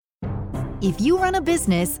If you run a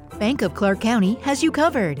business, Bank of Clark County has you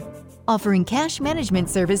covered. Offering cash management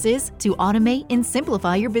services to automate and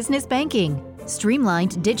simplify your business banking,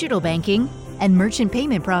 streamlined digital banking, and merchant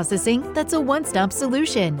payment processing that's a one-stop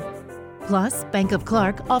solution. Plus, Bank of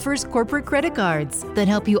Clark offers corporate credit cards that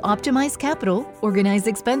help you optimize capital, organize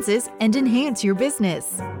expenses, and enhance your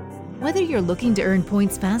business. Whether you're looking to earn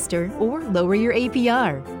points faster or lower your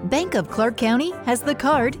APR, Bank of Clark County has the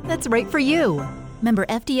card that's right for you. Member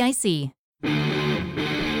FDIC.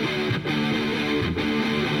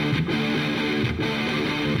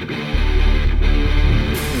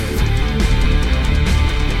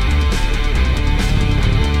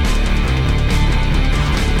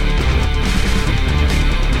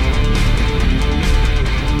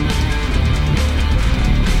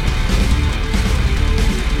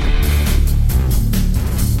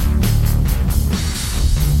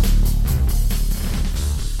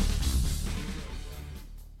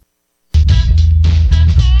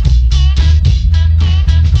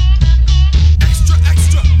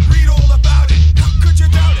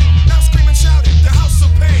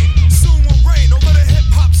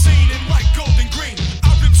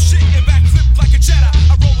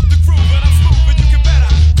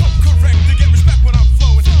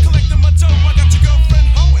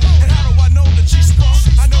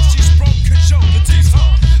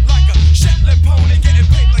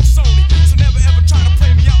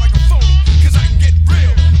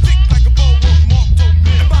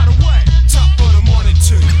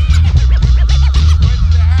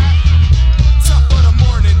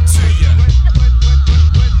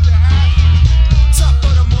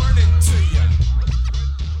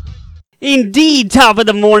 Indeed, top of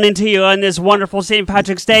the morning to you on this wonderful St.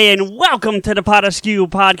 Patrick's Day, and welcome to the Pot of Skew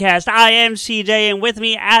podcast. I am CJ, and with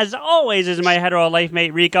me, as always, is my hetero life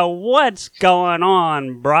mate, Rico. What's going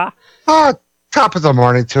on, brah? Top of the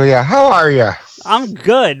morning to you. How are you? I'm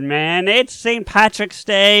good, man. It's St. Patrick's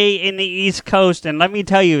Day in the East Coast, and let me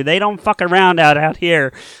tell you, they don't fuck around out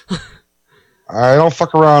here. I don't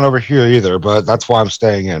fuck around over here either, but that's why I'm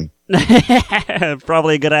staying in.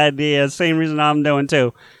 Probably a good idea. Same reason I'm doing,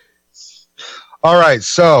 too. All right,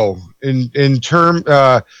 so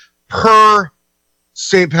per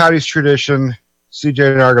St. Patty's tradition,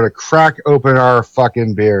 CJ and I are going to crack open our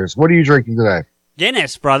fucking beers. What are you drinking today?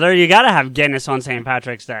 Guinness, brother. You got to have Guinness on St.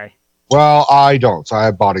 Patrick's Day. Well, I don't. So I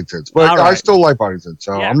have Boddingtons, but right. I still like Boddingtons.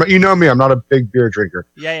 So yeah. You know me, I'm not a big beer drinker.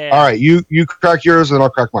 Yeah. All right, you crack yours, and I'll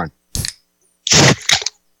crack mine.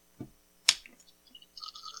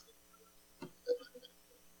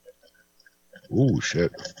 Ooh,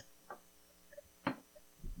 shit.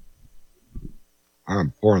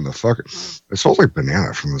 I'm pouring the fucking... It smells like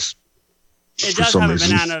banana from this. It does have a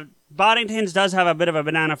banana. Boddington's does have a bit of a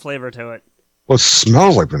banana flavor to it. Well, it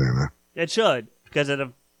smells like banana. It should, because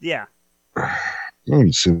yeah. It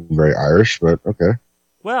doesn't seem very Irish, but okay.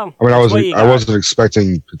 Well, I mean, I wasn't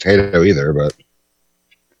expecting potato either, but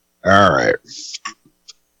all right.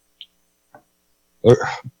 Look,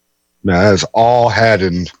 man, that is all head,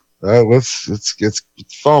 and it's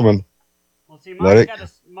foaming. Well, see,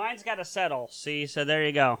 mine's got to settle. See, so there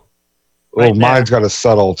you go. Well, mine's got to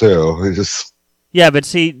settle too. Yeah, but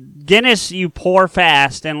see, Guinness you pour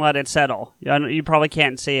fast and let it settle. You probably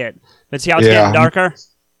can't see it, but see how it's getting darker.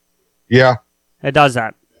 Yeah, it does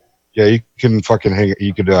that. Yeah, you can fucking hang it.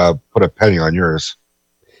 You could put a penny on yours.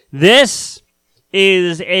 This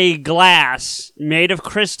is a glass made of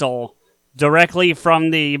crystal directly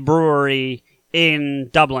from the brewery in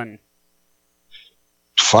Dublin.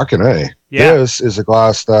 Fucking A. Yeah. This is a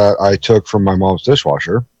glass that I took from my mom's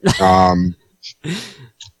dishwasher. It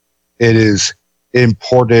is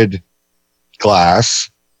imported glass.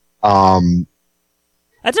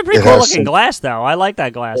 That's a pretty cool looking glass, though. I like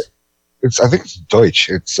that glass. I think it's Deutsch.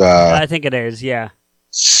 I think it is, yeah.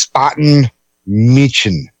 Spaten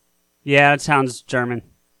Mädchen. Yeah, it sounds German.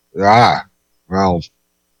 Well. I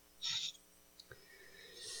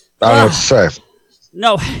don't know what to say.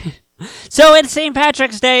 No. So it's St.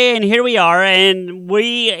 Patrick's Day, and here we are, and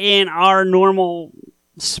we, in our normal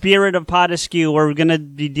spirit of Pot of Skew, we're going to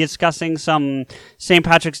be discussing some St.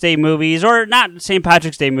 Patrick's Day movies, or not St.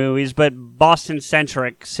 Patrick's Day movies, but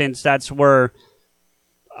Boston-centric, since that's where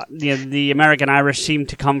the American Irish seem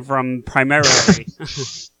to come from primarily.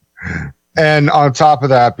 And on top of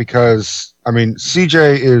that, because, I mean,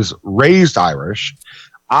 CJ is raised Irish,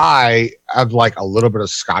 I have like a little bit of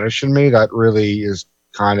Scottish in me that really is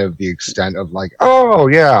kind of the extent of like, oh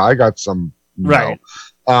yeah, I got some. Right.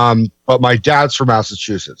 But my dad's from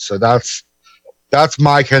Massachusetts, so that's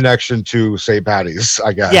my connection to St. Patty's,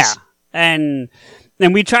 I guess. Yeah, and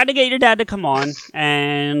we tried to get your dad to come on,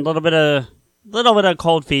 and a little bit of little bit of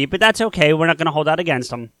cold feet, but that's okay. We're not going to hold that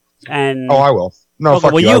against him. And I will. No, okay,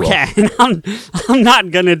 fuck well, you. you can. I'm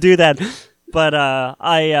not going to do that. But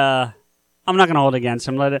I'm not going to hold against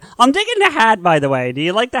him. I'm digging the hat, by the way. Do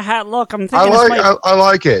you like the hat look? I'm thinking I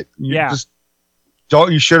like it.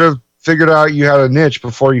 You should have figured out you had a niche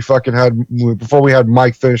before we had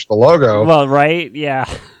Mike finish the logo. Well, right? Yeah.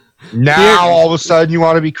 Now all of a sudden you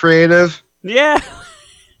want to be creative? Yeah.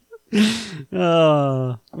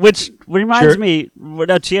 Which reminds me,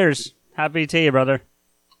 cheers. Happy to you, brother.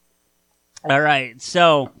 All right.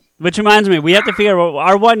 So, which reminds me, we have to figure out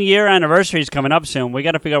our 1 year anniversary is coming up soon. We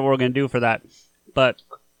got to figure out what we're going to do for that. But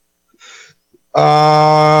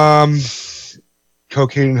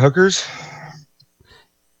cocaine and hookers?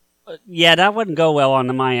 Yeah, that wouldn't go well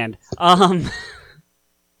on my end. On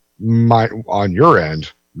your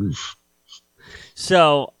end. Oof.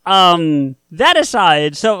 So, that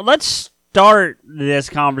aside, so let's start this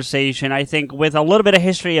conversation, I think, with a little bit of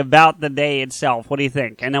history about the day itself. What do you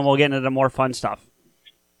think? And then we'll get into the more fun stuff.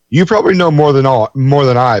 You probably know more than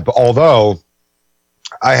I, but although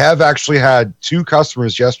I have actually had 2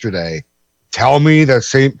 customers yesterday tell me that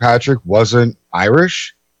St. Patrick wasn't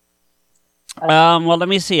Irish. Well, let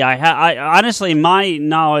me see. I honestly, my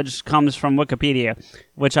knowledge comes from Wikipedia,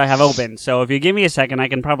 which I have open. So if you give me a second, I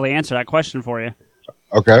can probably answer that question for you.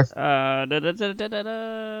 Okay.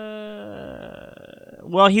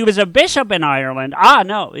 Well, he was a bishop in Ireland.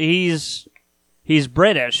 No, he's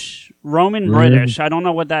British, Roman British. I don't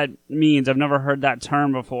know what that means. I've never heard that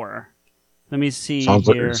term before. Let me see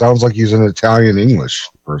here. Sounds like he's an Italian English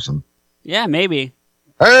person. Yeah, maybe.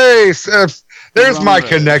 Hey, there's my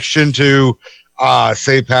connection to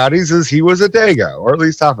St. Patty's. Is he was a Dago, or at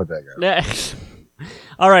least half a Dago.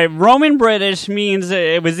 All right, Roman British means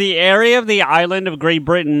it was the area of the island of Great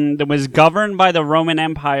Britain that was governed by the Roman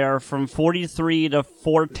Empire from 43 to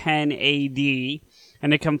 410 AD,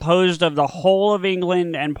 and it composed of the whole of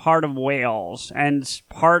England and part of Wales and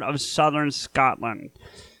part of southern Scotland.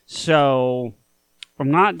 So,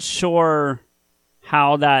 I'm not sure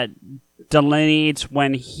how that delineates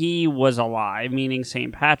when he was alive, meaning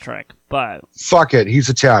St. Patrick, but... Fuck it, he's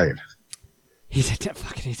Italian. He's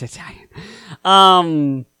Italian.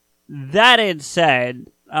 That it said,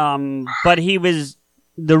 but he was...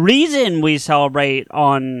 The reason we celebrate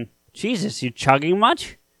on... Jesus, you chugging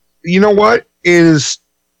much? You know what? It is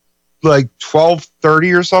like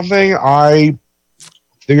 12:30 or something. I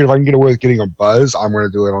figured if I can get away with getting a buzz, I'm going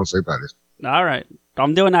to do it on St. Patrick's. All right.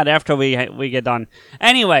 I'm doing that after we get done.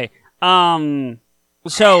 Anyway,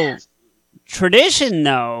 so tradition,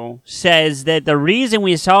 though, says that the reason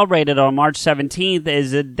we celebrated on March 17th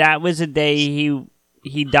is that was the day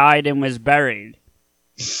he died and was buried.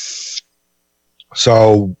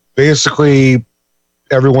 So basically,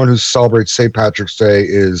 everyone who celebrates St. Patrick's Day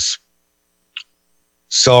is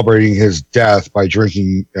celebrating his death by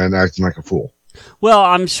drinking and acting like a fool. Well,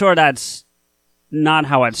 I'm sure that's not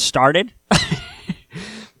how it started.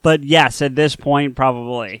 But yes, at this point,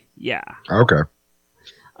 probably. Yeah. Okay.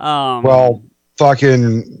 Well,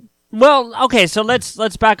 okay, so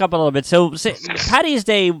let's back up a little bit. So Patty's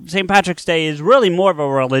Day, St. Patrick's Day is really more of a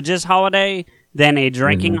religious holiday than a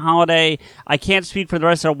drinking holiday. I can't speak for the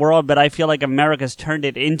rest of the world, but I feel like America's turned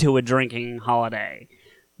it into a drinking holiday.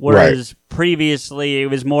 Whereas previously it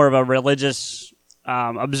was more of a religious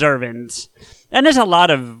observance. And there's a lot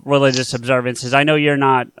of religious observances. I know you're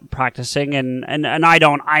not practicing, and I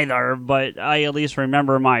don't either, but I at least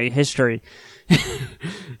remember my history.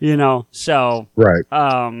 So...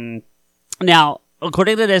 Right. Now,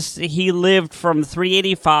 according to this, he lived from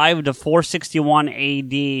 385 to 461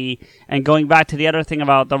 AD, and going back to the other thing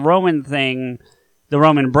about the Roman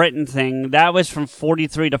Britain thing, that was from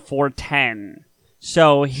 43 to 410.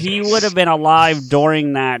 So he would have been alive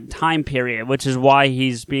during that time period, which is why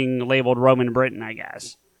he's being labeled Roman Britain, I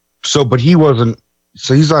guess. So, but he wasn't.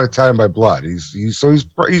 So he's not Italian by blood. He's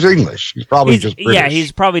English. He's probably just British. Yeah,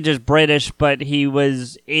 he's probably just British, but he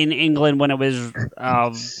was in England when it was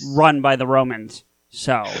run by the Romans.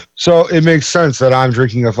 So it makes sense that I'm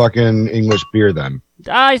drinking a fucking English beer then.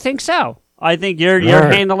 I think so. I think you're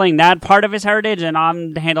handling that part of his heritage, and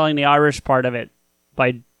I'm handling the Irish part of it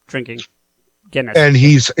by drinking Guinness. And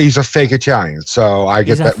he's a fake Italian, so I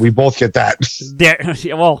get that. We both get that.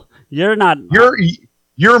 Well, you're not.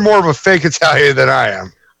 You're more of a fake Italian than I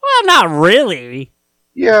am. Well, not really.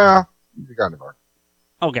 Yeah, you kind of are.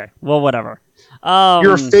 Okay, well, whatever.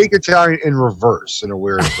 You're a fake Italian in reverse, in a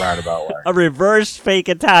weird roundabout way. A reverse fake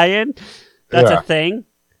Italian? That's a thing?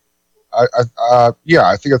 Yeah,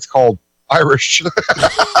 I think it's called Irish.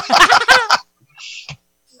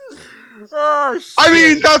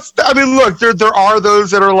 I mean, look, there are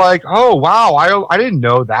those that are like, oh wow, I didn't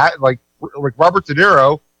know that. Like Robert De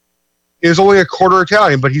Niro is only a quarter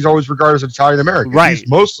Italian, but he's always regarded as Italian American. Right. He's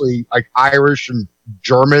mostly like Irish and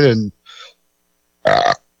German and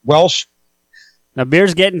Welsh. Now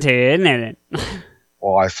beer's getting to you, isn't it?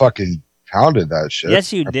 Well, I fucking pounded that shit.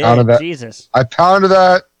 Yes, you I did. pounded that- Jesus. I pounded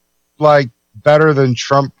that like better than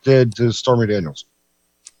Trump did to Stormy Daniels.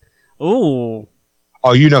 Ooh.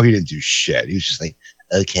 Oh, you know he didn't do shit. He was just like,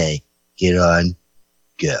 okay, get on,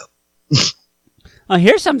 go. Oh,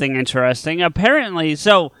 here's something interesting. Apparently,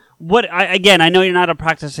 so I know you're not a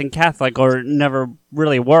practicing Catholic or never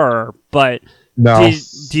really were, but No.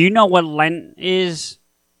 do you know what Lent is?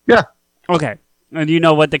 Yeah. Okay. And do you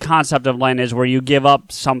know what the concept of Lent is, where you give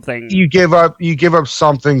up something? You give up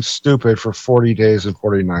something stupid for 40 days and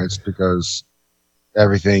 40 nights because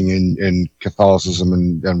everything in Catholicism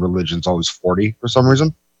and religion's always 40 for some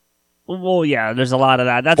reason. Well, yeah, there's a lot of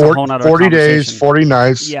that. That's a whole nother 40 conversation. days, 40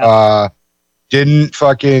 nights. Yeah. Didn't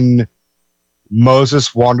fucking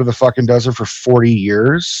Moses wander the fucking desert for 40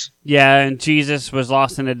 years? Yeah, and Jesus was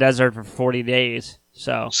lost in the desert for 40 days.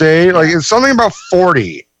 So See, like it's something about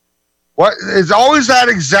 40. What? It's always that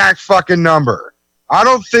exact fucking number. I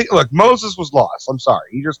don't think. Look, Moses was lost. I'm sorry.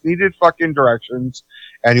 He just needed fucking directions,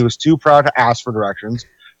 and he was too proud to ask for directions.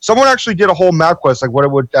 Someone actually did a whole map quest, like what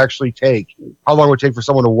it would actually take, how long it would take for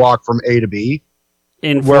someone to walk from A to B.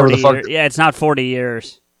 in Wherever 40 the fuck- years. Yeah, it's not 40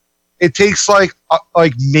 years. It takes like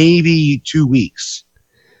maybe 2 weeks.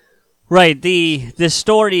 Right. The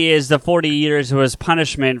story is the 40 years was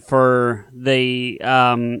punishment for the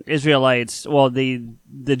Israelites. Well, the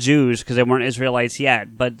Jews, because they weren't Israelites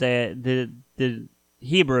yet, but the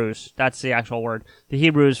Hebrews. That's the actual word. The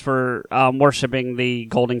Hebrews for worshiping the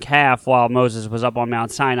golden calf while Moses was up on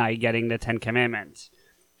Mount Sinai getting the 10 Commandments,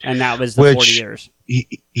 and that was the 40 years.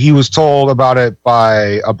 He was told about it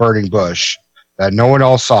by a burning bush that no one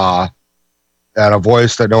else saw, and a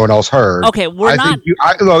voice that no one else heard. Okay,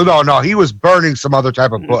 no. He was burning some other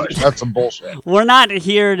type of bush. That's some bullshit. We're not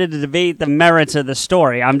here to debate the merits of the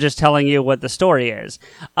story. I'm just telling you what the story is.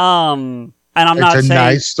 And I'm not saying... It's a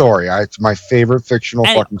nice story. It's my favorite fictional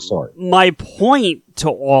And fucking story. My point to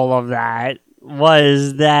all of that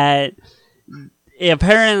was that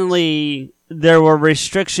apparently there were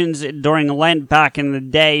restrictions during Lent back in the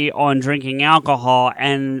day on drinking alcohol,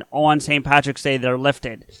 and on St. Patrick's Day they're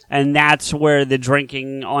lifted. And that's where the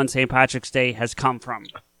drinking on St. Patrick's Day has come from.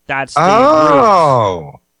 That's the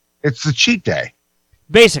root. It's the cheat day.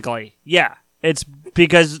 Basically, yeah. It's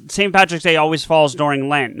because St. Patrick's Day always falls during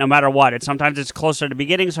Lent, no matter what. Sometimes it's closer to the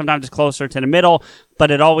beginning, sometimes it's closer to the middle,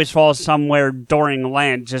 but it always falls somewhere during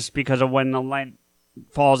Lent just because of when the Lent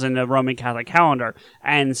falls in the Roman Catholic calendar.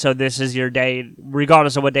 And so this is your day,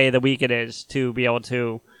 regardless of what day of the week it is, to be able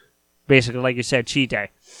to basically, like you said, cheat day.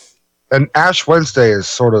 And Ash Wednesday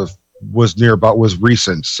was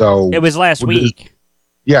recent, so It was last week.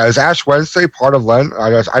 Yeah, is Ash Wednesday part of Lent?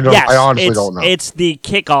 I honestly don't know. It's the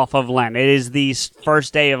kickoff of Lent. It is the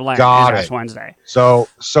first day of Lent. Got Ash it. Wednesday. So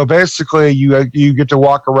basically, you get to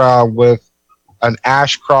walk around with an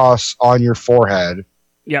ash cross on your forehead.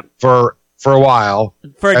 Yep. For a while.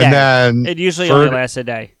 For a day. And then it usually only lasts a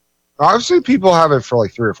day. I've seen people have it for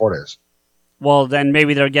like 3 or 4 days. Well, then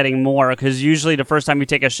maybe they're getting more, because usually the first time you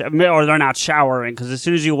take or they're not showering, because as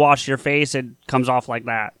soon as you wash your face, it comes off like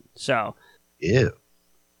that. So. Ew.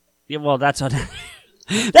 Yeah, well, that's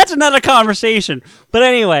another conversation. But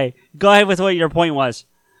anyway, go ahead with what your point was.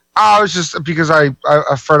 I was just because a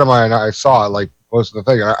friend of mine, I saw it, like most of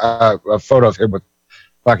the thing, a photo of him with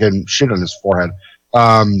fucking shit on his forehead.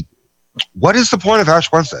 What is the point of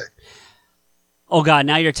Ash Wednesday? Oh God,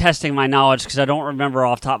 now you're testing my knowledge because I don't remember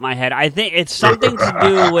off the top of my head. I think it's something to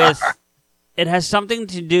do with. It has something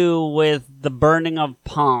to do with the burning of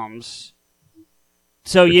palms.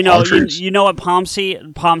 So you know what Palm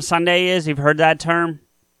Sunday is? You've heard that term?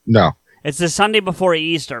 No. It's the Sunday before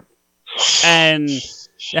Easter, and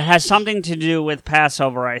it has something to do with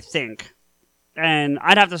Passover, I think. And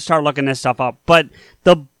I'd have to start looking this stuff up. But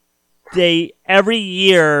every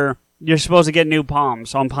year you're supposed to get new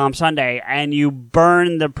palms on Palm Sunday, and you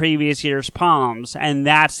burn the previous year's palms, and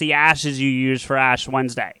that's the ashes you use for Ash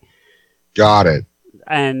Wednesday. Got it.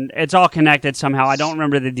 And it's all connected somehow. I don't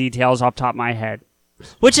remember the details off the top of my head.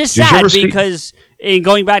 Which is sad because in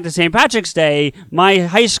going back to St. Patrick's Day, my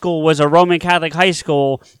high school was a Roman Catholic high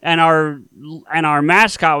school, and our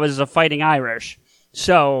mascot was the Fighting Irish.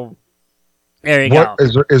 So there you go.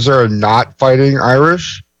 Is there a not fighting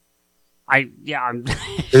Irish?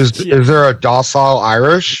 Is there a docile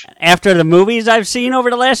Irish? After the movies I've seen over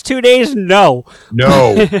the last 2 days, no.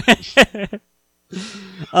 No.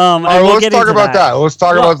 All right, let's talk about that. Let's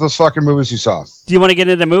talk about those fucking movies you saw. Do you want to get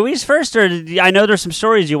into the movies first, or I know there's some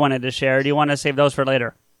stories you wanted to share. Do you want to save those for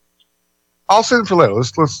later? I'll save them for later.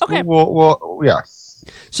 Let's. Okay. Yeah.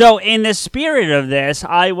 So, in the spirit of this,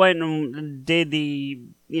 I went and did the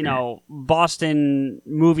Boston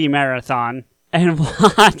movie marathon and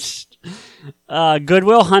watched Good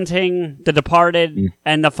Will Hunting, The Departed,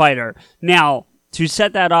 and The Fighter. Now, to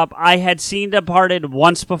set that up, I had seen Departed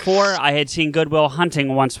once before. I had seen Good Will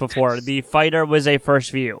Hunting once before. The Fighter was a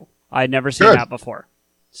first view. I had never seen that before.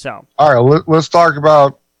 So, all right, let's talk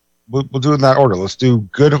about. We'll do it in that order. Let's do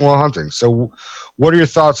Good Will Hunting. So, what are your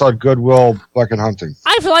thoughts on Good Will fucking Hunting?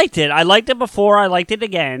 I've liked it. I liked it before. I liked it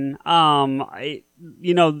again. I'm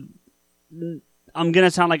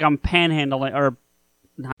gonna sound like I'm panhandling or.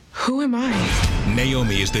 Who am I?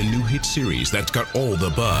 Naomi is the new hit series that's got all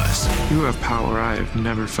the buzz. You have power I have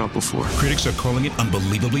never felt before. Critics are calling it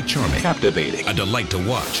unbelievably charming, captivating, a delight to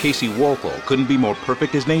watch. Casey Walpole couldn't be more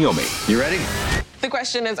perfect as Naomi. You ready? The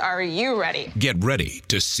question is, are you ready? Get ready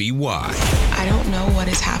to see why. I don't know what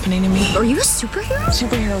is happening to me. Are you a superhero?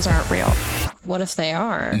 Superheroes aren't real. What if they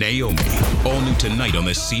are? Naomi, all new tonight on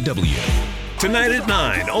the CW. Tonight at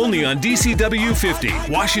 9, only on DCW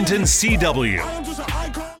 50, Washington CW.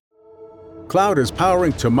 Cloud is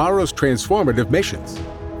powering tomorrow's transformative missions.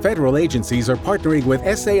 Federal agencies are partnering with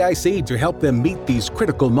SAIC to help them meet these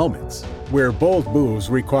critical moments, where bold moves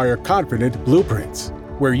require confident blueprints,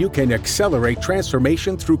 where you can accelerate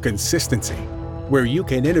transformation through consistency, where you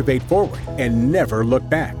can innovate forward and never look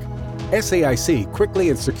back. SAIC quickly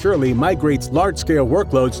and securely migrates large-scale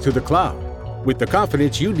workloads to the cloud with the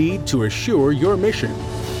confidence you need to assure your mission.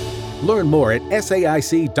 Learn more at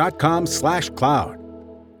saic.com/cloud.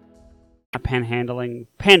 Pandering,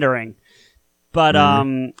 but our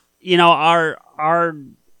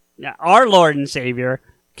Lord and Savior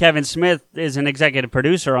Kevin Smith is an executive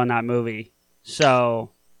producer on that movie,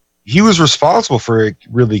 so he was responsible for it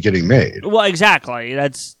really getting made. Well, exactly.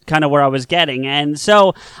 That's kind of where I was getting, and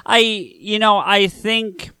so I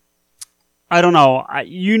think, I don't know.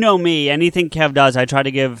 Me, anything Kev does, I try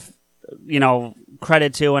to give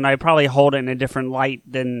credit to, and I probably hold it in a different light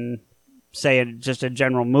than say just a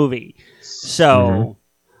general movie. So,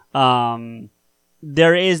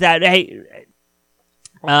 there is that. Hey,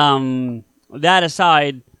 that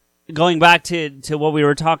aside, going back to what we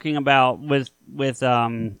were talking about with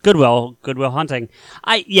Good Will Hunting,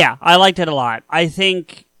 I liked it a lot. I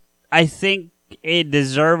think it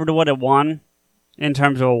deserved what it won in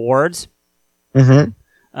terms of awards. I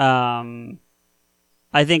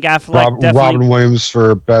think Affleck definitely. Robin Williams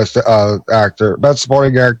for best actor, best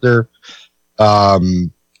supporting actor.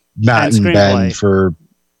 Matt and Ben for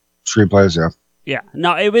screenplays, yeah.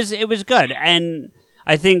 No, it was good, and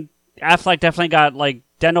I think Affleck definitely got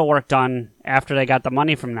dental work done after they got the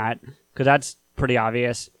money from that, because that's pretty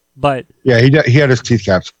obvious. But yeah, he had his teeth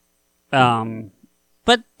capped.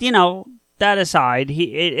 But that aside,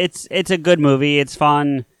 it's a good movie. It's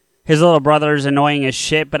fun. His little brother's annoying as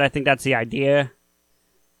shit, but I think that's the idea.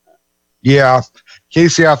 Yeah,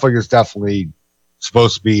 Casey Affleck is definitely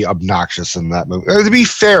supposed to be obnoxious in that movie. To be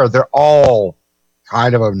fair, they're all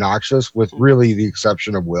kind of obnoxious, with really the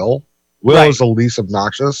exception of Will. Will is the least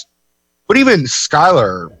obnoxious. But even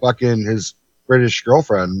Skylar, fucking his British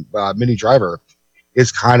girlfriend, Minnie Driver,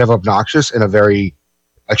 is kind of obnoxious in a very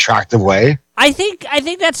attractive way. I think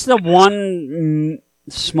that's the one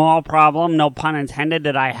small problem, no pun intended,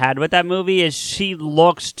 that I had with that movie, is she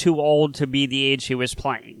looks too old to be the age she was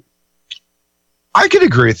playing. I could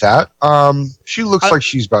agree with that. She looks like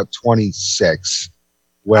she's about 26.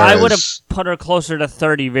 I would have put her closer to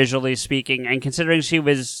 30, visually speaking, and considering she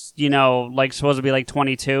was, supposed to be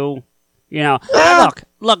 22,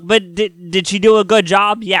 look, but did she do a good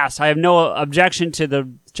job? Yes, I have no objection to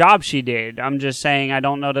the job she did. I'm just saying I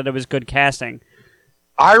don't know that it was good casting.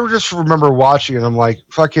 I just remember watching it, I'm like,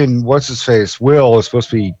 fucking, what's his face? Will is supposed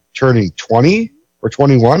to be turning 20 or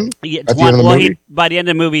 21 at the end of the movie? By the end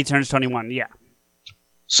of the movie, he turns 21, yeah.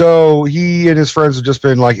 So he and his friends have just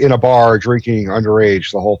been in a bar drinking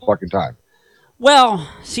underage the whole fucking time. Well,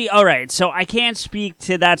 see, all right. So I can't speak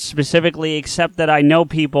to that specifically, except that I know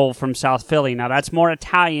people from South Philly. Now that's more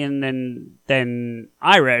Italian than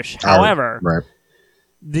Irish. However,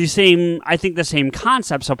 I think the same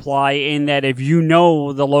concepts apply in that if you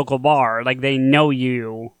know the local bar, they know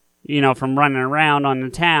you, from running around on the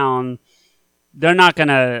town, they're not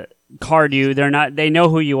gonna card you. They know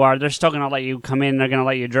who you are. They're still gonna let you come in. They're gonna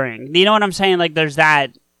let you drink. You know what I'm saying? There's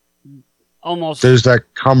that there's that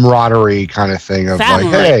camaraderie kind of thing of family,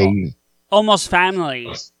 hey, almost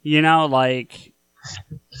family.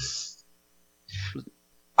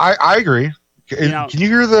 I agree, Can you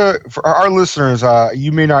hear for our listeners?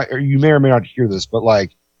 You may or may not hear this, but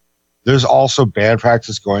like, there's also band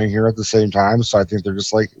practice going here at the same time. So I think they're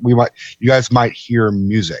just like you guys might hear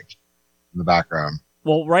music in the background.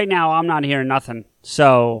 Well, right now I'm not hearing nothing,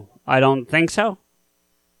 so I don't think so.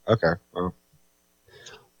 Okay. Well,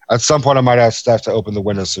 at some point, I might ask Steph to open the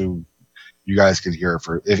window so you guys can hear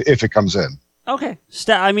if it comes in. Okay.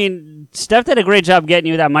 Steph did a great job getting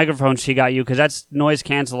you that microphone she got you because that's noise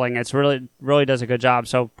canceling. It's really does a good job.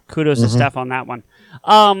 So kudos to Steph on that one.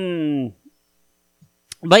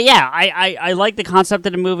 But yeah, I like the concept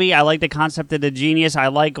of the movie. I like the concept of the genius. I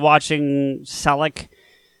like watching Selleck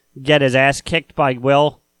get his ass kicked by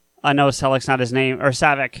Will. I know Selleck's not his name, or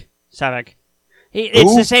Savick.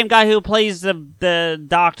 It's the same guy who plays the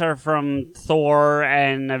doctor from Thor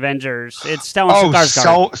and Avengers. It's Stellan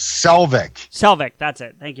Skarsgård. Selvig, that's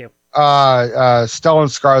it. Thank you. Stellan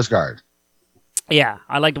Skarsgård. Yeah,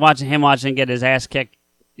 I liked watching him get his ass kicked,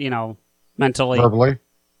 mentally.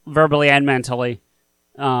 Verbally and mentally.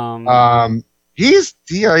 He's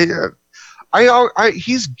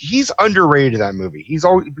underrated in that movie.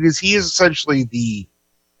 Because he is essentially the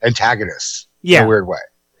antagonist in a weird way.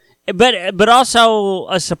 But also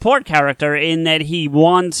a support character in that he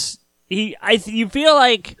wants you feel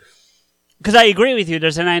like, because I agree with you,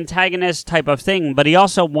 there's an antagonist type of thing, but he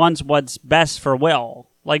also wants what's best for Will.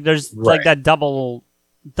 Like there's like that double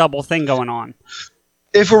thing going on.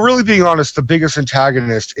 If we're really being honest, the biggest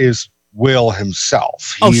antagonist is Will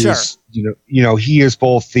himself. Sure. He is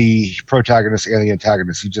both the protagonist and the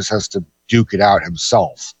antagonist. He just has to duke it out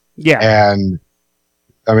himself. Yeah. And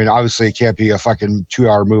I mean, obviously it can't be a fucking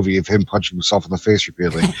 2-hour movie of him punching himself in the face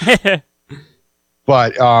repeatedly.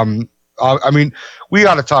 But, I mean, we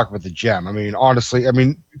got to talk about the gem. I mean, honestly,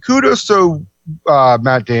 kudos to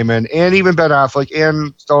Matt Damon and even Ben Affleck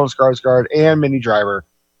and Stellan Skarsgård and Minnie Driver.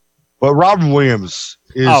 But Robin Williams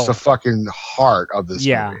is the fucking heart of this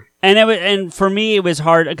movie. And for me, it was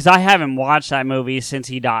hard because I haven't watched that movie since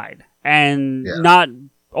he died, and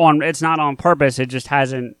it's not on purpose. It just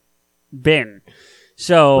hasn't been.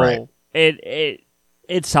 So it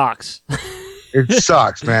sucks. It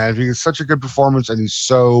sucks, man. Because it's such a good performance, and he's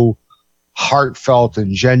so heartfelt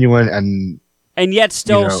and genuine, and yet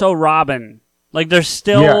still so Robin. Like there's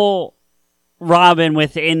still Robin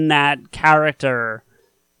within that character.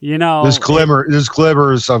 There's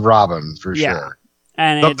glimmers of Robin for sure.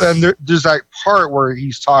 And there's that part where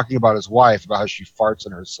he's talking about his wife, about how she farts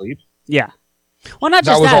in her sleep. Yeah. Well, not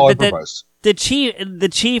just that. All but the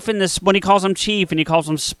chief in this, when he calls him chief and he calls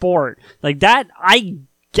him sport, like that, I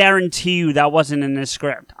guarantee you that wasn't in the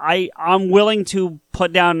script. I'm willing to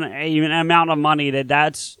put down an amount of money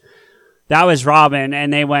that was Robin,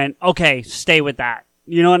 and they went, okay, stay with that.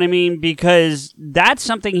 You know what I mean? Because that's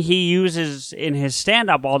something he uses in his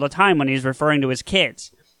stand-up all the time when he's referring to his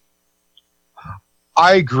kids.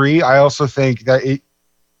 I agree. I also think that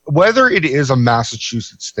whether it is a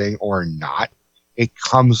Massachusetts thing or not, it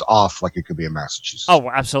comes off like it could be a Massachusetts. Oh,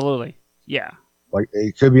 absolutely. Yeah. Like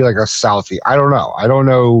it could be like a Southie. I don't know. I don't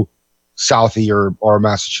know Southie or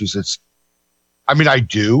Massachusetts. I mean, I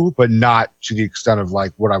do, but not to the extent of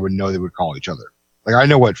like what I would know they would call each other. Like I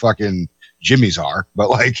know what fucking Jimmys are, but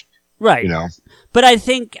like, right. But I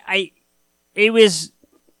think it was,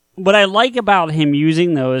 what I like about him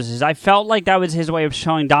using those is I felt like that was his way of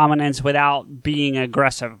showing dominance without being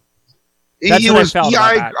aggressive. That's what I felt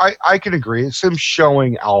about that. I can agree. It's him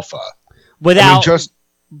showing alpha. Without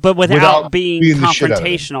being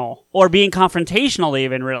confrontational. Or being confrontational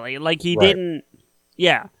even, really. Like he didn't,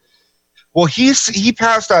 Well, he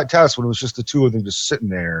passed that test when it was just the two of them just sitting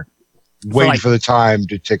there waiting for the time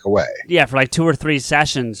to tick away. Yeah, for like 2 or 3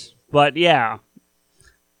 sessions. But yeah.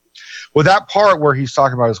 Well, that part where he's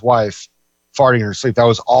talking about his wife farting in her sleep, that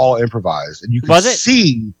was all improvised. And you could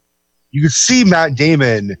see Matt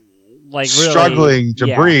Damon like struggling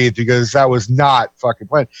to breathe because that was not fucking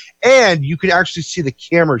planned. And you can actually see the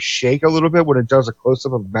camera shake a little bit when it does a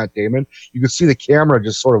close-up of Matt Damon. You can see the camera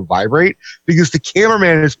just sort of vibrate because the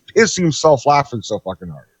cameraman is pissing himself laughing so fucking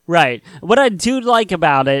hard. Right. What I do like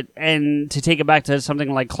about it, and to take it back to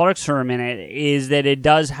something like Clerks for a minute, is that it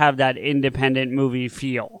does have that independent movie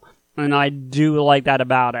feel. And I do like that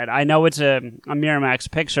about it. I know it's a Miramax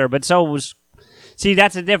picture, but so was... See,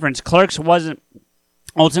 that's the difference. Clerks wasn't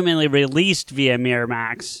ultimately released via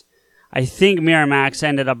Miramax. I think Miramax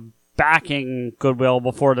ended up backing Goodwill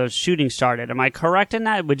before the shooting started. Am I correct in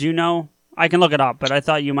that? Would you know? I can look it up, but I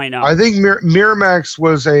thought you might know. I think Miramax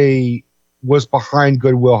was behind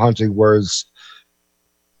Goodwill Hunting, whereas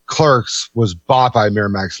Clerks was bought by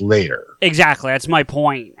Miramax later. Exactly, that's my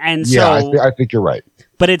point. And Yeah, so, I think you're right.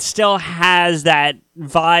 but it still has that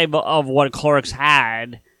vibe of what Clerks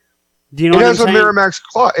had. Do you know It what has I'm a saying? Miramax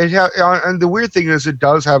claw. And the weird thing is, it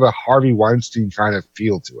does have a Harvey Weinstein kind of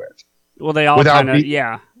feel to it. Well, they all without kind of, be-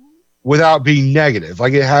 yeah. Without being negative.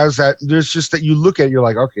 Like, it has that. There's just that you look at it, you're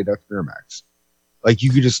like, okay, that's Miramax. Like,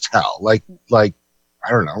 you could just tell. Like I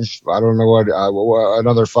don't know. I don't know what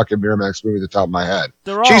another fucking Miramax movie at the top of my head.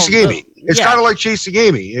 Chasing Amy. It's kind of like Chasing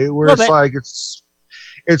Amy, where it's like it's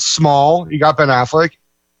small. You got Ben Affleck.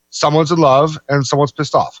 Someone's in love and someone's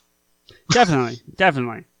pissed off. Definitely.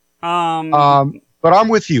 But I'm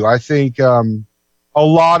with you. I think a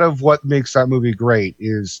lot of what makes that movie great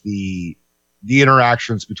is the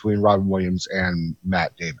interactions between Robin Williams and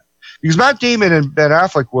Matt Damon, because Matt Damon and Ben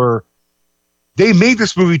Affleck they made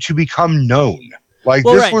this movie to become known. Like,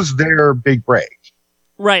 this was their big break.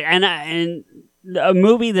 Right, and a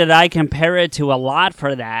movie that I compare it to a lot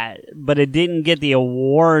for that, but it didn't get the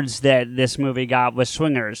awards that this movie got, was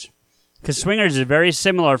Swingers. Because Swingers is very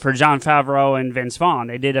similar for Jon Favreau and Vince Vaughn.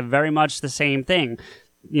 They did very much the same thing.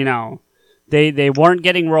 You know, they weren't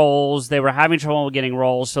getting roles. They were having trouble getting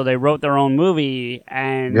roles, so they wrote their own movie,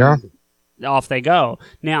 and off they go.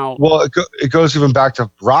 Now, well, it goes even back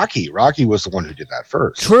to Rocky. Rocky was the one who did that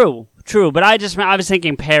first. True. But I was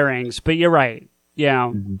thinking pairings. But you're right.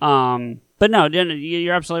 Yeah. But no,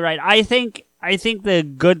 you're absolutely right. I think the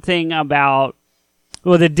good thing about,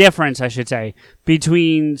 well, the difference, I should say,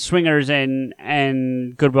 between Swingers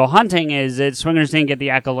and Good Will Hunting is that Swingers didn't get the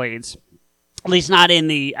accolades, at least not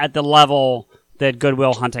at the level that Good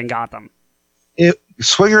Will Hunting got them.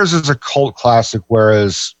 Swingers is a cult classic,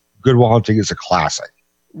 whereas Good Will Hunting is a classic.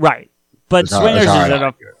 Right. But Swingers is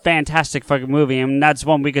a fantastic fucking movie, and that's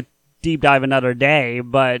one we could deep dive another day,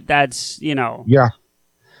 but that's,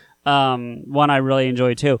 one I really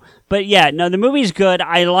enjoy too. But yeah, no, the movie's good.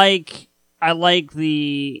 I liked all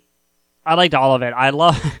of it. I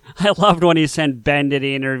loved when he sent Ben to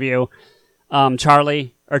the interview.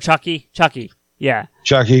 Chucky. Yeah.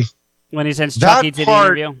 Chucky. When he sends Chucky to the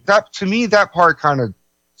interview. To me, that part kind of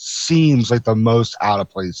seems like the most out of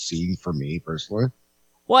place scene for me personally.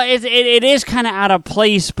 Well, it is kind of out of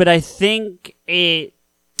place, but I think it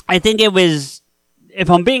was, if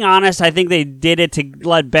I'm being honest, I think they did it to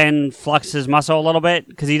let Ben flux his muscle a little bit,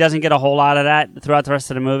 because he doesn't get a whole lot of that throughout the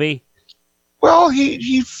rest of the movie. Well,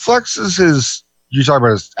 he flexes his. You're talking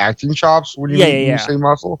about his acting chops when you say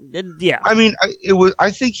muscle. Yeah. I mean,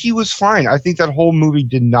 I think he was fine. I think that whole movie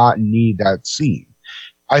did not need that scene.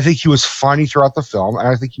 I think he was funny throughout the film, and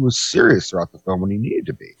I think he was serious throughout the film when he needed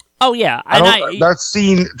to be. Oh yeah, that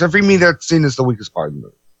scene. For me, that scene is the weakest part of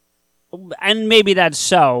the movie. And maybe that's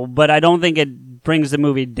so, but I don't think it brings the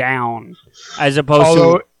movie down, as opposed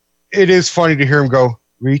Although it is funny to hear him go,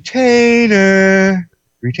 retainer.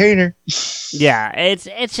 Yeah,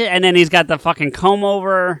 it's and then he's got the fucking comb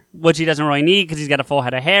over, which he doesn't really need because he's got a full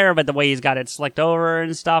head of hair, but the way he's got it slicked over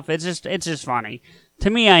and stuff, it's just funny.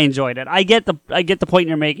 To me, I enjoyed it. I get the point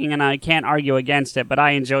you're making, and I can't argue against it, but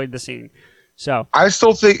I enjoyed the scene. So I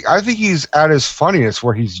think he's at his funniest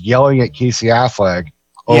where he's yelling at Casey Affleck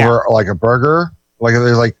over like a burger. Like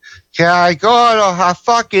they're like, "Can I go to a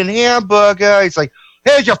fucking hamburger?" He's like,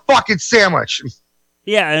 "Here's your fucking sandwich."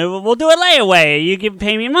 Yeah, we'll do it layaway. You can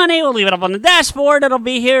pay me money. We'll leave it up on the dashboard. It'll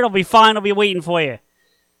be here. It'll be fine. It'll be waiting for you.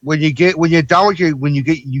 When you're done with you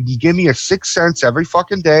can give me a 6 cents every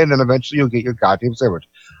fucking day, and then eventually you'll get your goddamn sandwich.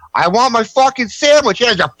 I want my fucking sandwich.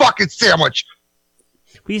 Here's your fucking sandwich.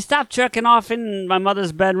 Will you stop jerking off in my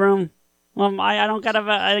mother's bedroom? Well, I got a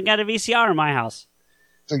VCR in my house.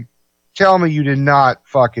 Like, tell me you did not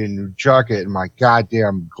fucking jerk it in my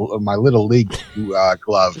goddamn my little league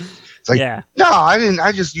glove. It's like, no, I didn't.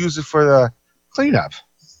 I just used it for the cleanup.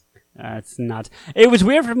 That's nuts. It was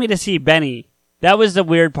weird for me to see Benny. That was the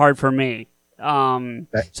weird part for me. So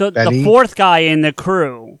Benny? The fourth guy in the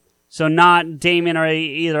crew, so not Damon or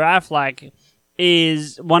either Affleck,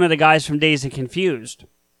 is one of the guys from Dazed and Confused.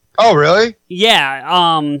 Oh, really? Yeah.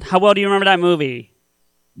 How well do you remember that movie?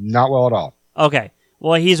 Not well at all. Okay.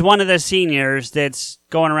 Well, he's one of the seniors that's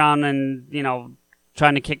going around and,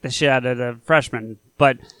 trying to kick the shit out of the freshmen.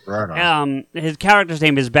 But his character's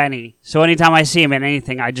name is Benny. So anytime I see him in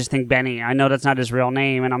anything, I just think Benny. I know that's not his real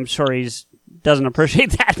name, and I'm sure he's doesn't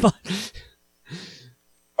appreciate that. But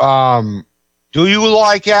do you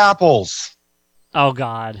like apples? Oh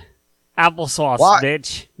God, applesauce,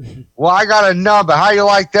 bitch. Well, I got a number. How you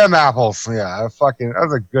like them apples? Yeah,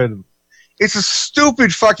 that's a good. It's a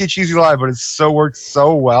stupid fucking cheesy line, but it works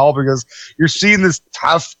so well because you're seeing this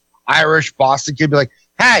tough Irish Boston kid be like,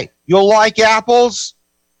 "Hey, you like apples?"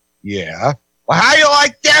 Yeah. Well, how you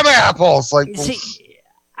like them apples? Like, See,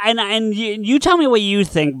 and you tell me what you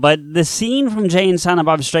think, but the scene from Jay and Silent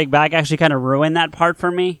Bob Strike Back actually kind of ruined that part for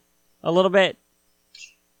me a little bit.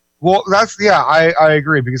 well, I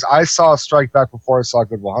agree because I saw Strike Back before I saw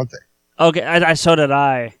Good Will Hunting. Okay, so did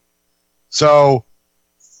I. So,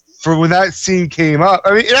 for when that scene came up,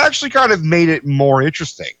 I mean, it actually kind of made it more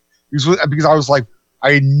interesting because I was like,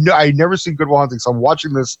 I'd never seen Good Will Hunting, so I'm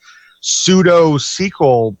watching this pseudo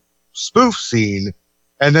sequel spoof scene,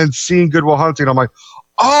 and then seeing Good Will Hunting, I'm like,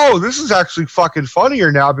 oh, this is actually fucking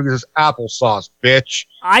funnier now because it's applesauce, bitch.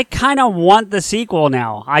 I kind of want the sequel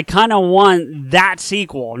now. I kind of want that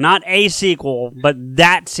sequel, not a sequel, but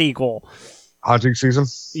that sequel. Hunting season.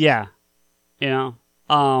 Yeah, you know.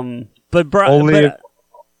 But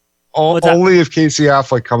only if Casey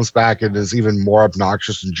Affleck comes back and is even more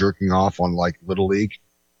obnoxious and jerking off on like Little League.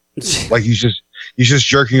 Like he's just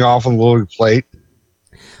jerking off on the Little League plate.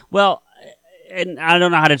 Well, and I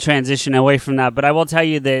don't know how to transition away from that, but I will tell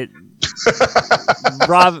you that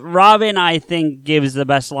Robin, I think, gives the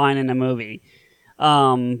best line in the movie.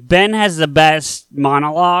 Ben has the best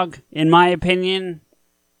monologue, in my opinion,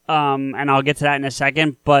 and I'll get to that in a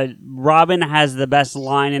second, but Robin has the best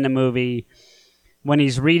line in the movie when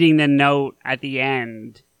he's reading the note at the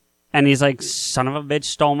end, and he's like, son of a bitch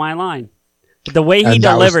stole my line. The way he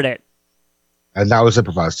delivered it. And that was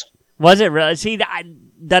improvised. Was it really? See, that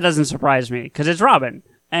doesn't surprise me, because it's Robin.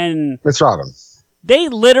 And it's Robin. They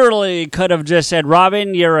literally could have just said,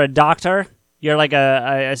 Robin, you're a doctor. You're like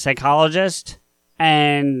a psychologist.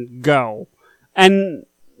 And go. And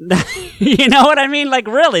you know what I mean? Like,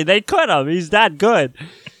 really, they could have. He's that good.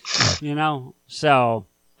 You know? So,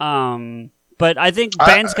 but I think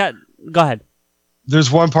Ben's got... Go ahead.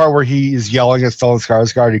 There's one part where he is yelling at Stellan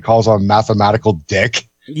Skarsgård and he calls him mathematical dick.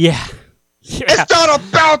 Yeah. It's not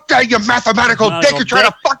about that, you mathematical dick. You're trying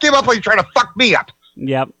to fuck him up or you're trying to fuck me up.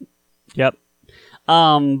 Yep.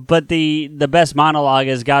 But the best monologue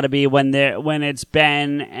has got to be when it's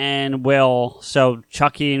Ben and Will, so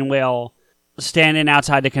Chucky and Will, standing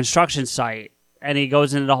outside the construction site, and he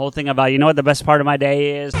goes into the whole thing about, you know what the best part of my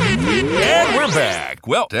day is? And we're back.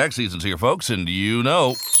 Well, tax season's here, folks, and you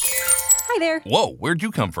know... Hi there. Whoa, where'd you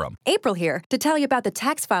come from? April here to tell you about the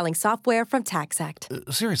tax filing software from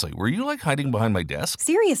TaxAct. Seriously, were you like hiding behind my desk?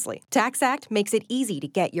 Seriously, TaxAct makes it easy to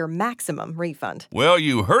get your maximum refund. Well,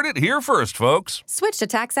 you heard it here first, folks. Switch to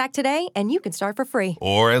TaxAct today and you can start for free.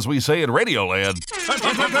 Or as we say in Radioland,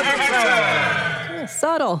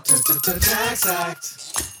 subtle.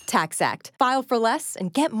 TaxAct. File for less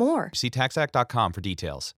and get more. See TaxAct.com for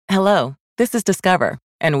details. Hello, this is Discover,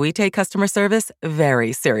 and we take customer service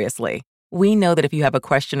very seriously. We know that if you have a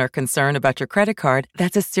question or concern about your credit card,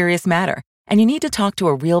 that's a serious matter, and you need to talk to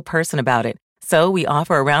a real person about it. So we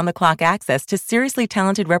offer around-the-clock access to seriously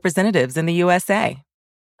talented representatives in the USA.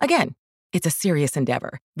 Again, it's a serious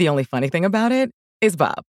endeavor. The only funny thing about it is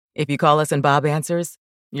Bob. If you call us and Bob answers,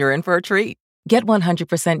 you're in for a treat. Get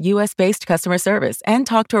 100% US-based customer service and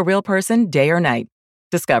talk to a real person day or night.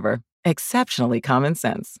 Discover. Exceptionally common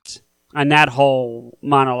sense. And that whole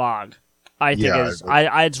monologue, I think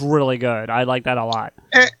it's really good. I like that a lot.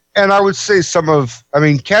 And I would say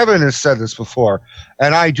Kevin has said this before,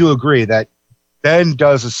 and I do agree that Ben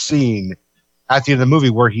does a scene at the end of the movie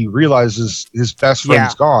where he realizes his best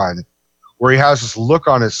friend's gone, where he has this look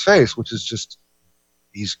on his face, which is just,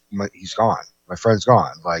 he's gone. My friend's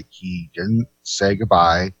gone. Like, he didn't say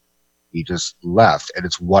goodbye. He just left. And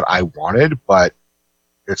it's what I wanted, but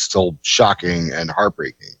it's still shocking and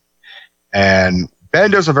heartbreaking. And Ben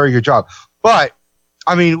does a very good job. But,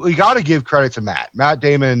 I mean, we got to give credit to Matt. Matt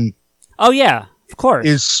Damon. Oh, yeah, of course.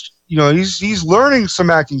 He's learning some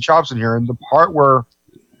acting chops in here. And the part where,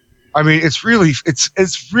 I mean, it's really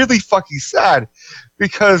fucking sad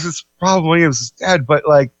because it's probably Williams is dead, but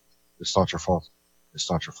like, it's not your fault. It's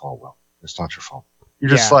not your fault, Will. It's not your fault. You're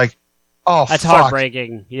just like, oh, that's fuck.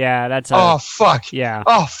 Heartbreaking. Yeah, oh, fuck. Yeah.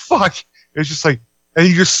 Oh, fuck. It's just like, and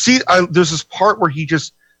you just see, there's this part where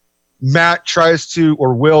Matt tries to,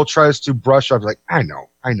 or Will tries to brush off, like, I know.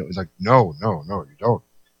 He's like, no, you don't.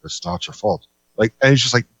 It's not your fault. Like, and it's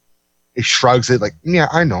just like, he shrugs it, like, yeah,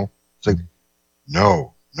 I know. It's like,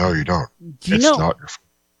 no, you don't. It's not your fault.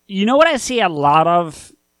 You know what I see a lot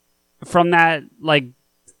of from that, like,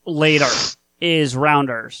 later is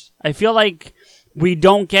Rounders. I feel like we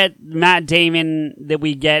don't get Matt Damon that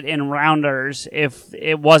we get in Rounders if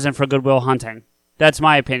it wasn't for Good Will Hunting. That's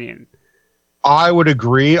my opinion. I would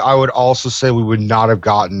agree. I would also say we would not have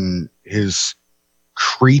gotten his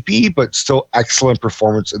creepy but still excellent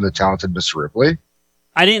performance in The Talented Mr. Ripley.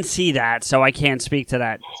 I didn't see that, so I can't speak to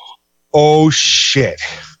that. Oh, shit.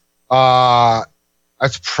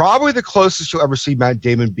 That's probably the closest you'll ever see Matt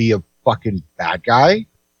Damon be a fucking bad guy.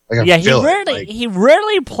 Like a villain. He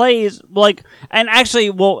rarely plays like, and actually,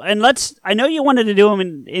 I know you wanted to do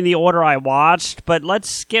them in the order I watched, but let's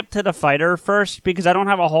skip to the fighter first because I don't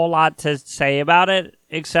have a whole lot to say about it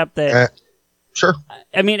except that. Sure.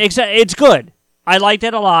 I mean, it's good. I liked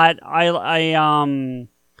it a lot.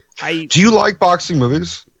 Do you like boxing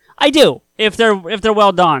movies? I do. If they're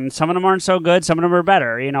well done. Some of them aren't so good. Some of them are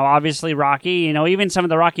better. Obviously Rocky. Even some of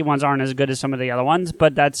the Rocky ones aren't as good as some of the other ones.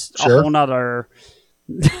 But that's a whole nother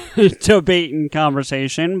debate and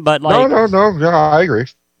conversation. But like, no. Yeah, I agree.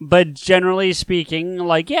 But generally speaking,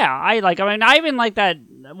 like, yeah, I even like that.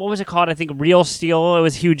 What was it called? I think Real Steel. It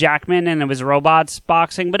was Hugh Jackman and it was robots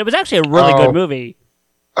boxing. But it was actually a really good movie.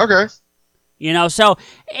 Okay. So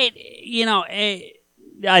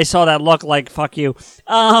I saw that look like fuck you.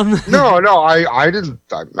 No, I didn't.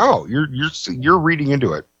 No, you're reading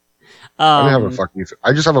into it. I didn't have a fuck you.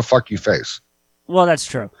 I just have a fuck you face. Well, that's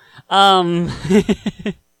true.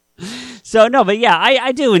 So no, but yeah,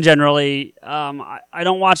 I do in generally. I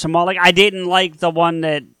don't watch them all. Like I didn't like the one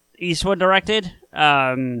that Eastwood directed.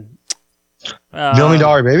 $1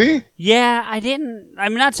 Million Baby? Yeah, I didn't.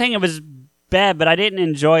 I'm not saying it was bad, but I didn't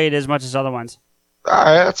enjoy it as much as other ones.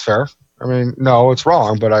 That's fair. I mean, no, it's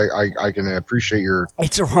wrong, but I can appreciate your...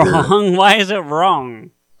 It's wrong? Why is it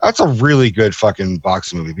wrong? That's a really good fucking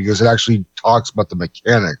boxing movie because it actually talks about the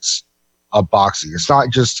mechanics of boxing. It's not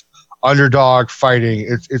just underdog fighting.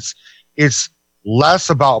 It's less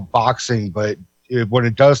about boxing, but when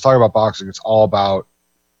it does talk about boxing, it's all about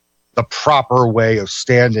the proper way of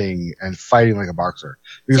standing and fighting like a boxer.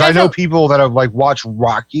 Because I know people that have like watched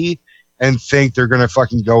Rocky and think they're going to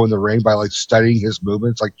fucking go in the ring by like studying his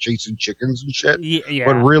movements, like chasing chickens and shit. Yeah.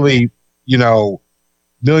 But really, $1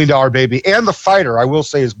 Million Baby and The Fighter, I will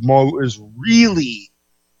say is really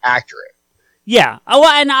accurate. Yeah. Oh,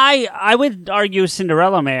 and I would argue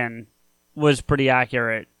Cinderella Man was pretty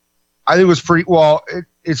accurate. I think it was pretty, well,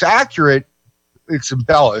 it's accurate. It's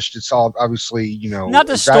embellished. It's all obviously, not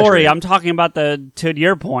the story. I'm talking about to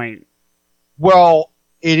your point. Well,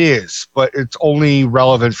 it is, but it's only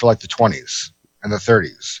relevant for like the 20s and the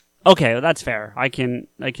 30s. Okay, well, that's fair. I can.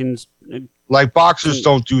 Like boxers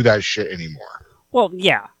don't do that shit anymore. Well,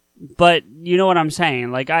 yeah, but you know what I'm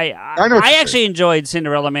saying. Like I actually enjoyed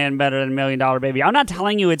Cinderella Man better than $1 Million Baby. I'm not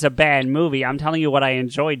telling you it's a bad movie. I'm telling you what I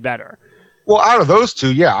enjoyed better. Well, out of those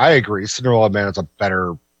two, yeah, I agree. Cinderella Man is a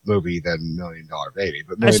better movie than $1 Million Baby,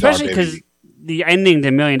 but especially because the ending to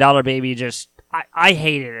 $1 Million Baby just I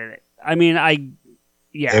hated it. I mean,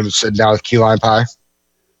 yeah. Him sitting down with key lime pie?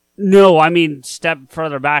 No, I mean, step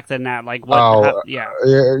further back than that. Like, what? Yeah.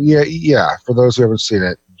 For those who haven't seen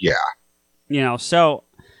it, yeah. So,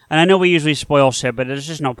 and I know we usually spoil shit, but there's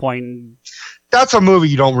just no point. That's a movie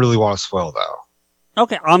you don't really want to spoil, though.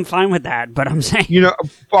 Okay, I'm fine with that, but I'm saying...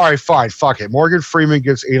 all right, fine, fuck it. Morgan Freeman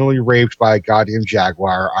gets anally raped by a goddamn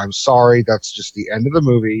jaguar. I'm sorry, that's just the end of the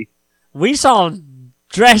movie. We saw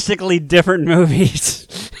drastically different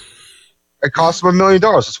movies. It cost him $1 million.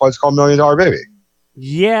 That's why it's called $1 Million Baby.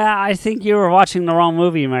 Yeah, I think you were watching the wrong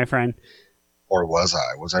movie, my friend. Or was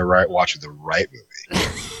I? Was I right watching the right movie?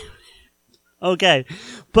 Okay.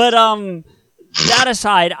 But that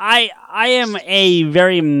aside, I am a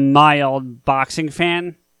very mild boxing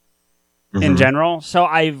fan in general. So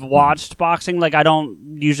I've watched boxing. Like I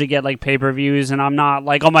don't usually get like pay-per-views and I'm not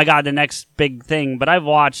like, oh my God, the next big thing. But I've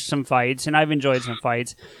watched some fights and I've enjoyed some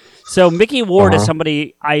fights. So Mickey Ward is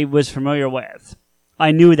somebody I was familiar with.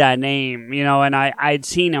 I knew that name, and I'd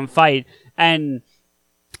seen him fight. And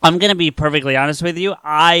I'm going to be perfectly honest with you.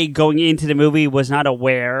 Going into the movie, was not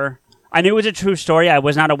aware. I knew it was a true story. I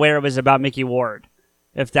was not aware it was about Mickey Ward,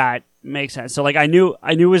 if that makes sense. So, like, I knew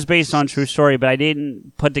it was based on true story, but I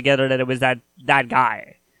didn't put together that it was that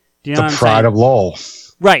guy. Do you know what I'm saying? The pride of Lowell.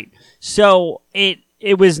 Right. So,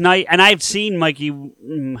 it was nice. And I've seen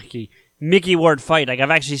Mickey Ward fight. Like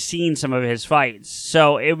I've actually seen some of his fights.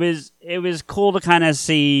 So it was cool to kind of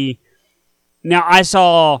see. Now I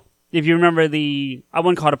saw, if you remember I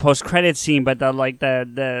wouldn't call it a post-credit scene, but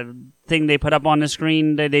the thing they put up on the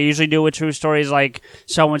screen that they usually do with true stories, like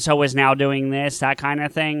so-and-so is now doing this, that kind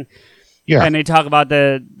of thing. Yeah. And they talk about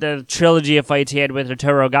the trilogy of fights he had with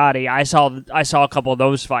Arturo Gatti. I saw a couple of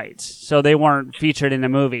those fights. So they weren't featured in the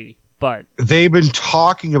movie. But they've been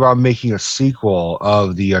talking about making a sequel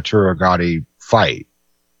of the Arturo Gatti fight.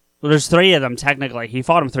 Well, there's 3 of them, technically. He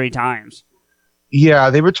fought him 3 times. Yeah,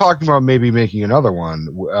 they were talking about maybe making another one,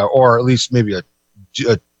 or at least maybe a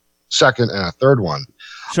second and a third one.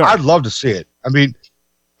 Sure. I'd love to see it. I mean,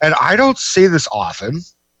 and I don't say this often,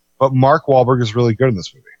 but Mark Wahlberg is really good in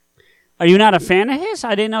this movie. Are you not a fan of his?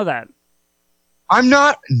 I didn't know that. I'm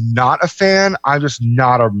not a fan. I'm just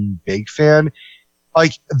not a big fan.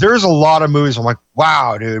 Like, there's a lot of movies I'm like,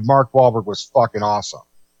 wow, dude, Mark Wahlberg was fucking awesome.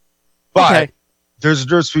 But there's a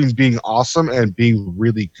difference between being awesome and being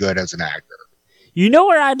really good as an actor. You know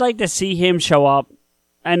where I'd like to see him show up?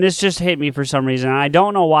 And this just hit me for some reason. I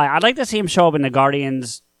don't know why. I'd like to see him show up in the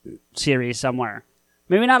Guardians series somewhere.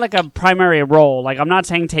 Maybe not like a primary role. Like, I'm not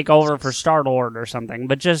saying take over for Star-Lord or something,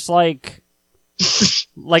 but just like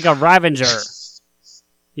a Ravager.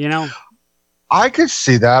 You know? I could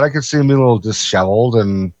see that. I could see him be a little disheveled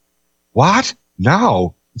and... What?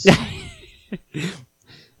 No.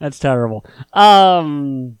 That's terrible.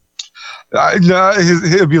 No,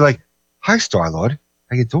 he'll be like, "Hi, Star-Lord.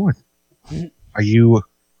 How you doing? Are you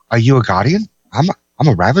a Guardian? I'm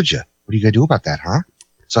a Ravager. What are you gonna do about that, huh?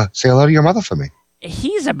 So say hello to your mother for me."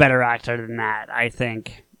 He's a better actor than that, I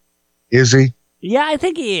think. Is he? Yeah, I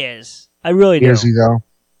think he is. I really do. Is he, though?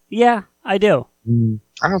 Yeah, I do.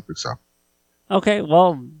 I don't think so. Okay,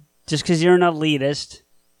 well, just because you're an elitist.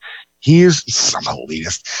 I'm an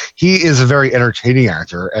elitist. He is a very entertaining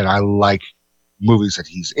actor, and I like movies that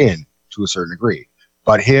he's in to a certain degree.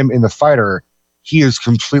 But him in The Fighter, he is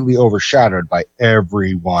completely overshadowed by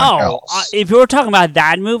everyone else. If you were talking about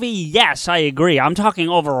that movie, yes, I agree. I'm talking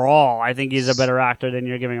overall. I think he's a better actor than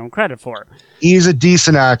you're giving him credit for. He's a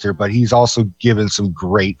decent actor, but he's also given some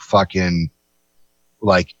great fucking,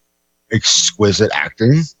 like, exquisite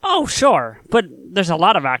acting. Oh, sure. But there's a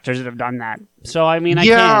lot of actors that have done that. So, I mean, I can't...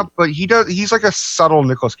 Yeah, but he's like a subtle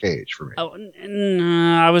Nicolas Cage for me. Oh,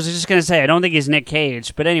 I was just going to say, I don't think he's Nick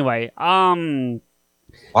Cage. But anyway,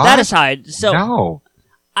 What? That aside, so... No.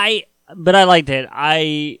 But I liked it.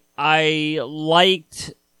 I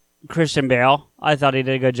liked Christian Bale. I thought he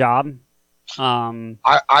did a good job.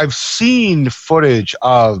 I've seen footage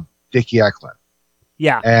of Dickie Eklund.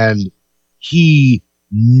 Yeah. And he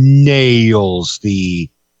nails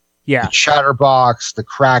the chatterbox, the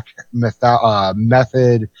crack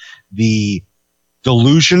method, the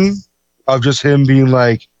delusion of just him being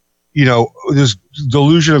like, you know, this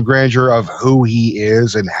delusion of grandeur of who he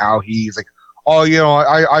is and how he's like, oh, you know,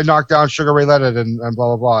 I knocked down Sugar Ray Leonard and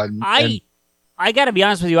blah, blah, blah. I got to be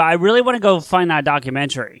honest with you. I really want to go find that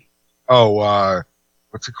documentary. Oh,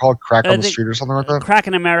 what's it called? Crack on the Street or something like that? Crack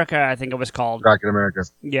in America, I think it was called. Crack in America.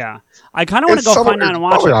 Yeah. I kind of want to go find that and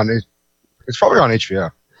watch it. It's probably on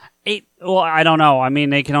HBO. Well, I don't know. I mean,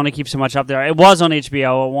 they can only keep so much up there. It was on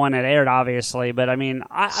HBO when it aired, obviously. But I mean,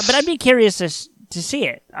 I'd be curious to see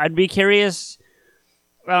it. I'd be curious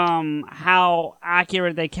how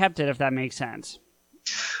accurate they kept it, if that makes sense.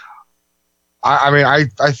 I mean,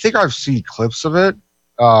 I think I've seen clips of it,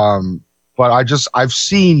 but I've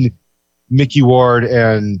seen Mickey Ward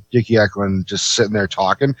and Dickie Eklund just sitting there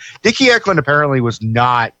talking. Dickie Eklund apparently was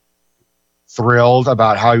not thrilled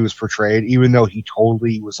about how he was portrayed, even though he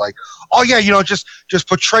totally was like, oh yeah, you know, just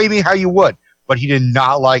portray me how you would. But he did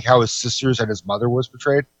not like how his sisters and his mother was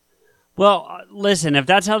portrayed. Well, listen, if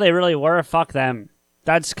that's how they really were, fuck them.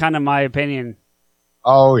 That's kind of my opinion.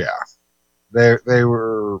 Oh yeah, they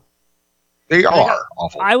are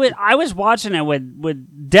awful. I was watching it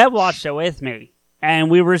with Deb watched it with me, and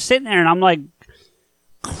we were sitting there, and I'm like,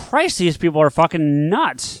 Christ, these people are fucking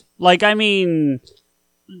nuts. Like, I mean,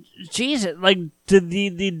 Jesus, like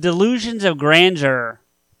the delusions of grandeur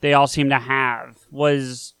they all seem to have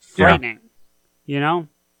was frightening. You know,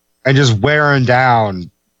 and just wearing down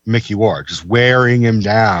Mickey Ward, just wearing him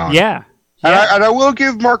down. Yeah. And I will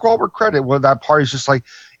give Mark Wahlberg credit when that part is just like,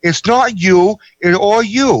 it's not you or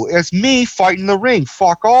you. It's me fighting the ring.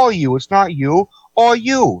 Fuck all you. It's not you or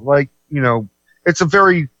you. Like, you know, it's a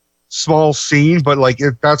very small scene, but like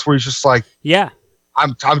that's where he's just like, yeah,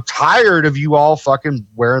 I'm tired of you all fucking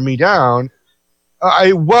wearing me down.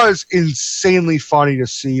 It was insanely funny to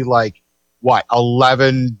see like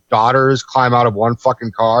 11 daughters climb out of one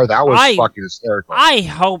fucking car. That was fucking hysterical. I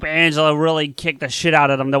hope Angela really kicked the shit out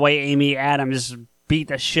of them the way Amy Adams beat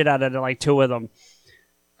the shit out of like two of them.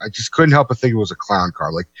 I just couldn't help but think it was a clown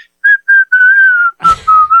car. Like,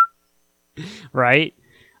 right?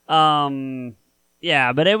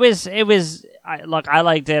 Yeah, but it was. Look, I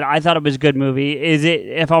liked it. I thought it was a good movie.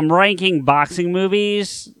 If I'm ranking boxing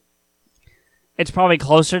movies, it's probably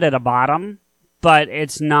closer to the bottom, but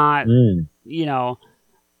it's not. You know,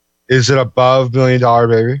 is it above $1 Million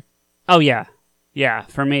Baby? Oh yeah,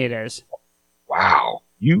 for me it is. Wow,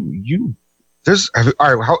 you.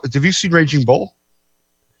 All right. Have you seen Raging Bull?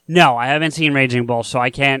 No, I haven't seen Raging Bull, so I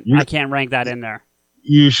can't rank that in there.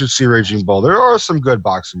 You should see Raging Bull. There are some good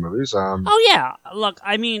boxing movies. Oh yeah, look,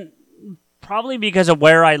 I mean, probably because of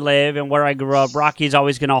where I live and where I grew up, Rocky's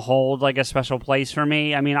always going to hold like a special place for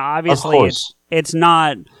me. I mean, obviously it's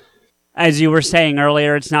not as you were saying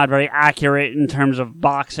earlier, it's not very accurate in terms of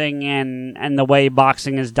boxing and the way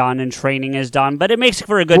boxing is done and training is done. But it makes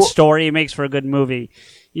for a good story. It makes for a good movie.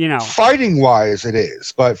 You know, fighting wise, it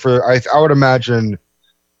is. But I would imagine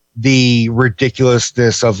the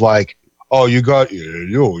ridiculousness of like, oh, you gotta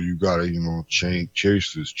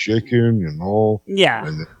chase this chicken, yeah,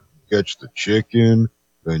 and then catch the chicken,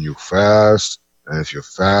 then you fast, and if you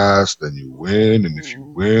fast, then you win, and if you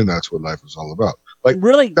win, that's what life is all about. Like,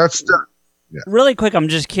 really, that's really quick. I'm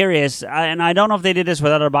just curious, and I don't know if they did this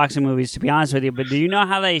with other boxing movies, to be honest with you. But do you know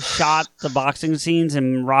how they shot the boxing scenes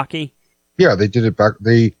in Rocky? Yeah, they did it back.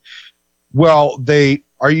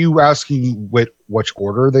 Are you asking which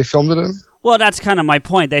order they filmed it in? Well, that's kind of my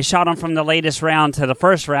point. They shot them from the latest round to the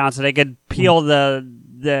first round, so they could peel the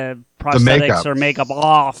prosthetics or makeup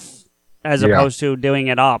off, as opposed to doing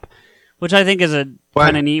it up, which I think is a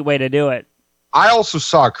kind of neat way to do it. I also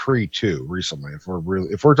saw Creed 2 recently. If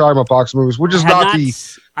we're talking about boxing movies, which is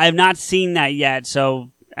I have not seen that yet. So,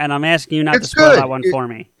 and I'm asking you not to spoil that one for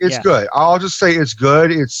me. It's good. I'll just say it's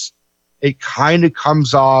good. It kind of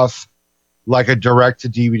comes off like a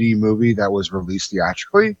direct-to-DVD movie that was released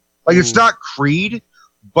theatrically. Like, it's not Creed,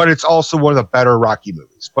 but it's also one of the better Rocky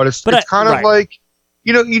movies. But it's kind of like,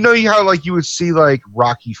 you know how like you would see like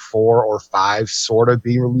Rocky 4 or 5 sort of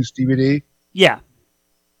being released DVD? Yeah.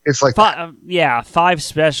 It's like 5, 5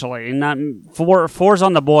 especially. Not 4's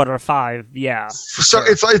on the border, 5, yeah. So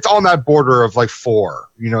it's on that border of like 4.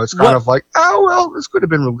 It's kind of like, oh well, this could have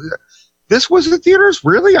been released. This was in the theaters?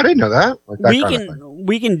 Really? I didn't know that. Like that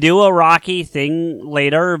we can do a Rocky thing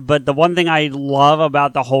later, but the one thing I love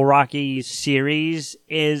about the whole Rocky series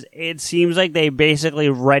is it seems like they basically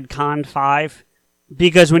retconned 5.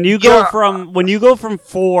 Because when you go from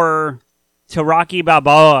 4 to Rocky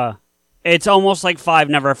Balboa, it's almost like 5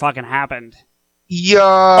 never fucking happened. Yeah.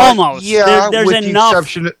 Almost. Yeah. There's with enough. The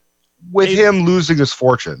exception with him losing his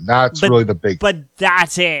fortune. That's really the big thing. But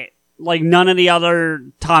that's it. Like, none of the other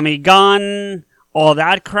Tommy Gunn, all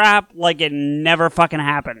that crap, like, it never fucking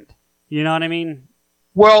happened. You know what I mean?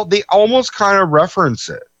 Well, they almost kind of reference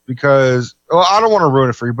it because, well, I don't want to ruin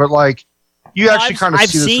it for you, but, like, you actually kind of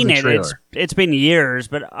see this in the trailer. I've seen it. It's been years,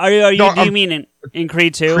 but do you mean in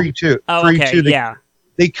Creed 2? Creed 2. Oh, Creed okay, 2, yeah.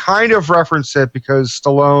 They kind of reference it because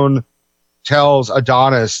Stallone tells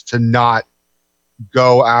Adonis to not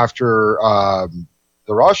go after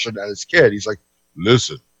the Russian and his kid. He's like,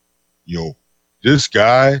 listen, this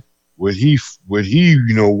guy, when he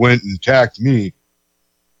went and attacked me,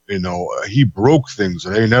 he broke things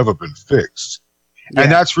that ain't never been fixed. Yeah.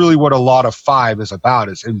 And that's really what a lot of 5 is about,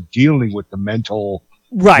 is him dealing with the mental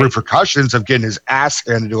repercussions of getting his ass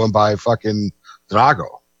handed to him by fucking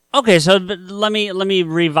Drago. Okay, so let me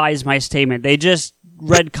revise my statement. They just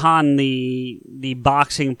retcon the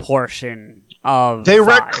boxing portion of They 5.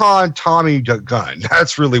 retcon Tommy Gunn.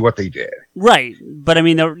 That's really what they did. Right, but I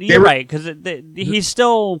mean, you're right, because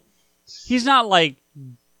he's not like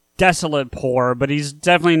desolate poor, but he's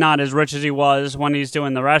definitely not as rich as he was when he's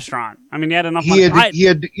doing the restaurant. I mean, he had enough money. He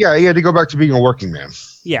had to go back to being a working man.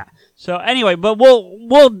 Yeah. So anyway, but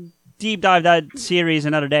we'll deep dive that series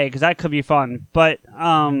another day because that could be fun. But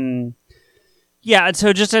yeah.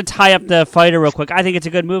 So just to tie up the fighter real quick, I think it's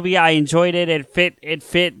a good movie. I enjoyed it. It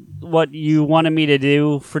fit what you wanted me to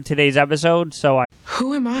do for today's episode. So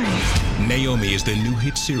Who am I? Naomi is the new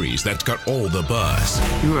hit series that's got all the buzz.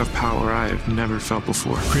 You have power I have never felt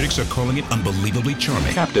before. Critics are calling it unbelievably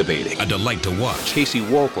charming, captivating, a delight to watch. Casey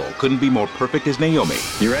Walpole couldn't be more perfect as Naomi.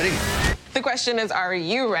 You ready? The question is, are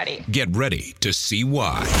you ready? Get ready to see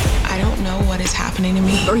why. I don't know what is happening to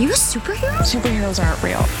me. Are you a superhero? Superheroes aren't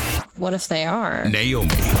real. What if they are?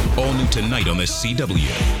 Naomi, all new tonight on the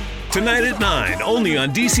CW. Tonight at 9, only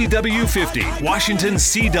on DCW 50, Washington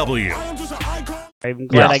CW. I'm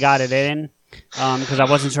glad I got it in because I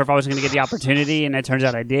wasn't sure if I was going to get the opportunity, and it turns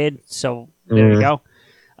out I did. So there you go.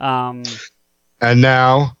 And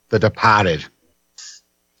now The Departed.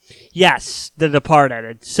 Yes, The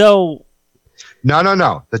Departed. So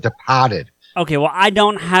no, The Departed. Okay, well, I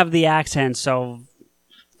don't have the accent, so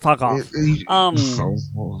fuck off.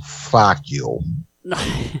 Fuck you.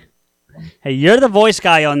 Hey, you're the voice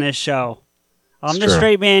guy on this show. I'm the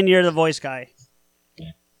straight man. You're the voice guy.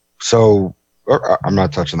 So I'm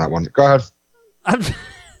not touching that one. Go ahead.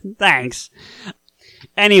 Thanks.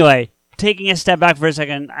 Anyway, taking a step back for a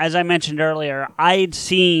second, as I mentioned earlier, I'd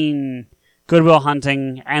seen Good Will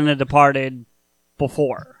Hunting and The Departed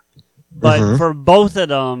before. But for both of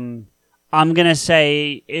them, I'm going to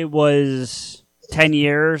say it was 10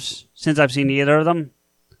 years since I've seen either of them.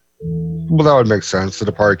 Well, that would make sense. The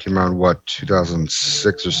Departed came out in, what,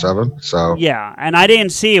 2006 or 7? So yeah, and I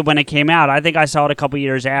didn't see it when it came out. I think I saw it a couple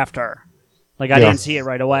years after. Like, I didn't see it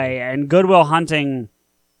right away. And Good Will Hunting,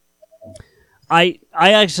 I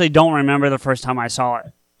actually don't remember the first time I saw it.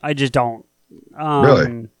 I just don't.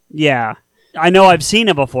 Really? Yeah. I know I've seen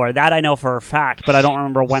it before. That I know for a fact, but I don't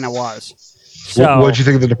remember when it was. So, what did you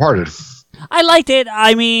think of The Departed? I liked it.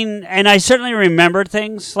 I mean, and I certainly remembered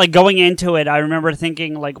things. Like, going into it, I remember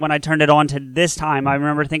thinking, like, when I turned it on to this time, I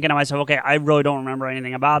remember thinking to myself, okay, I really don't remember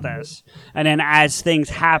anything about this. And then as things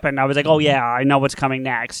happened, I was like, oh, yeah, I know what's coming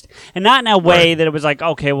next. And not in a way that it was like,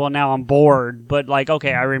 okay, well, now I'm bored, but like,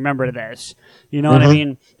 okay, I remember this. You know what I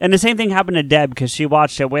mean? And the same thing happened to Deb, because she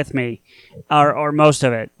watched it with me, or most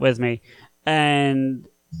of it with me. And,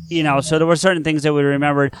 you know, so there were certain things that we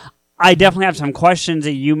remembered. I definitely have some questions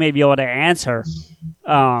that you may be able to answer.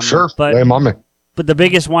 Sure, but lay 'em on me. But the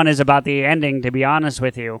biggest one is about the ending, to be honest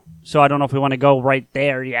with you. So I don't know if we want to go right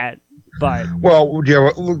there yet. But well, yeah,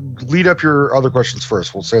 lead up your other questions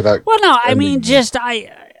first. We'll say that. Well, no, I mean, just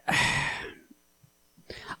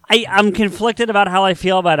I'm conflicted about how I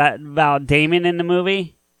feel about Damon in the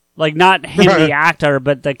movie. Like, not him, the actor,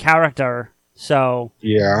 but the character. So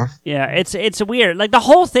yeah, it's weird. Like, the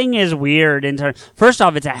whole thing is weird. First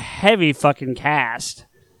off, it's a heavy fucking cast.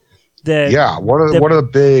 One of the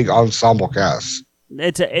big ensemble casts.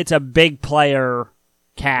 It's a big player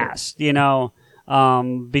cast. You know,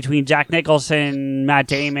 between Jack Nicholson, Matt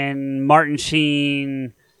Damon, Martin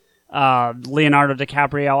Sheen, Leonardo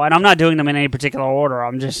DiCaprio, and I'm not doing them in any particular order.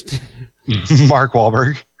 I'm just Mark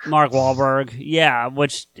Wahlberg. Yeah,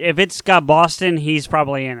 which if it's got Boston, he's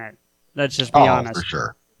probably in it. Let's just be honest. For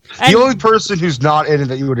sure. The only person who's not in it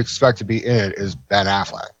that you would expect to be in it is Ben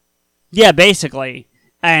Affleck. Yeah, basically.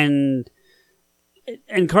 And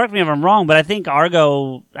correct me if I'm wrong, but I think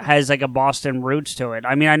Argo has like a Boston roots to it.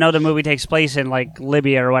 I mean, I know the movie takes place in like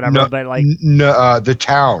Libya or whatever, but like The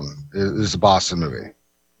Town is a Boston movie.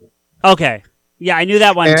 Okay. Yeah, I knew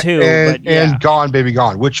that one too. And Gone Baby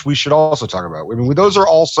Gone, which we should also talk about. I mean, those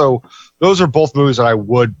are both movies that I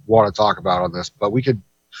would want to talk about on this, but we could.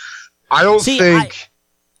 I don't think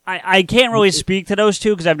I can't really speak to those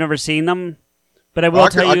two because I've never seen them, but I will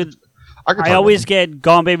tell you, I always get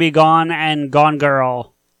Gone Baby Gone and Gone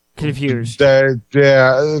Girl confused. They're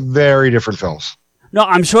very different films. No,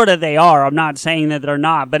 I'm sure that they are. I'm not saying that they're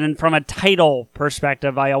not, but from a title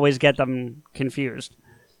perspective, I always get them confused.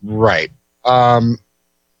 Right.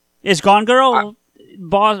 Is Gone Girl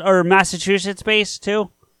or Massachusetts based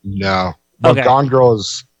too? No. But okay. Gone Girl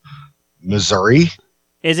is Missouri.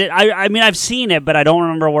 Is it? I mean, I've seen it, but I don't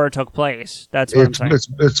remember where it took place. That's what I'm saying.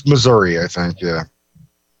 It's Missouri, I think, yeah.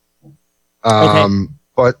 Okay.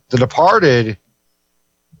 But The Departed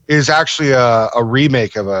is actually a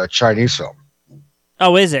remake of a Chinese film.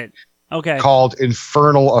 Oh, is it? Okay. Called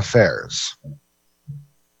Infernal Affairs.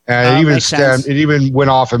 And it even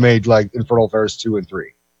went off and made like Infernal Affairs 2 and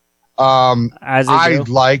 3. I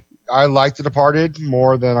like The Departed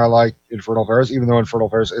more than I like Infernal Affairs, even though Infernal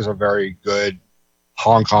Affairs is a very good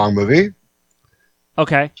Hong Kong movie.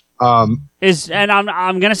 Okay. I'm gonna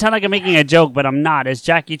sound like I'm making a joke, but I'm not. Is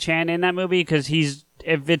Jackie Chan in that movie? Because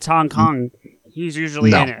if it's Hong Kong, he's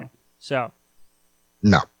usually in it. So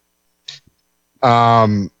no.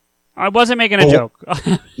 I wasn't making a joke.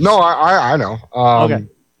 No, I know. Okay.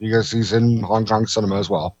 Because he's in Hong Kong cinema as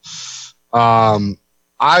well. I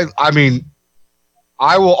mean,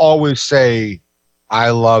 I will always say I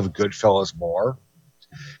love Goodfellas more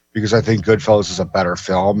because I think Goodfellas is a better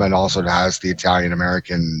film and also it has the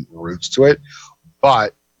Italian-American roots to it.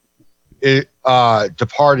 But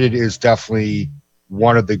Departed is definitely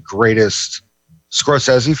one of the greatest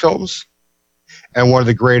Scorsese films and one of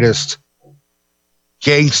the greatest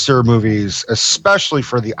gangster movies, especially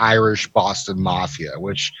for the Irish Boston Mafia,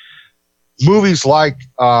 which movies like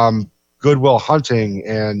Good Will Hunting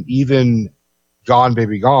and even Gone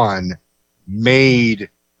Baby Gone made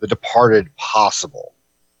The Departed possible.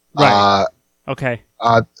 Right. Okay.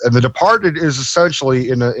 And The Departed is essentially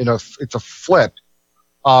it's a flip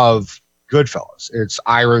of Goodfellas. It's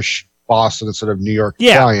Irish Boston instead of New York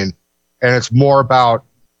Italian, and it's more about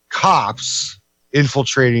cops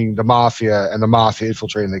infiltrating the mafia and the mafia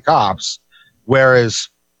infiltrating the cops, whereas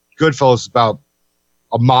Goodfellas is about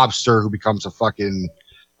a mobster who becomes a fucking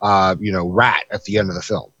rat at the end of the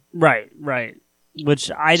film. Right.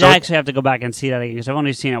 Which I'd actually have to go back and see that again because I've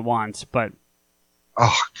only seen it once, but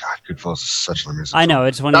oh god, Goodfellas is such an amazing film. I know,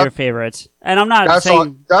 it's one of your favorites. And I'm not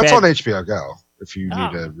saying that's on HBO Go if you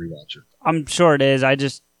need to rewatch it. I'm sure it is.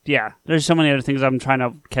 There's so many other things I'm trying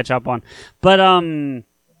to catch up on. But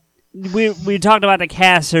we talked about the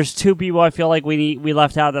cast. There's two people I feel like we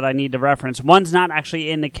left out that I need to reference. One's not actually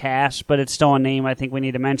in the cast, but it's still a name I think we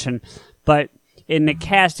need to mention. But in the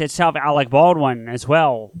cast itself, Alec Baldwin as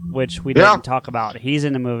well, which we didn't talk about. He's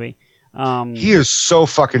in the movie. He is so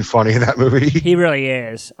fucking funny in that movie. He really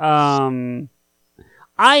is. I'm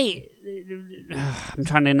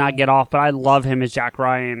trying to not get off, but I love him as Jack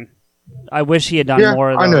Ryan. I wish he had done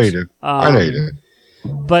more of those. I know you did. I know you did.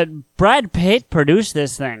 But Brad Pitt produced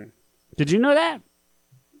this thing. Did you know that?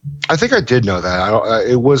 I think I did know that.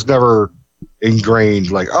 It was never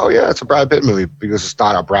ingrained like, oh yeah, it's a Brad Pitt movie, because it's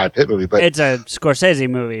not a Brad Pitt movie, but it's a Scorsese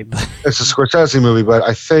movie. It's a Scorsese movie, but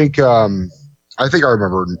I think I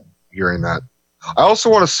remember hearing that. I also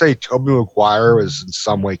want to say Tobey Maguire was in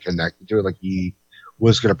some way connected to it, like he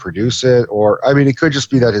was going to produce it, or I mean, it could just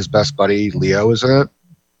be that his best buddy Leo is in it.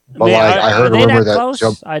 But I heard a rumor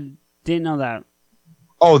that I didn't know that.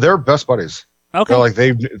 Oh, they're best buddies. Okay, like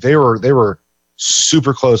they were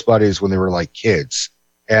super close buddies when they were like kids,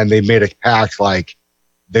 and they made a pact like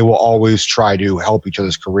they will always try to help each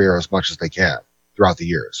other's career as much as they can throughout the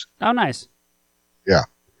years. Oh, nice. Yeah.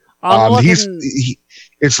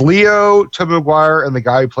 It's Leo, Tobey Maguire, and the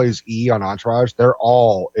guy who plays E on Entourage. They're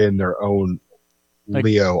all in their own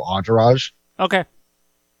Leo entourage. Okay.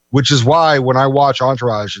 Which is why when I watch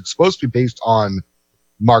Entourage, it's supposed to be based on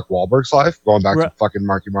Mark Wahlberg's life, going back to fucking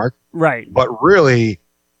Marky Mark. Right. But really,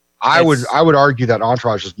 I would argue that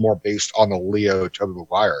Entourage is more based on the Leo Tobey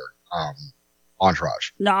Maguire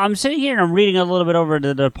Entourage. No, I'm sitting here and I'm reading a little bit over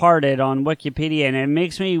The Departed on Wikipedia, and it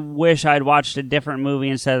makes me wish I'd watched a different movie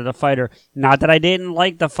instead of The Fighter. Not that I didn't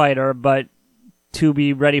like The Fighter, but to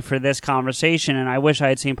be ready for this conversation, and I wish I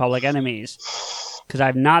had seen Public Enemies, because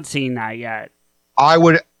I've not seen that yet.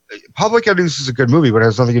 Public Enemies is a good movie, but it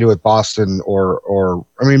has nothing to do with Boston or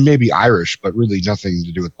I mean, maybe Irish, but really nothing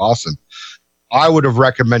to do with Boston. I would have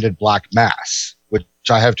recommended Black Mass, which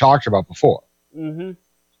I have talked about before. Mm-hmm.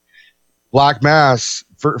 Black Mass,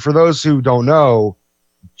 for those who don't know,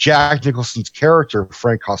 Jack Nicholson's character,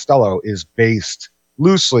 Frank Costello, is based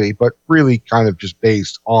loosely, but really kind of just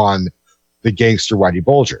based on the gangster Whitey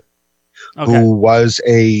Bulger, who was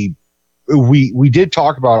we did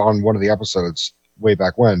talk about on one of the episodes way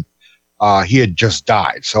back when he had just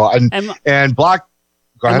died. So and Black.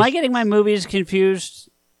 Am I getting my movies confused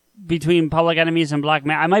between Public Enemies and Black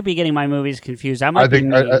Mass? I might be getting my movies confused. I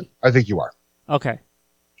think you are. Okay.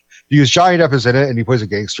 Because Johnny Depp is in it, and he plays a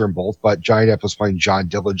gangster in both, but Johnny Depp was playing John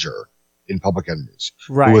Dillinger in Public Enemies,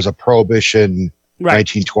 who was a Prohibition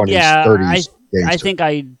 1920s, 30s gangster. I think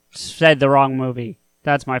I said the wrong movie.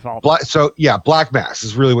 That's my fault. Black Mass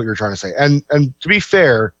is really what you're trying to say. And to be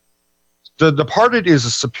fair, The Departed is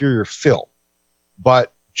a superior film,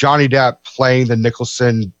 but Johnny Depp playing the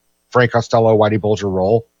Nicholson, Frank Costello, Whitey Bulger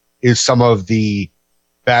role is some of the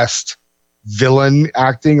best villain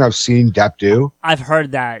acting I've seen Depp do. I've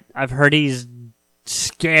heard that. I've heard he's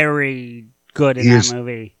scary good in that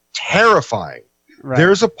movie. Terrifying. Right.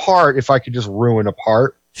 There's a part, if I could just ruin a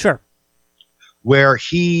part. Sure. Where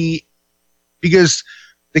because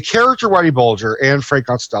the character Whitey Bulger and Frank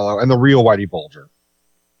Costello and the real Whitey Bulger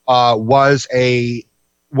was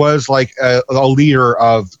like a leader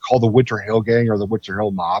called the Winter Hill Gang or the Winter Hill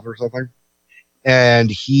Mob or something. And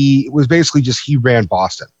he was basically he ran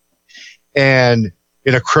Boston. And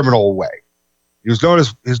in a criminal way. He was known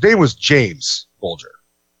as, his name was James Bulger,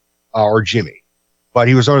 or Jimmy, but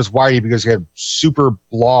he was known as Whitey because he had super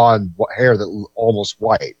blonde hair that almost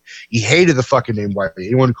white. He hated the fucking name Whitey.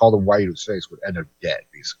 Anyone who called him Whitey to his face would end up dead,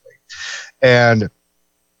 basically. And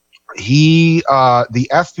he, the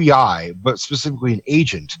FBI, but specifically an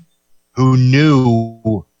agent who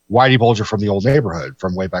knew Whitey Bulger from the old neighborhood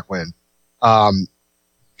from way back when,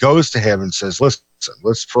 goes to him and says, listen,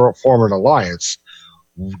 let's form an alliance.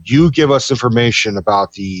 You give us information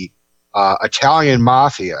about the Italian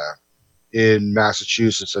mafia in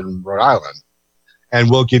Massachusetts and Rhode Island, and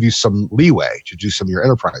we'll give you some leeway to do some of your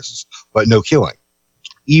enterprises, but no killing.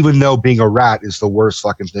 Even though being a rat is the worst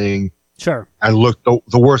fucking thing. Sure. And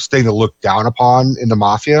the worst thing to look down upon in the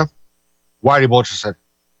mafia, Whitey Bulger said,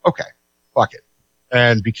 okay, fuck it,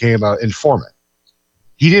 and became an informant.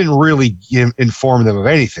 He didn't really inform them of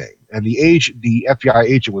anything. And the FBI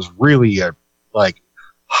agent was really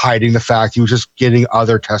hiding the fact. He was just getting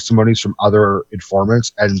other testimonies from other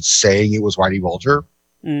informants and saying it was Whitey Bulger.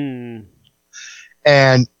 Mm.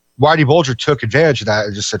 And Whitey Bulger took advantage of that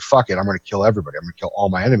and just said, fuck it, I'm going to kill everybody. I'm going to kill all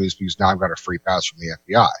my enemies because now I've got a free pass from the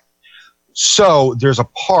FBI. So there's a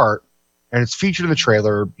part, and it's featured in the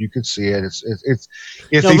trailer. You can see it.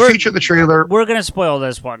 They feature the trailer. We're going to spoil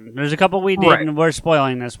this one. There's a couple we did, right, and we're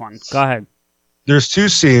spoiling this one. Go ahead. There's two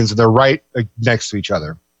scenes, and they're right next to each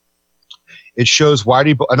other. it shows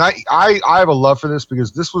Whitey, and I have a love for this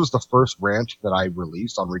because this was the first rant that I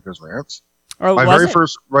released on Rico's Rants. Oh, my very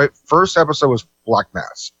first episode was Black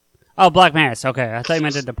Mass. Oh, Black Mass. Okay, I thought you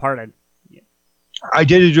meant The Departed. I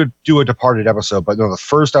did do a Departed episode, but no, the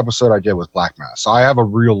first episode I did was Black Mass. So I have a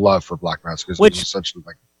real love for Black Mass because it's essentially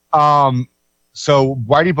like, so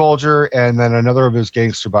Whitey Bulger and then another of his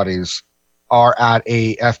gangster buddies are at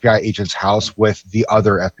a FBI agent's house with the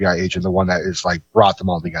other FBI agent, the one that is like brought them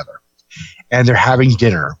all together, and they're having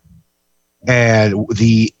dinner, and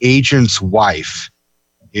the agent's wife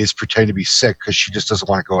is pretending to be sick because she just doesn't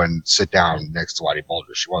want to go and sit down next to Whitey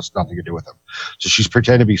Bulger. She wants nothing to do with him. So she's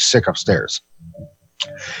pretending to be sick upstairs.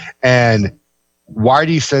 And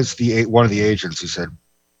Whitey says to one of the agents, he said,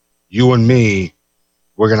 you and me,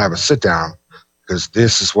 we're going to have a sit down because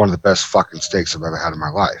this is one of the best fucking steaks I've ever had in my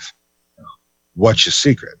life. What's your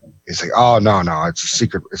secret? He's like, oh, no, it's a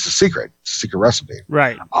secret. It's a secret. It's a secret recipe.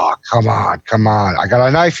 Right. Oh, come on. I got a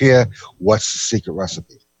knife here. What's the secret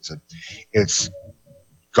recipe? He said, it's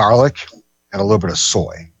garlic and a little bit of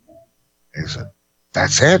soy. And he said,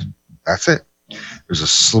 that's it. There's a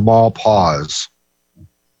small pause.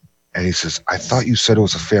 And he says, I thought you said it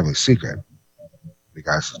was a family secret. The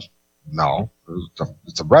guy says, no,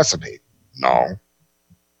 it's a recipe. No.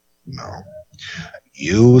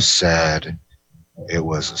 You said it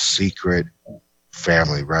was a secret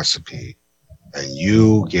family recipe, and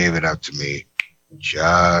you gave it up to me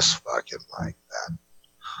just fucking like that.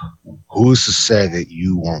 Who's to say that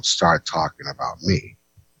you won't start talking about me?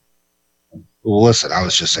 Well, listen, I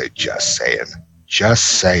was just saying,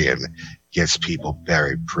 just saying gets people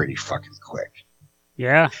buried pretty fucking quick.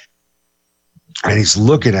 Yeah. And he's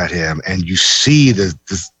looking at him, and you see the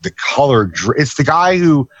color. It's the guy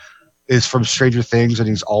who is from Stranger Things, and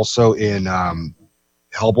he's also in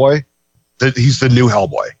Hellboy. He's the new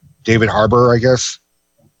Hellboy, David Harbour, I guess.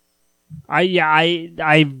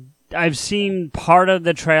 I've seen part of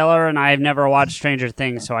the trailer, and I've never watched Stranger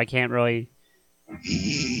Things, so I can't really.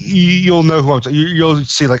 You'll know who I'm talking. You'll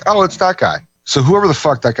see, like, oh, it's that guy. So whoever the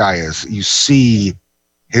fuck that guy is, you see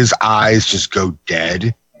his eyes just go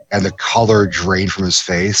dead and the color drain from his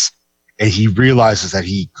face, and he realizes that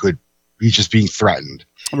he's just being threatened.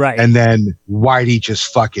 Right. And then Whitey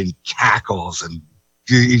just fucking cackles, and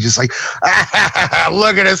he's just like,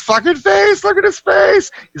 look at his fucking face. Look at his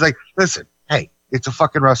face. He's like, listen, hey, it's a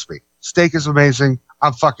fucking recipe. Steak is amazing.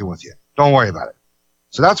 I'm fucking with you. Don't worry about it.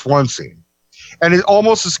 So that's one scene. And it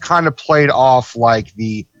almost is kind of played off like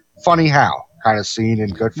the Funny How kind of scene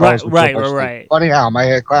in Goodfellas. Right. Like, Funny How, my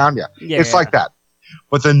head clown. Yeah. It's like that.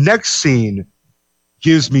 But the next scene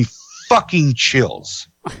gives me fucking chills.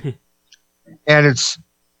 And it's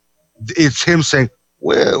him saying,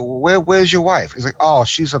 where's your wife? He's like, oh,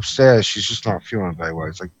 she's upstairs. She's just not feeling very well.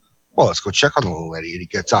 He's like, well, let's go check on the little lady. And he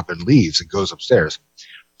gets up and leaves and goes upstairs,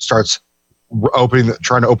 starts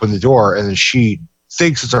trying to open the door. And then she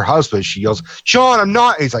thinks it's her husband. She yells, John, I'm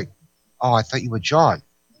not. And he's like, oh, I thought you were John.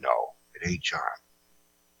 No, it ain't John.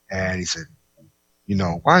 And he said,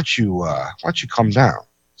 why don't you come down?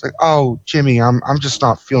 It's like, oh, Jimmy, I'm just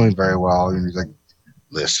not feeling very well. And he's like,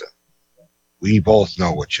 listen, we both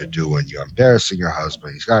know what you're doing. You're embarrassing your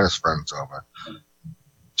husband. He's got his friends over.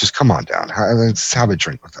 Just come on down. Let's have a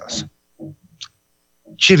drink with us.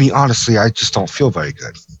 Jimmy, honestly, I just don't feel very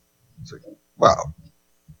good. He's like, well,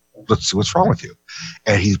 let's see what's wrong with you.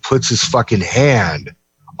 And he puts his fucking hand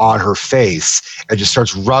on her face and just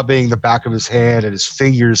starts rubbing the back of his hand and his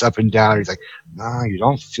fingers up and down. He's like, no, you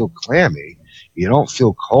don't feel clammy. You don't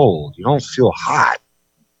feel cold. You don't feel hot.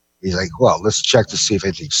 He's like, well, let's check to see if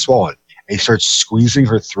anything's swollen. And he starts squeezing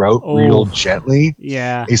her throat real gently.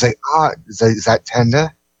 Yeah. He's like, is that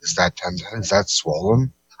tender? Is that tender? Is that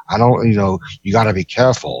swollen? I don't, you got to be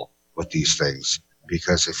careful with these things,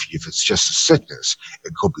 because if it's just a sickness,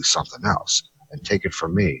 it could be something else. And take it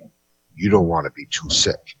from me, you don't want to be too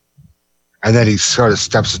sick. And then he sort of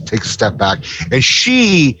takes a step back, and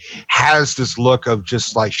she has this look of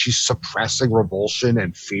just like she's suppressing revulsion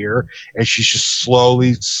and fear, and she's just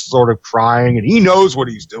slowly sort of crying, and he knows what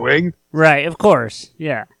he's doing. Right, of course,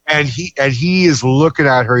 yeah. And he is looking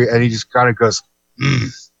at her, and he just kind of goes,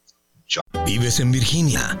 Vives en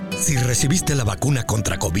Virginia. Si recibiste la vacuna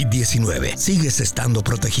contra COVID-19, sigues estando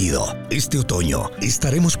protegido. Este otoño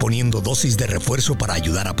estaremos poniendo dosis de refuerzo para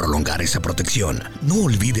ayudar a prolongar esa protección. No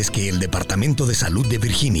olvides que el Departamento de Salud de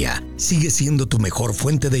Virginia sigue siendo tu mejor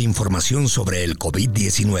fuente de información sobre el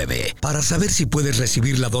COVID-19. Para saber si puedes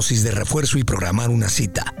recibir la dosis de refuerzo y programar una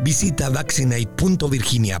cita, visita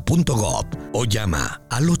vaccinate.virginia.gov o llama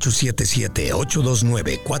al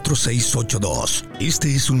 877-829-4682.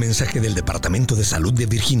 Este es un mensaje del Departamento de Salud de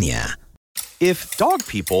Virginia. If dog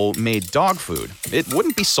people made dog food, it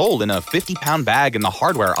wouldn't be sold in a 50-pound bag in the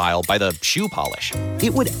hardware aisle by the shoe polish.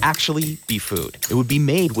 It would actually be food. It would be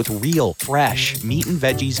made with real, fresh meat and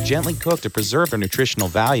veggies gently cooked to preserve their nutritional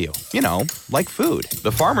value. You know, like food.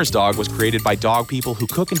 The Farmer's Dog was created by dog people who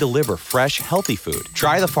cook and deliver fresh, healthy food.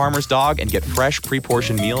 Try the Farmer's Dog and get fresh,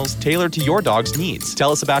 pre-portioned meals tailored to your dog's needs.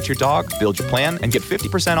 Tell us about your dog, build your plan, and get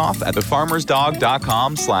 50% off at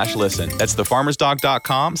thefarmersdog.com/listen. That's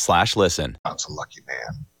thefarmersdog.com/listen. That's a lucky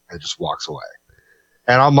man. And just walks away.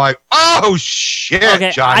 And I'm like, oh, shit,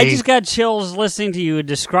 Okay, Johnny. I just got chills listening to you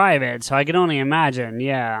describe it, so I can only imagine,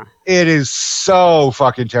 yeah. It is so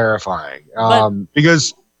fucking terrifying.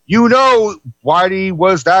 Because you know Whitey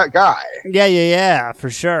was that guy. Yeah, for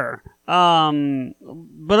sure. But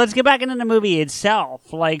let's get back into the movie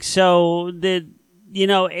itself. Like, so,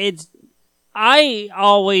 I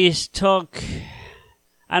always took...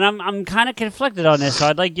 And I'm kind of conflicted on this, so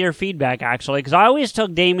I'd like your feedback, actually, because I always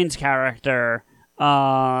took Damon's character,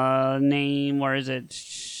 name, where is it?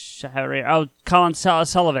 Colin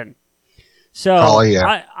Sullivan. So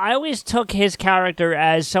I always took his character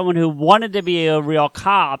as someone who wanted to be a real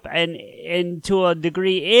cop, and to a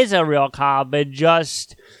degree is a real cop, but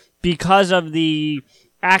just because of the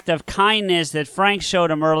act of kindness that Frank showed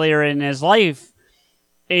him earlier in his life,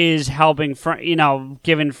 is helping,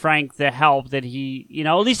 giving Frank the help that he,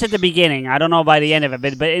 at least at the beginning. I don't know by the end of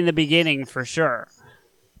it, but in the beginning for sure.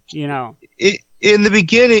 In the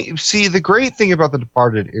beginning, see, the great thing about The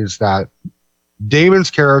Departed is that Damon's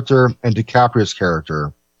character and DiCaprio's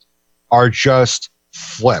character are just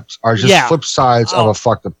flip sides of a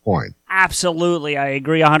fucked up coin. Absolutely, I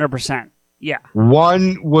agree 100%. Yeah.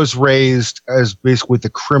 One was raised as basically with a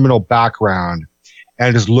criminal background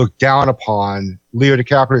and is looked down upon. Leo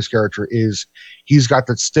DiCaprio's character he's got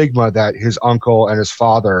that stigma that his uncle and his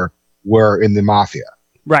father were in the mafia.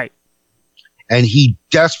 Right. And he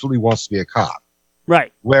desperately wants to be a cop.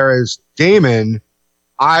 Right. Whereas Damon,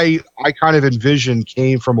 I kind of envision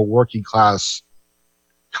came from a working class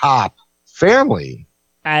cop family.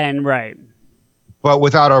 And right. But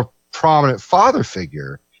without a prominent father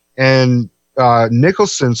figure. And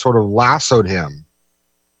Nicholson sort of lassoed him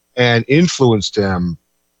and influenced him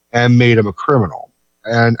and made him a criminal.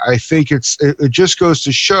 And I think it just goes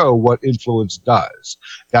to show what influence does.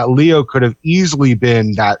 That Leo could have easily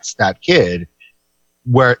been that kid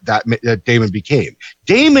where that Damon became.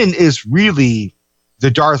 Damon is really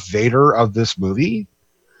the Darth Vader of this movie.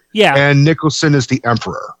 Yeah. And Nicholson is the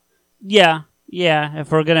Emperor. Yeah.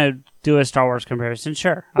 If we're going to do a Star Wars comparison,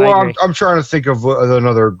 sure. Well, I'm trying to think of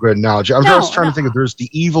another good analogy. I'm just trying to think of there's the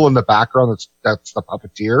evil in the background that's the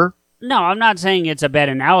puppeteer. No, I'm not saying it's a bad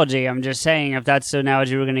analogy. I'm just saying if that's the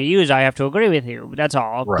analogy we're going to use, I have to agree with you. That's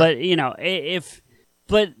all. Right. But,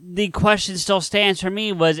 but the question still stands for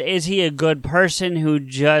me is he a good person who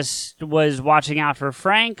just was watching out for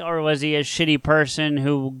Frank, or was he a shitty person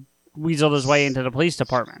who weaseled his way into the police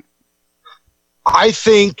department? I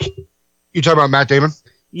think... You talking about Matt Damon?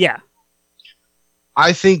 Yeah.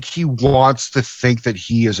 I think he wants to think that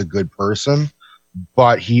he is a good person,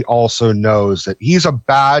 but he also knows that he's a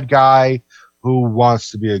bad guy who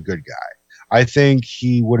wants to be a good guy. I think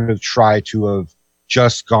he would have tried to have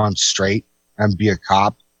just gone straight and be a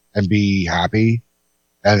cop and be happy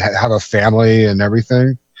and have a family and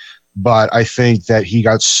everything. But I think that he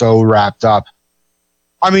got so wrapped up.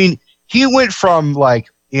 I mean, he went from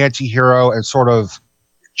like anti-hero and sort of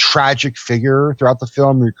tragic figure throughout the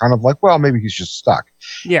film. You're kind of like, well, maybe he's just stuck.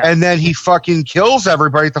 Yeah. And then he fucking kills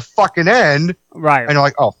everybody at the fucking end. Right. And you're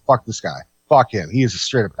like, oh, fuck this guy. Fuck him. He is a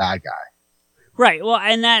straight up bad guy. Right. Well,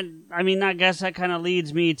 and I guess that kind of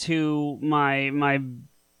leads me to my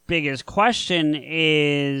biggest question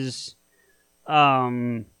is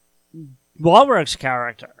Wahlberg's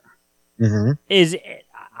character. Mm-hmm.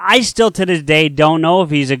 I still to this day don't know if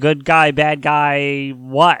he's a good guy, bad guy,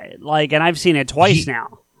 what. Like, and I've seen it twice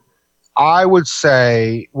now. I would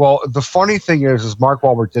say, well, the funny thing is Mark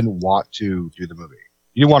Wahlberg didn't want to do the movie.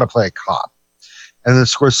 He didn't want to play a cop. And then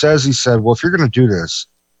Scorsese said, well, if you're going to do this,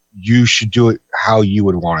 you should do it how you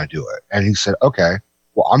would want to do it. And he said, okay,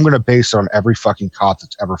 well, I'm going to base it on every fucking cop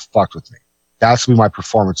that's ever fucked with me. That's going to be my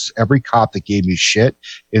performance. Every cop that gave me shit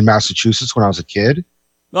in Massachusetts when I was a kid.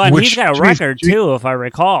 Well, and he's got a record, too, if I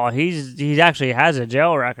recall. He actually has a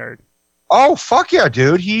jail record. Oh, fuck yeah,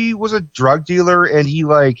 dude. He was a drug dealer, and he,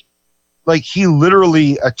 he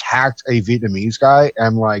literally attacked a Vietnamese guy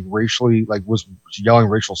and, racially, was yelling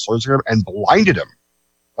racial slurs at him and blinded him.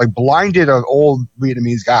 Blinded an old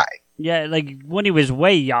Vietnamese guy. Yeah, when he was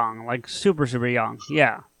way young, super, super young.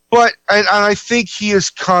 Yeah. But, and I think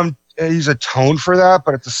he's atoned for that,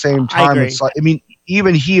 but at the same time, it's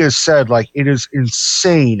even he has said, like, it is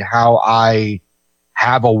insane how I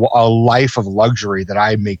have a life of luxury, that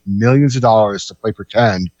I make millions of dollars to play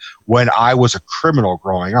pretend when I was a criminal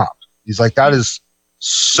growing up. He's like, that is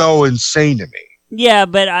so insane to me. Yeah,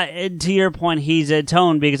 but to your point, he's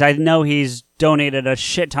atoned because I know he's donated a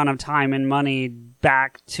shit ton of time and money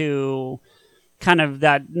back to kind of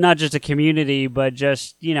that, not just a community, but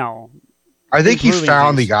just, you know. I think he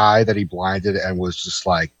found the guy that he blinded and was just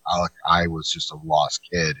like, I was just a lost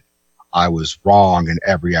kid. I was wrong in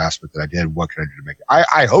every aspect that I did. What can I do to make it?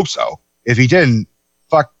 I hope so. If he didn't,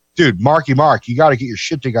 fuck, dude, Mark, you got to get your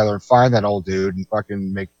shit together and find that old dude and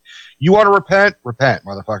fucking make. You want to repent? Repent,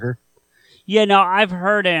 motherfucker. Yeah, no, I've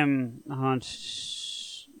heard him.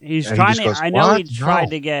 He's trying to. I know he tried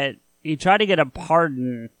to get. He tried to get a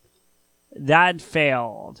pardon. That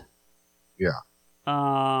failed. Yeah.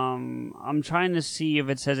 I'm trying to see if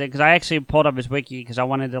it says it because I actually pulled up his wiki because I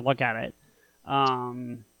wanted to look at it.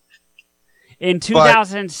 In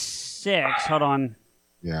 2006, hold on.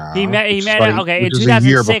 Yeah. He met. Okay, in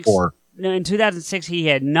 2006. No, in 2006 he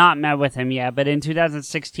had not met with him yet, but in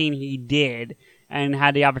 2016 he did and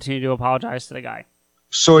had the opportunity to apologize to the guy.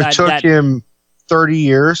 So it took him 30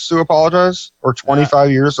 years to apologize, or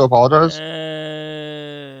 25 years to apologize.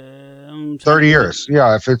 30 years.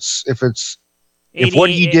 Yeah. If what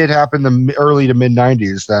he did happened in the early to mid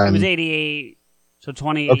 90s, then it was 88. So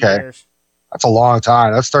 28 years. That's a long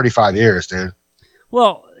time. That's 35 years, dude.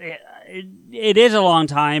 Well, it is a long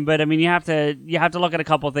time, but I mean, you have to look at a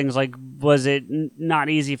couple of things. Like, was it not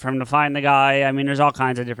easy for him to find the guy? I mean, there's all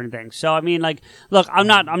kinds of different things. So, I mean, like, look, I'm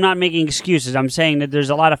not making excuses. I'm saying that there's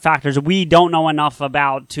a lot of factors we don't know enough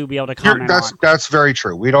about to be able to comment on. That's very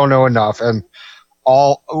true. We don't know enough, and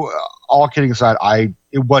all kidding aside,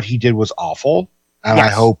 what he did was awful, and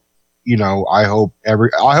yes. I hope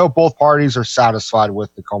both parties are satisfied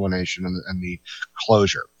with the culmination and the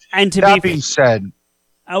closure. And that being said.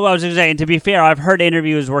 Oh, I was going to say, and to be fair, I've heard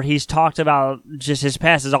interviews where he's talked about just his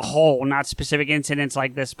past as a whole, not specific incidents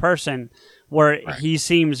like this person, where he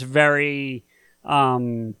seems very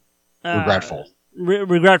regretful.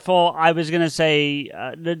 Regretful. I was going to say,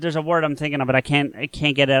 there's a word I'm thinking of, but I can't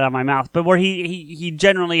get it out of my mouth. But where he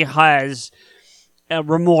generally has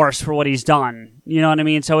remorse for what he's done. You know what I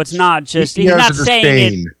mean? So it's not just he's not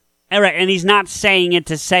saying it. Right, and he's not saying it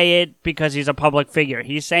to say it because he's a public figure.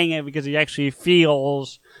 He's saying it because he actually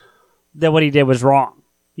feels that what he did was wrong.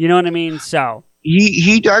 You know what I mean? So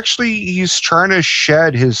he's trying to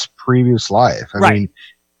shed his previous life. I mean,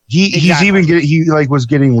 he's even was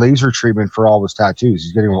getting laser treatment for all his tattoos.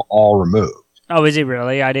 He's getting them all removed. Oh, is he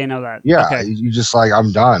really? I didn't know that. Yeah, okay. You just like,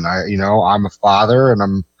 I'm done. I'm a father and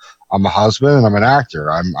I'm a husband and I'm an actor.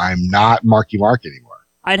 I'm not Marky Mark anymore.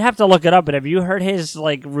 I'd have to look it up, but have you heard his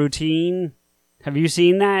routine? Have you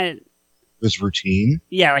seen that? His routine?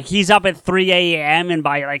 Yeah, he's up at 3 a.m. and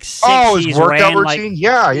by 6 his workout routine?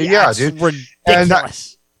 Yeah, dude. Ridiculous. And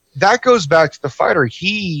that goes back to the fighter.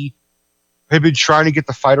 He had been trying to get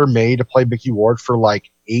the fighter made to play Mickey Ward for 8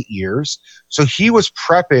 years. So he was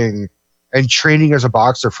prepping and training as a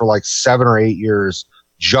boxer for 7 or 8 years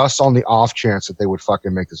just on the off chance that they would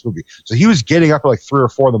fucking make this movie. So he was getting up at 3 or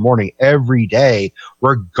 4 in the morning every day,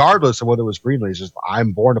 regardless of whether it was greenlit. He's just,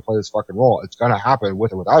 I'm born to play this fucking role. It's going to happen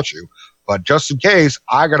with or without you. But just in case,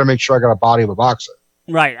 I got to make sure I got a body of a boxer.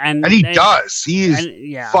 Right. And he does. He is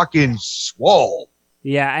fucking swole.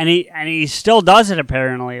 Yeah. And he still does it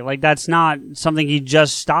apparently. That's not something he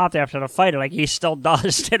just stopped after the fight. He still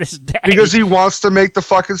does to this day. Because he wants to make the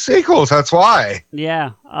fucking sequels. That's why.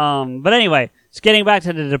 Yeah. But anyway. Just getting back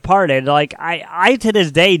to The Departed, I to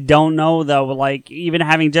this day don't know though, even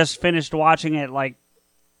having just finished watching it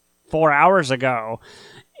 4 hours ago,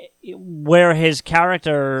 where his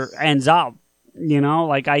character ends up.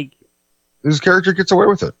 His character gets away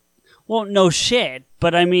with it. Well, no shit,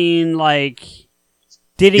 but I mean,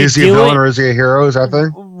 did he? Is he a villain or is he a hero? Is that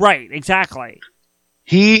thing? Right, exactly.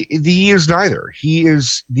 He is neither. He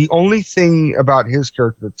is the only thing about his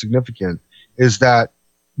character that's significant is that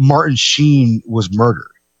Martin Sheen was murdered,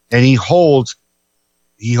 and he holds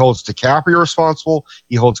DiCaprio responsible.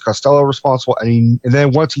 He holds Costello responsible, and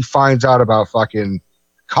then once he finds out about fucking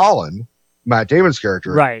Colin, Matt Damon's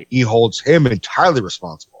character, right, he holds him entirely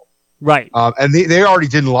responsible. Right. And they already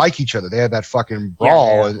didn't like each other. They had that fucking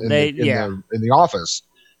brawl in the office.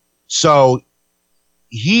 So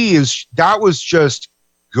that was just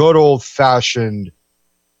good old fashioned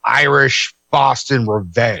Irish Boston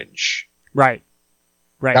revenge. Right.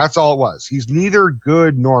 Right. That's all it was. He's neither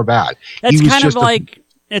good nor bad. That's kind of it's like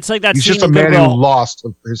that he's scene just a man who lost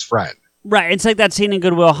his friend. Right. It's like that scene in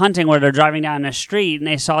Good Will Hunting where they're driving down the street and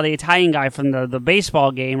they saw the Italian guy from the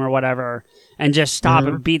baseball game or whatever. and just stop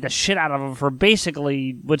and beat the shit out of him for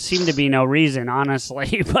basically what seemed to be no reason,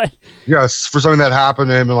 honestly. But yes, for something that happened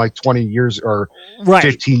to him in like 20 years or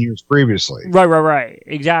 15 years previously. Right.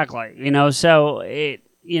 Exactly. So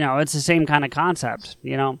it's the same kind of concept,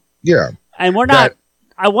 Yeah. And we're not,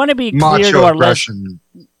 I want to be clear to our listeners.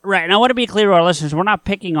 Right, and I want to be clear to our listeners, we're not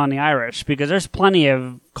picking on the Irish, because there's plenty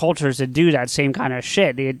of cultures that do that same kind of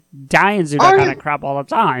shit. The Italians do that kind of crap all the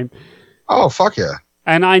time. Oh, fuck yeah.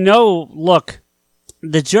 And I know, look,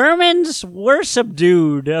 the Germans, we're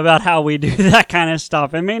subdued about how we do that kind of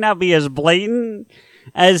stuff. It may not be as blatant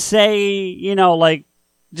as, say, like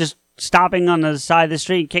just stopping on the side of the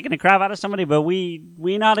street, kicking the crap out of somebody, but we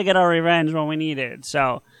know how to get our revenge when we need it,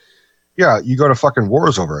 so... Yeah, you go to fucking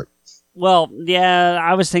wars over it. Well, yeah,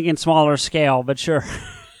 I was thinking smaller scale, but sure.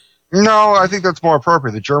 No, I think that's more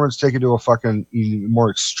appropriate. The Germans take it to a fucking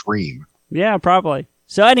more extreme. Yeah, probably.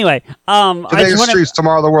 So anyway, today the streets,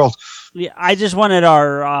 tomorrow the world. Yeah, I just wanted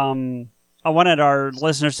our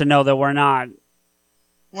listeners to know that we're not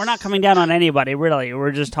coming down on anybody, really.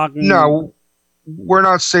 We're just talking. No, we're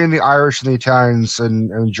not saying the Irish and the Italians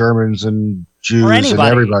and Germans and Jews and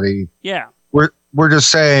everybody. Yeah, we're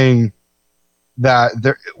just saying that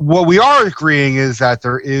what we are agreeing is that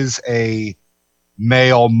there is a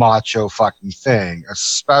male macho fucking thing,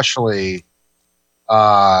 especially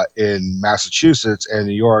in Massachusetts and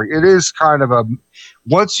New York. It is kind of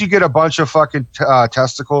once you get a bunch of fucking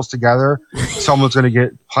testicles together, someone's going to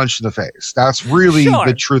get punched in the face. That's really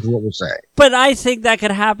the truth of what we're saying. But I think that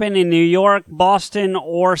could happen in New York, Boston,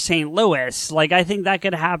 or St. Louis. Like, I think that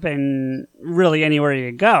could happen really anywhere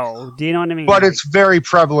you go. Do you know what I mean? But it's very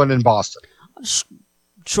prevalent in Boston.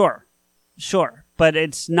 Sure. But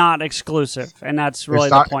it's not exclusive, and that's really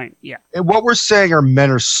the point. Yeah. And what we're saying are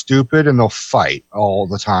men are stupid and they'll fight all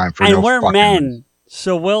the time for and we're men,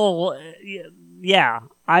 so we'll. Yeah,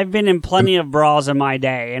 I've been in plenty of bras in my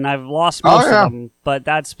day, and I've lost most of them, but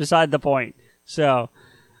that's beside the point. So,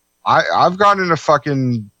 I've gotten into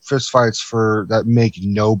fucking fistfights that make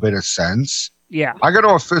no bit of sense. Yeah, I got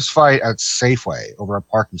into a fist fight at Safeway over a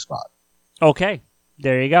parking spot. Okay,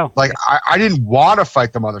 there you go. Like I didn't want to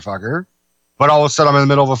fight the motherfucker, but all of a sudden I'm in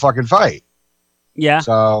the middle of a fucking fight. Yeah.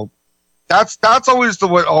 So that's always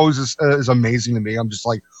what always is amazing to me. I'm just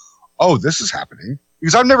like, oh, this is happening.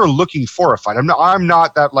 Because I'm never looking for a fight. I'm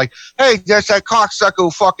not that like, hey, that's that cocksucker who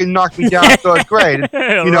fucking knocked me down in third grade.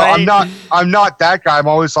 Right. I'm not that guy. I'm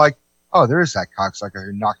always like, oh, there is that cocksucker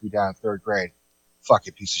who knocked me down in third grade.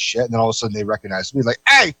 Fucking piece of shit. And then all of a sudden they recognize me like,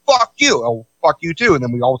 hey, fuck you. Oh, fuck you too. And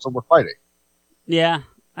then we all of a sudden we're fighting. Yeah.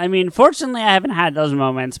 I mean, fortunately I haven't had those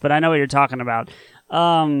moments, but I know what you're talking about.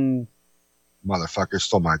 Motherfucker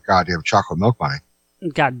stole my goddamn chocolate milk money.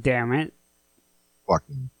 God damn it.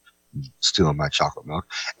 Fucking stealing my chocolate milk.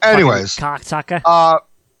 Anyways. Cocksucker.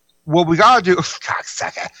 What we gotta do,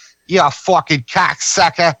 cocksucker. Yeah, fucking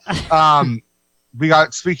cocksucker.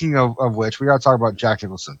 Speaking of which, we gotta talk about Jack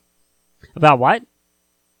Nicholson. About what?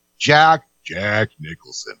 Jack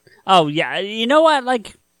Nicholson. Oh, yeah. You know what?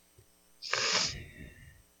 Like,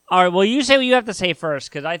 all right, well, you say what you have to say first,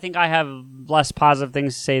 because I think I have less positive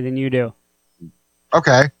things to say than you do.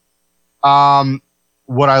 Okay.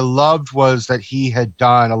 What I loved was that he had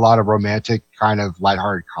done a lot of romantic kind of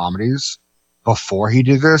lighthearted comedies before he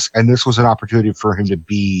did this, and this was an opportunity for him to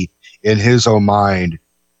be, in his own mind,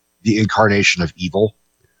 the incarnation of evil.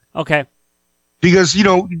 Okay. Because,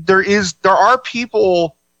 there are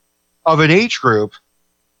people of an age group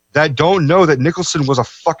that don't know that Nicholson was a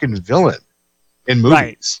fucking villain in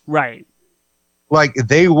movies. Right. Like,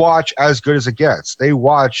 they watch As Good as It Gets. They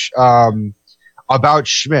watch About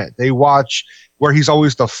Schmidt. They watch where he's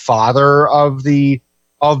always the father of the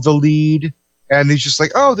lead, and he's just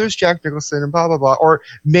like, oh, there's Jack Nicholson and blah blah blah. Or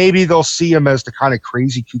maybe they'll see him as the kind of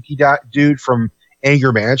crazy kooky dude from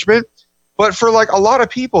Anger Management. But for like a lot of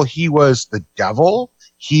people, he was the devil.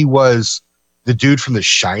 He was the dude from The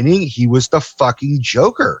Shining. He was the fucking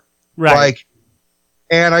Joker. Right. Like,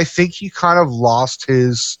 and I think he kind of lost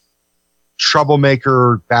his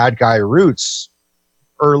troublemaker bad guy roots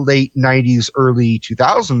late 90s, early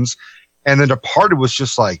 2000s. And then Departed was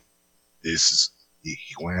just like, this is,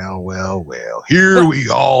 well, here we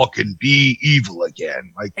all can be evil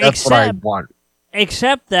again. Like, that's what I wanted.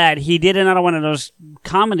 Except that he did another one of those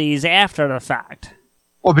comedies after the fact.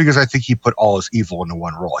 Well, because I think he put all his evil into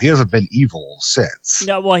one role. He hasn't been evil since.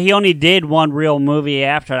 No, well, he only did one real movie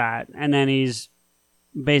after that, and then he's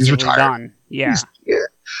basically done. Yeah.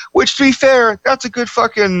 Which, to be fair, that's a good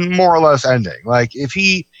fucking more or less ending. Like, if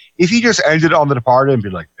he just ended on The Departed and be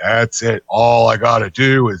like, that's it, all I gotta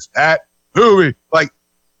do is that movie, like,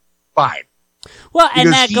 fine. Well, and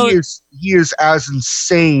because that goes. He is as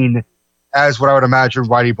insane as what I would imagine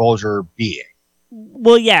Whitey Bulger being.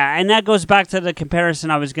 Well, yeah, and that goes back to the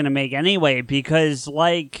comparison I was going to make anyway, because,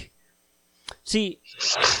 like, see,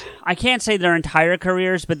 I can't say their entire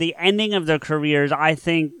careers, but the ending of their careers, I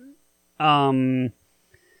think,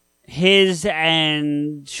 his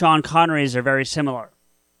and Sean Connery's are very similar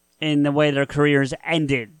in the way their careers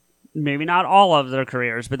ended. Maybe not all of their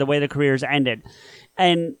careers, but the way the careers ended.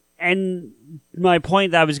 And my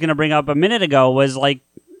point that I was going to bring up a minute ago was, like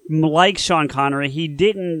Sean Connery,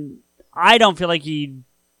 I don't feel like he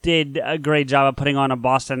did a great job of putting on a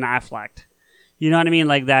Boston affect. You know what I mean?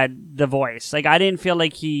 Like the voice. Like, I didn't feel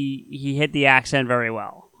like he hit the accent very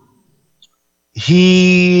well.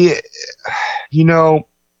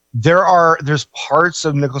 There's parts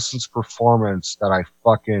of Nicholson's performance that I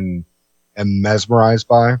fucking am mesmerized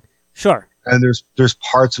by. Sure. And there's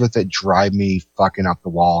parts of it that drive me fucking up the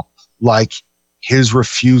wall. Like his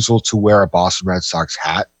refusal to wear a Boston Red Sox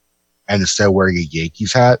hat and instead wearing a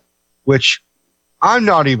Yankees hat, which I'm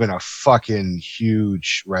not even a fucking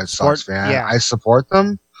huge Red Sox fan. Yeah. I support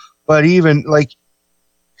them, but even like,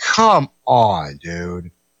 come on, dude.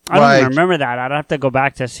 I don't even remember that. I'd have to go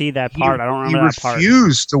back to see that part. I don't remember that part. He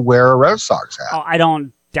refused to wear a Red Sox hat. Oh, I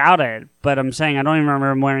don't doubt it, but I'm saying I don't even remember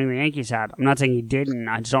him wearing the Yankees hat. I'm not saying he didn't.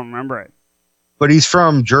 I just don't remember it. But he's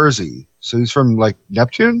from Jersey, so he's from like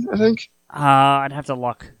Neptune, I think. I'd have to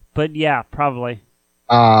look, but yeah, probably.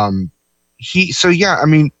 I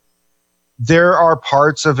mean, there are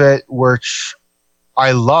parts of it which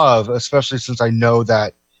I love, especially since I know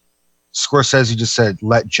that Scorsese just said,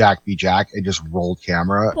 let Jack be Jack, and just rolled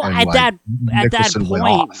camera. Well, and at that went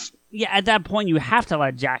point, off. yeah, at that point, you have to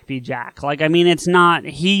let Jack be Jack. Like, I mean, it's not,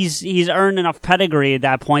 he's earned enough pedigree at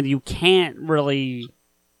that point that you can't really,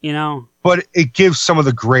 you know. But it gives some of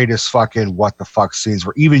the greatest fucking what the fuck scenes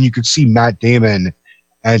where even you could see Matt Damon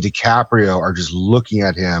and DiCaprio are just looking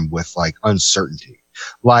at him with like uncertainty.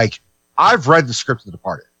 Like, I've read the script of The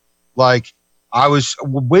Departed. Like, I was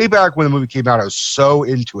way back when the movie came out, I was so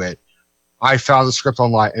into it. I found the script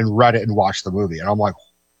online and read it and watched the movie. And I'm like,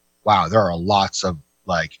 wow, there are lots of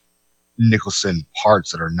like Nicholson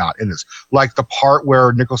parts that are not in this. Like the part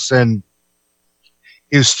where Nicholson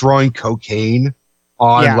is throwing cocaine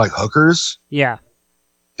on like hookers. Yeah.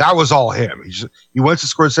 That was all him. He went to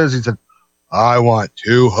Scorsese and said, I want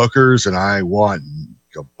 2 hookers and I want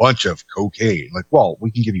a bunch of cocaine. Like, well, we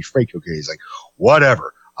can give you fake cocaine. He's like,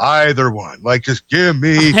 whatever, either one. Like, just give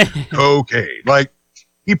me cocaine. Like,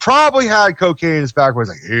 he probably had cocaine in his back where he's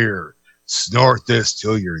like, here, snort this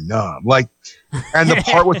till you're numb. Like, and the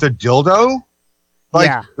part with the dildo,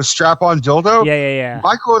 like the strap-on dildo. Yeah.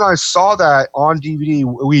 Michael and I saw that on DVD.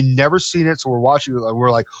 We never seen it, so we're watching it and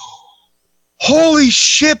we're like, holy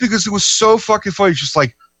shit, because it was so fucking funny. It's just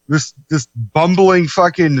like this bumbling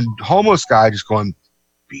fucking homeless guy just going,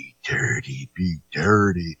 be dirty.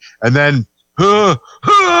 And then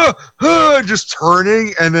just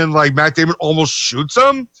turning, and then like Matt Damon almost shoots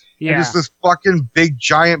him. Yeah. And just this fucking big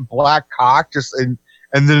giant black cock and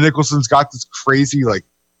then Nicholson's got this crazy like,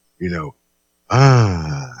 You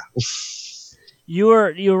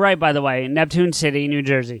were right, by the way. Neptune City, New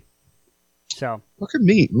Jersey. So look at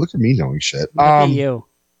me knowing shit. Look at you.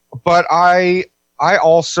 But I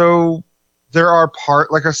also, there are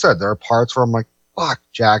parts where I'm like, fuck,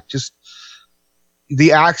 Jack, just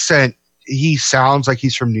the accent. He sounds like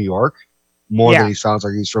he's from New York more than he sounds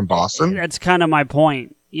like he's from Boston. That's kind of my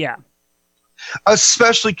point. Yeah.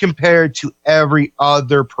 Especially compared to every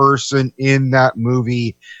other person in that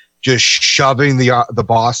movie just shoving the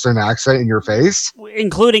Boston accent in your face.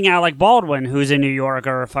 Including Alec Baldwin, who's a New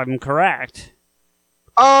Yorker, if I'm correct.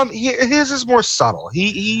 His is more subtle.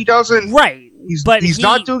 He doesn't... Right. He's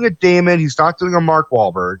not doing a Damon. He's not doing a Mark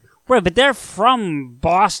Wahlberg. Right, but they're from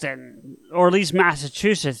Boston, or at least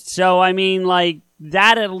Massachusetts. So, I mean, like,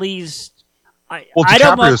 that at least...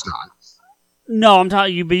 DiCaprio's not. No, I'm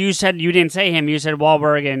telling you, but you said you didn't say him. You said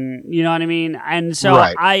Wahlberg, and you know what I mean? And so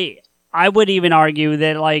right. I would even argue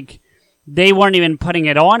that, like, they weren't even putting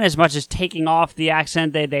it on as much as taking off the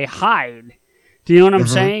accent that they hide. Do you know what I'm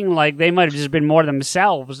saying? Like, they might have just been more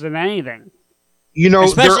themselves than anything.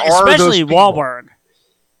 Especially Wahlberg.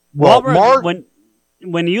 Well, Wahlberg,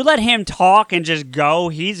 when you let him talk and just go,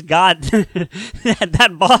 he's got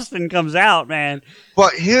that Boston comes out, man.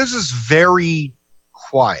 But his is very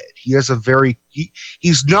quiet. He has a very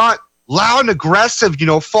he's not loud and aggressive,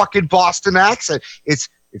 fucking Boston accent. It's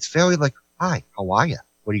very like, hi, how are you?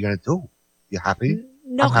 What are you gonna do? You happy?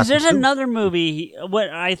 No, because there's another movie. What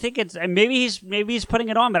I think it's maybe he's putting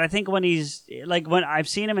it on, but I think when I've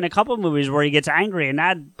seen him in a couple of movies where he gets angry and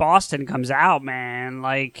that Boston comes out, man.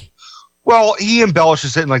 Like, well, he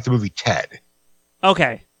embellishes it in like the movie Ted.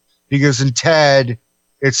 Okay. because in Ted,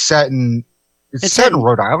 it's set in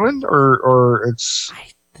Rhode Island or it's.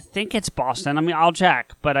 I think it's Boston. I mean, I'll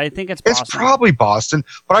check, but I think it's Boston. It's probably Boston,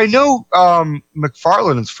 but I know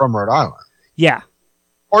McFarlane is from Rhode Island. Yeah.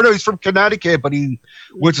 Or no, he's from Connecticut, but he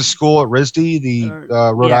went to school at RISD, the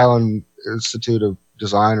Rhode Island Institute of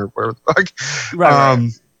Design or whatever the fuck. Right.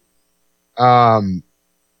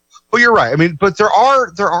 But you're right. I mean, but there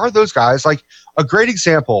are those guys. Like a great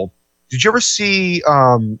example. Did you ever see?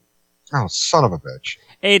 Oh, son of a bitch!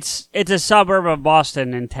 It's a suburb of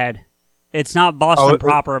Boston in Ted. It's not Boston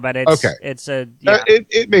proper, but it's okay. It's a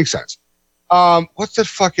it makes sense. What's that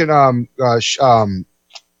fucking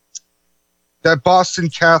that Boston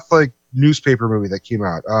Catholic newspaper movie that came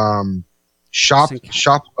out?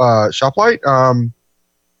 Shoplight.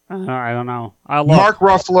 I don't know. I'll look. Mark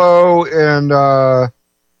Ruffalo and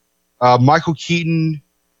Michael Keaton.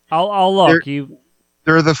 I'll look.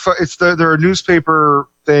 They're a newspaper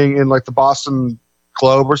thing in like the Boston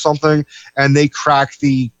Globe or something, and they crack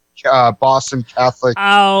the Boston Catholic.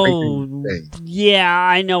 Oh, thing. Yeah,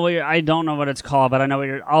 I know I don't know what it's called, but I know what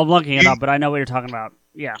you're. I'm looking it up, but I know what you're talking about.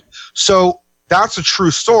 Yeah. So that's a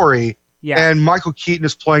true story. Yeah. And Michael Keaton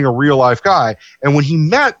is playing a real life guy. And when he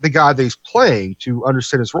met the guy that he's playing to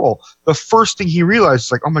understand his role, the first thing he realized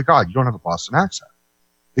is like, oh my God, you don't have a Boston accent.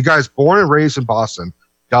 The guy's born and raised in Boston,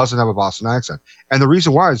 doesn't have a Boston accent. And the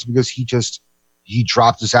reason why is because he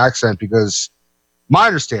dropped his accent because my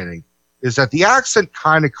understanding is that the accent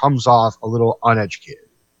kind of comes off a little uneducated.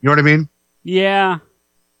 You know what I mean? Yeah.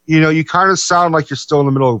 You know, you kind of sound like you're still in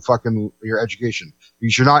the middle of fucking your education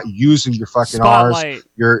because you're not using your fucking Spotlight.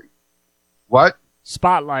 R's. What?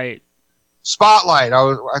 Spotlight.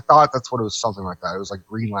 I thought that's what it was, something like that. It was like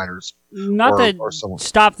Greenliners. Not to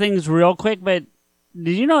stop things real quick, but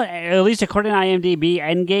did you know, at least according to IMDb,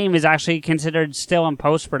 Endgame is actually considered still in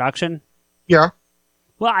post-production? Yeah.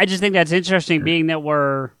 Well, I just think that's interesting, being that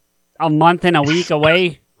we're a month and a week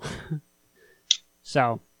away.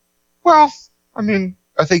 So. Well, I mean,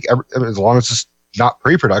 I think as long as it's not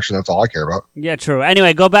pre-production, that's all I care about. Yeah, true.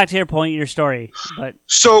 Anyway, go back to your point, your story. But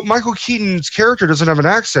so Michael Keaton's character doesn't have an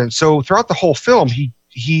accent. So throughout the whole film, he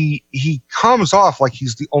comes off like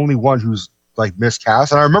he's the only one who's like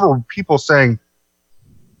miscast. And I remember people saying,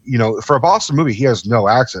 you know, for a Boston movie, he has no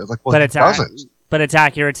accent. Like, well, he doesn't. But it's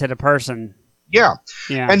accurate to the person. Yeah.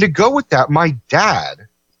 Yeah. And to go with that, my dad,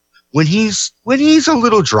 when he's a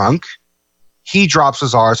little drunk, he drops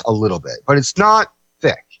his R's a little bit, but it's not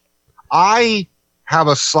thick. I have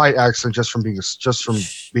a slight accent just from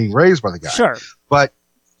being raised by the guy. Sure. But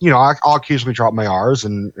you know, I'll occasionally drop my R's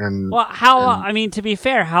and well, I mean, to be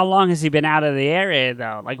fair, how long has he been out of the area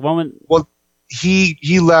though? Like well,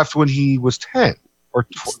 he left when he was 10 or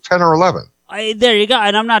 10 or 11. There you go.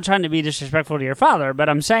 And I'm not trying to be disrespectful to your father, but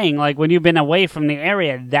I'm saying, like, when you've been away from the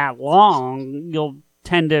area that long, you'll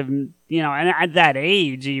tend to, you know, and at that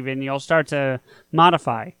age even, you'll start to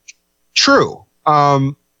modify. True.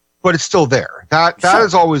 But it's still there. That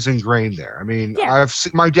is always ingrained there. I mean, yeah.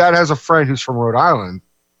 My dad has a friend who's from Rhode Island,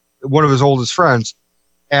 one of his oldest friends,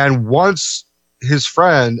 and once his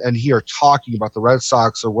friend and he are talking about the Red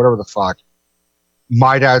Sox or whatever the fuck,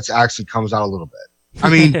 my dad's accent comes out a little bit. I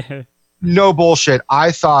mean, no bullshit.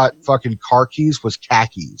 I thought fucking car keys was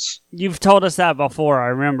khakis. You've told us that before, I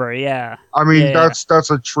remember, yeah. I mean,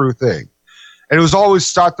 that's a true thing. And it was always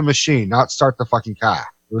start the machine, not start the fucking car.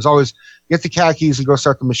 It was always get the khakis and go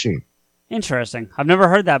start the machine. Interesting. I've never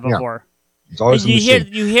heard that before. Yeah. It's always you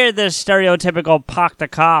hear the stereotypical park the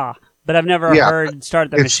car, but I've never heard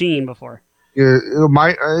start the machine before.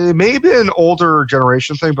 It may be an older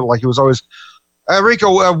generation thing, but like it was always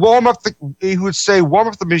Rico, warm up he would say warm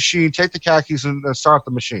up the machine, take the khakis and start up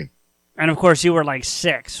the machine. And of course you were like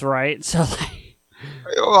 6, right? So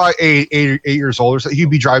like 8 years older. So he'd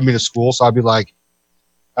be driving me to school, so I'd be like,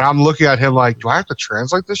 and I'm looking at him like, do I have to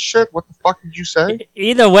translate this shit? What the fuck did you say?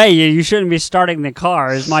 Either way, you shouldn't be starting the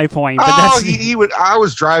car, is my point. But he would. I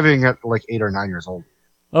was driving at like 8 or 9 years old.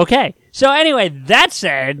 Okay. So anyway, that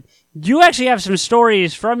said, you actually have some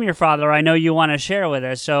stories from your father I know you want to share with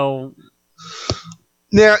us. So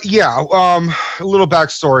yeah. A little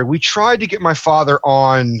backstory. We tried to get my father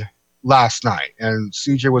on last night, and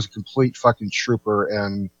CJ was a complete fucking trooper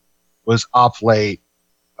and was up late.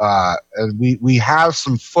 And we have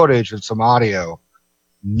some footage and some audio.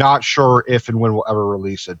 Not sure if and when we'll ever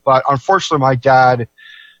release it, but unfortunately, my dad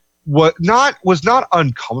was not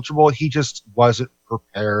uncomfortable. He just wasn't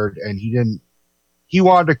prepared, and he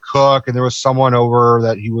wanted to cook, and there was someone over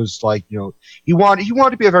that he was like, you know, he wanted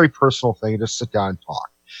to be a very personal thing, just sit down and talk.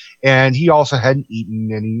 And he also hadn't eaten,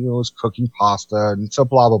 and he was cooking pasta, and so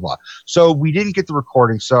blah blah blah. So we didn't get the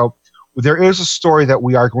recording. So there is a story that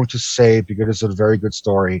we are going to save because it's a very good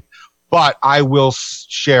story, but I will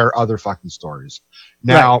share other fucking stories.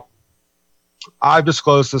 Now, right. I've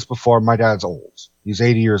disclosed this before. My dad's old. He's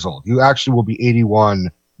 80 years old. He actually will be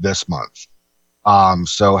 81 this month.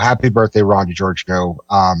 So happy birthday, Ron DiGiorgio.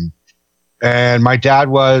 And my dad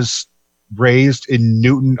was raised in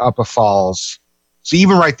Newton Upper Falls. So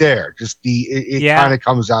even right there, just it kind of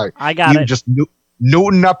comes out. I got it. Just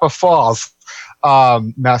Newton Upper Falls,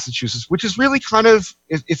 Massachusetts, which is really kind of,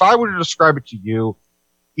 if I were to describe it to you,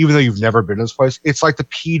 even though you've never been to this place, it's like the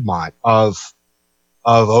Piedmont of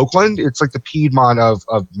Oakland. It's like the Piedmont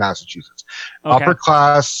of Massachusetts. Okay. Upper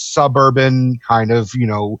class, suburban kind of,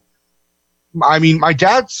 I mean, my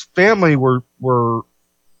dad's family were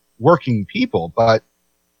working people, but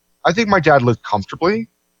I think my dad lived comfortably.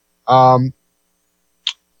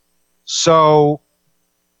 So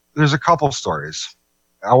there's a couple stories.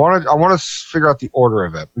 I want to figure out the order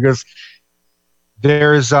of it because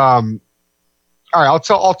there's all right,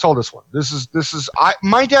 I'll tell this one.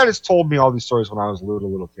 My dad has told me all these stories when I was a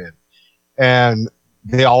little kid, and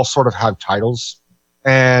they all sort of have titles,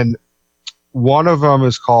 and one of them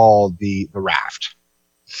is called the Raft.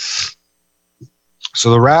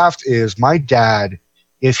 So the Raft is my dad.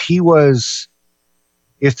 If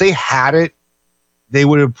they had it,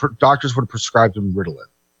 doctors would have prescribed him Ritalin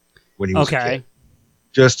when he was a kid.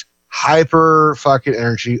 Just hyper fucking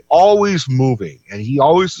energy, always moving. And he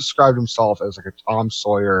always described himself as like a Tom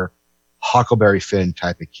Sawyer, Huckleberry Finn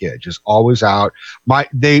type of kid, just always out. My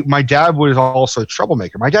dad was also a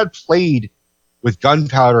troublemaker. My dad played with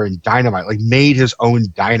gunpowder and dynamite, like made his own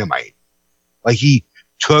dynamite. Like he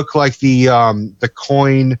took like the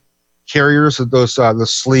coin carriers of those the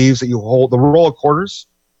sleeves that you hold, the roll of quarters.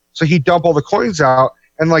 So he'd dump all the coins out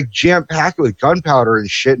and like jam pack it with gunpowder and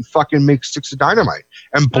shit and fucking make sticks of dynamite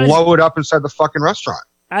and blow it up inside the fucking restaurant.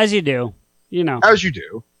 As you do, As you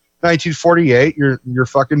do. 1948, you're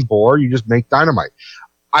fucking bored. You just make dynamite.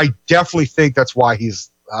 I definitely think that's why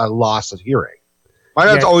he's lost of hearing. My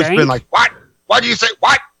dad's always been like, "What? Why do you say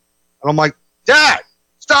what?" And I'm like, "Dad,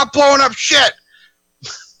 stop blowing up shit."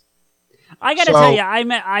 I gotta tell you,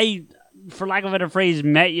 I, for lack of a better phrase,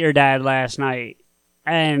 met your dad last night.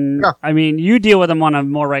 And, I mean, you deal with him on a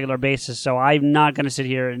more regular basis, so I'm not going to sit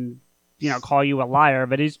here and, call you a liar,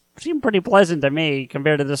 but he seemed pretty pleasant to me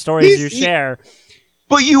compared to the stories you share.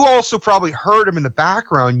 But you also probably heard him in the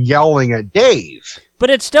background yelling at Dave. But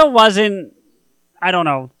it still wasn't, I don't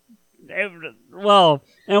know.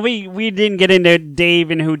 And we didn't get into Dave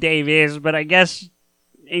and who Dave is, but I guess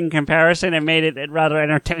in comparison, it made it rather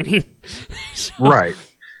entertaining. Right.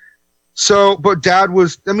 So, but Dad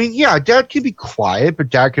Dad can be quiet, but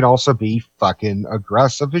Dad can also be fucking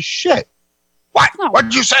aggressive as shit. What? Oh. What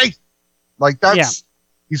did you say? Like,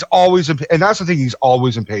 he's always, and that's the thing, he's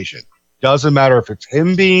always impatient. Doesn't matter if it's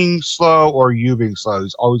him being slow or you being slow,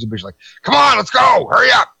 he's always impatient. Like, come on, let's go,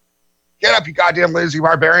 hurry up. Get up, you goddamn lazy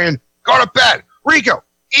barbarian. Go to bed. Rico,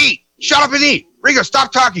 eat. Shut up and eat. Rico,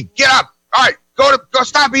 stop talking. Get up. All right, go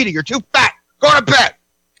stop eating. You're too fat. Go to bed.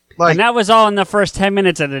 Like, and that was all in the first 10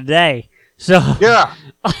 minutes of the day. So yeah,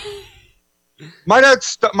 my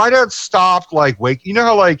dad stopped like wake. You know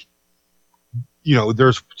how like,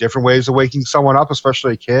 there's different ways of waking someone up,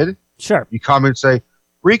 especially a kid. Sure. You come and say,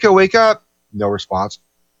 "Rico, wake up." No response.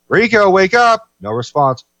 "Rico, wake up." No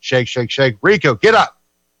response. Shake, shake, shake. "Rico, get up."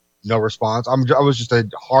 No response. I was just a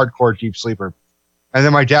hardcore deep sleeper. And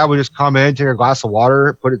then my dad would just come in, take a glass of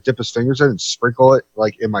water, dip his fingers in, and sprinkle it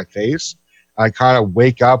like in my face. I kind of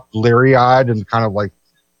wake up bleary-eyed and kind of like,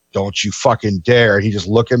 "Don't you fucking dare." And he just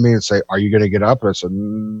look at me and say, "Are you going to get up?" And I said,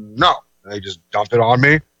 "No." And they just dump it on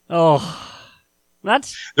me. Oh,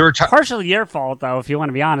 that's partially your fault, though, if you want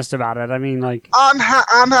to be honest about it. I mean, like, I'm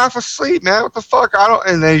half asleep, man. What the fuck?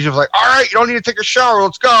 And then he's just like, "All right, you don't need to take a shower.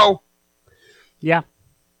 Let's go." Yeah.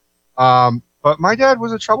 But my dad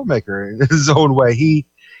was a troublemaker in his own way.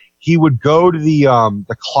 He would go to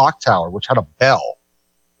the clock tower, which had a bell.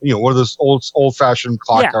 One of those old fashioned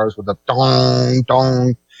clock towers with a dong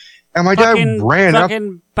dong. And my dad ran up.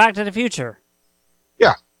 Back to the Future.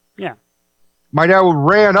 Yeah. Yeah. My dad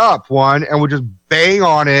ran up one and would just bang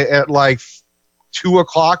on it at like 2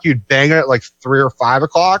 o'clock. You'd bang it at like 3 or 5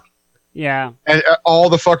 o'clock. Yeah. And all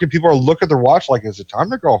the fucking people are looking at their watch like, "Is it time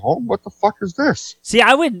to go home? What the fuck is this?" See,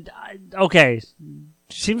 okay.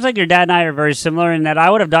 Seems like your dad and I are very similar in that I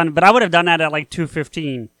would have done that at like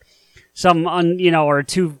 2:15. Or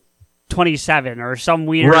 2:27 or some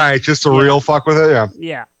weird. Right, just a real fuck with it,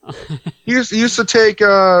 yeah. He used to take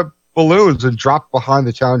balloons and drop behind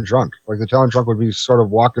the town drunk. Like the town drunk would be sort of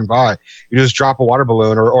walking by. You just drop a water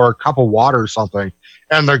balloon or a cup of water or something.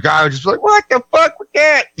 And the guy would just be like, "What the fuck with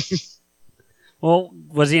that?" Well,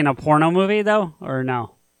 was he in a porno movie though, or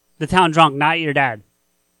no? The Town Drunk, not your dad.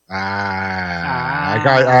 I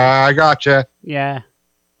gotcha. Yeah.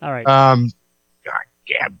 All right.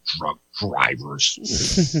 Goddamn drunk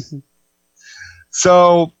drivers.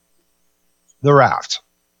 So, The Raft.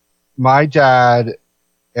 My dad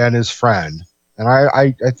and his friend, and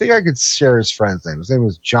I think I could share his friend's name. His name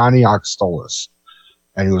was Johnny Oxtolis,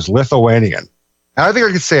 and he was Lithuanian. And I think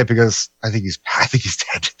I could say it because I think he's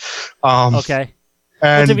dead. Okay.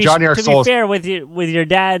 And well, Johnny Oxtolis. To be fair, with your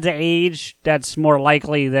dad's age, that's more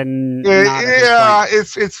likely than not yeah.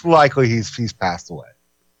 It's likely he's passed away.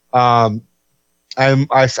 And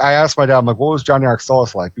I asked my dad, I'm like, what was Johnny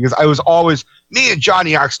Oxtolis like? Because me and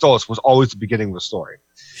Johnny Oxtolis was always the beginning of the story.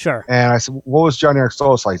 Sure. And I said, what was Johnny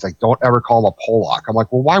Oxtolis like? He's like, don't ever call him a Polak. I'm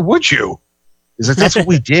like, well, why would you? He's like, that's what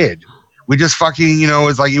we did. We just fucking,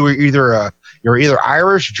 it's like you were either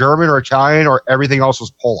Irish, German, or Italian, or everything else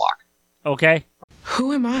was Polak. Okay.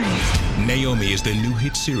 Who am I? Naomi is the new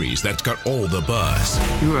hit series that's got all the buzz.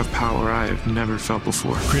 You have power I have never felt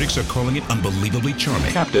before. Critics are calling it unbelievably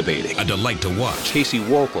charming, captivating, a delight to watch. Casey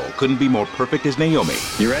Walpole couldn't be more perfect as Naomi.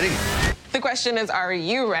 You ready? The question is, are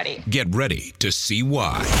you ready? Get ready to see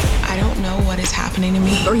why. I don't know what is happening to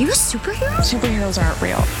me. Are you a superhero? Superheroes aren't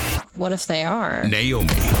real. What if they are?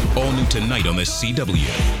 Naomi, all new tonight on the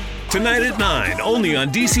CW. Tonight at 9, only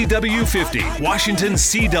on DCW 50, Washington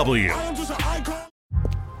CW.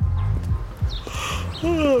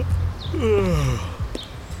 The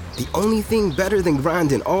only thing better than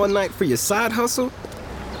grinding all night for your side hustle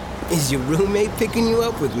is your roommate picking you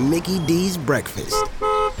up with Mickey D's breakfast.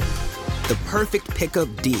 The perfect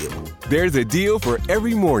pickup deal. There's a deal for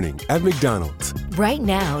every morning at McDonald's. Right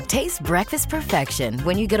now, taste breakfast perfection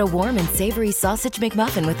when you get a warm and savory sausage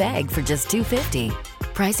McMuffin with egg for just $2.50.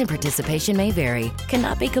 Price and participation may vary.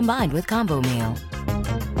 Cannot be combined with combo meal.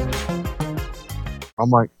 I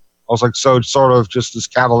was like, so sort of just this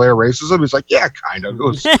cavalier racism? He's like, yeah, kind of. It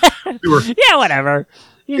was, yeah, whatever.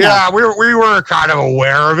 Yeah, we were kind of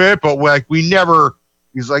aware of it, but we never.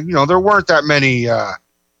 He's like, there weren't that many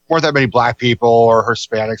black people or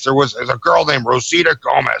Hispanics. There's a girl named Rosita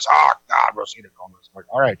Gomez. Oh God, Rosita Gomez. I'm like,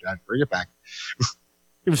 all right, Dad, bring it back.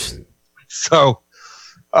 So,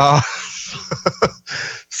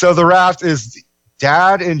 so The Raft is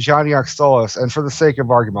Dad and Johnny Oxtolis, and for the sake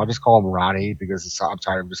of argument, I'll just call him Ronnie because I'm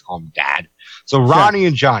tired of just calling him Dad. So Ronnie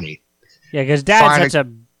and Johnny. Yeah, because Dad's such a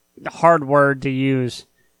hard word to use.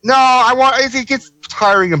 No, I think it's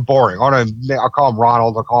tiring and boring. I'll call him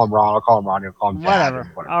Ronald. I'll call him Ron. I'll call him Ronnie. I'll call him Dad.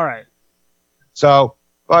 Whatever. All right. So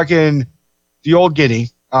fucking the old Guinea,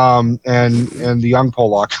 and the young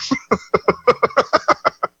Polak.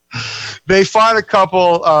 They find a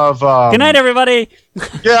couple of. Good night, everybody.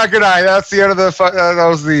 Yeah, good night. That's the end of the. That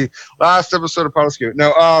was the last episode of Potterscoot.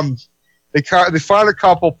 No, they find a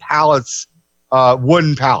couple pallets,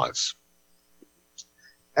 wooden pallets,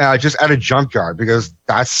 just at a junkyard because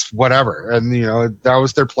that's whatever, and that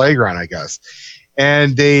was their playground, I guess.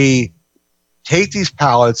 And they take these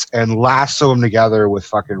pallets and lasso them together with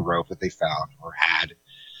fucking rope that they found or had,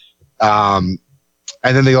 and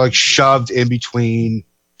then they shoved in between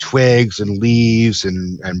twigs and leaves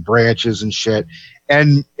and branches and shit,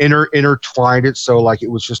 and intertwined it so it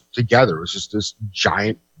was just together. It was just this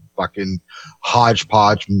giant fucking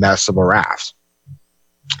hodgepodge mess of a raft.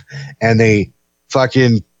 And they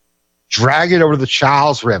fucking drag it over the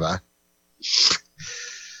Charles River.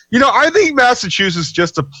 I think Massachusetts is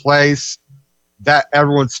just a place that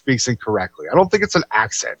everyone speaks incorrectly. I don't think it's an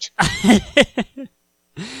accent.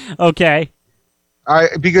 Okay.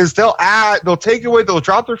 Because they'll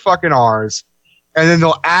drop their fucking R's, and then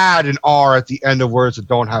they'll add an R at the end of words that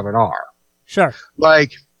don't have an R. Sure. I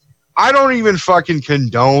don't even fucking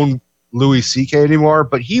condone Louis C.K. anymore,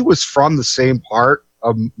 but he was from the same part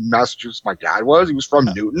of Massachusetts my dad was. He was from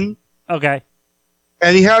Newton. Okay.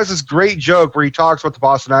 And he has this great joke where he talks about the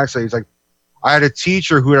Boston accent. He's like, I had a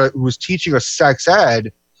teacher who was teaching us sex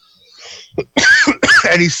ed,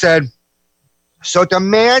 and he said, so the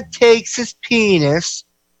man takes his penis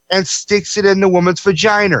and sticks it in the woman's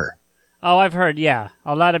vagina. Oh, I've heard. Yeah,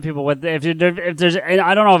 a lot of people with if there's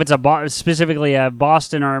I don't know if it's specifically a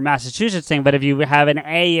Boston or a Massachusetts thing, but if you have an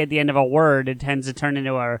A at the end of a word, it tends to turn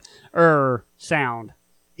into a sound.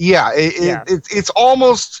 Yeah, it's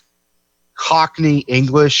almost Cockney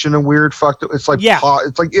English in a weird fucked up. It's like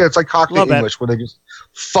it's like Cockney English where they just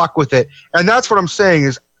fuck with it, and that's what I'm saying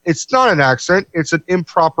is it's not an accent; it's an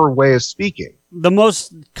improper way of speaking. The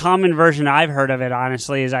most common version I've heard of it,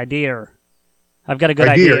 honestly, is idea. I've got a good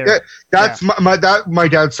idea. Yeah, that's my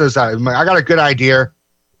dad says that. I got a good idea,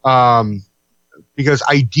 because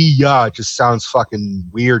idea just sounds fucking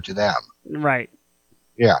weird to them. Right.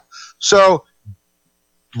 Yeah. So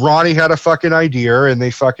Ronnie had a fucking idea, and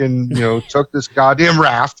they fucking, took this goddamn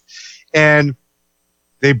raft, and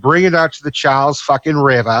they bring it out to the Charles fucking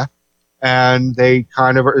river, and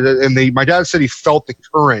my dad said he felt the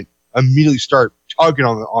current immediately start tugging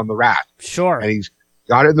on the raft. Sure. And he's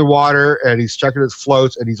got it in the water, and he's checking its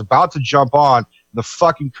floats, and he's about to jump on. The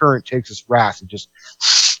fucking current takes his raft and just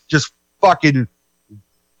fucking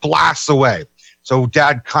blasts away. So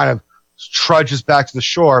Dad kind of trudges back to the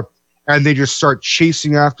shore, and they just start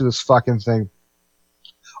chasing after this fucking thing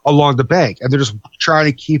along the bank, and they're just trying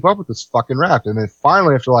to keep up with this fucking raft. And then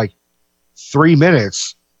finally, after like 3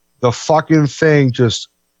 minutes, the fucking thing just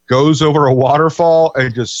goes over a waterfall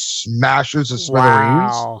and just smashes the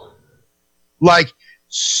smithereens. Wow. Like,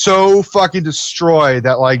 so fucking destroyed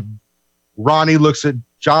that, like, Ronnie looks at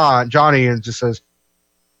Johnny and just says,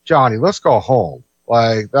 Johnny, let's go home.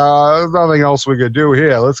 Like, there's nothing else we could do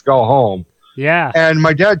here. Let's go home. Yeah. And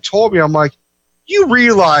my dad told me, I'm like, you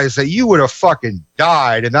realize that you would have fucking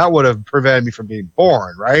died, and that would have prevented me from being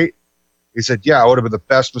born, right? He said, yeah, it would have been the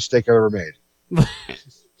best mistake I've ever made.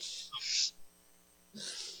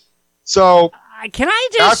 So, can I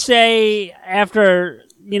just say, after,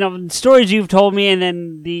 stories you've told me, and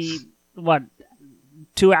then the,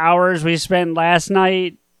 2 hours we spent last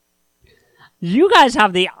night, you guys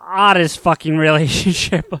have the oddest fucking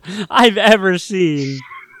relationship I've ever seen.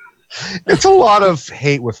 It's a lot of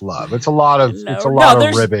hate with love. It's a lot of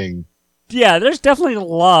ribbing. Yeah, there's definitely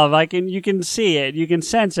love. You can see it, you can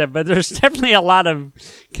sense it, but there's definitely a lot of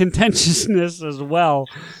contentiousness as well.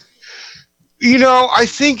 I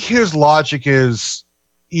think his logic is,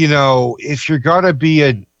 if you're gonna be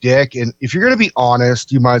a dick and if you're gonna be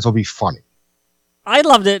honest, you might as well be funny. I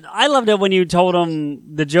loved it. I loved it when you told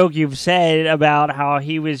him the joke you've said about how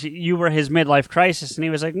you were his midlife crisis, and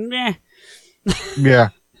he was like, "Meh." Yeah.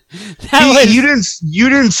 You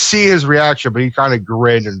didn't see his reaction, but he kind of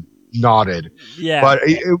grinned and nodded. Yeah. But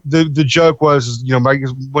the joke was,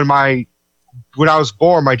 when I was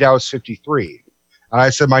born, my dad was 53, and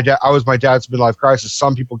I said I was my dad's midlife crisis.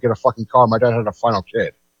 Some people get a fucking car. My dad had a final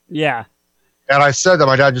kid. Yeah. And I said that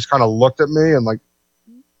my dad just kind of looked at me and like,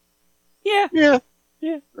 yeah,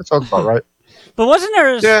 that sounds about right. But wasn't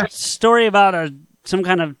there a story about some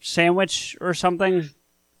kind of sandwich or something?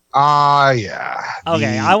 Yeah.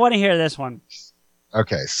 Okay, I want to hear this one.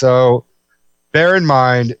 Okay, so bear in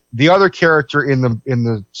mind the other character in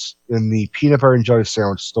the peanut butter and jelly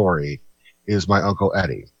sandwich story is my Uncle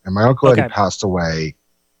Eddie, and my Uncle Eddie passed away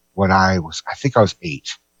when I think I was 8,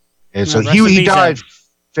 and so he died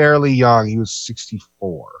fairly young. He was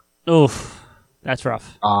 64. Oof, that's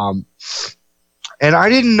rough. And I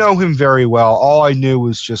didn't know him very well. All I knew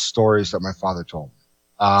was just stories that my father told me.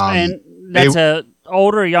 And that's a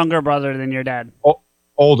older or younger brother than your dad?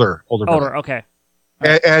 Older brother. Okay.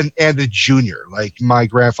 And the junior. Like, my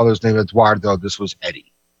grandfather's name was Eduardo. This was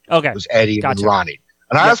Eddie. Okay. It was Eddie and Ronnie.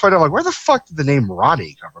 And I asked my dad, like, where the fuck did the name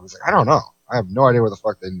Ronnie come from? He's like, I don't know. I have no idea where the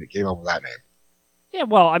fuck they came up with that name. Yeah,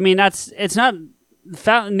 well, I mean, it's not...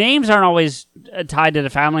 names aren't always tied to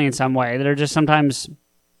the family in some way. They're just sometimes...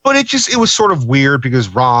 But it was sort of weird because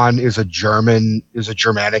Ron is a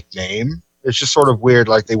Germanic name. It's just sort of weird,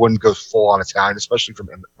 like they wouldn't go full on Italian, especially from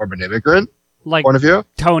an immigrant point of view.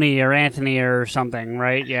 Tony or Anthony or something,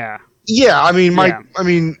 right? Yeah. Yeah, I mean, my dad.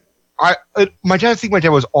 I think my dad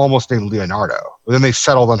was almost named Leonardo, but then they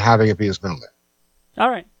settled on having it be his middle name. All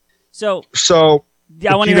right. So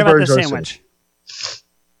yeah, I want to hear about the sandwich.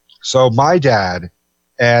 So my dad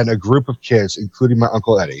and a group of kids, including my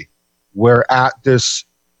Uncle Eddie, were at this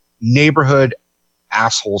neighborhood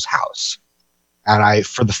asshole's house. And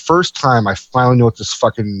for the first time, I finally knew what this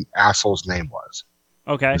fucking asshole's name was.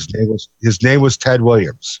 Okay. His name was Ted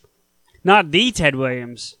Williams. Not the Ted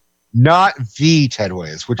Williams. Not the Ted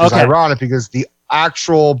Williams, which is ironic because the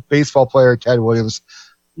actual baseball player Ted Williams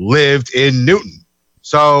lived in Newton.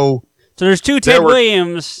 So there's two Ted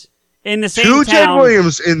Williams in the same town. Two Ted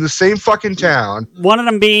Williams in the same fucking town. One of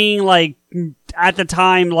them being, like, at the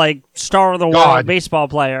time, like, star of the world baseball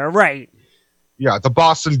player. Right. Yeah, the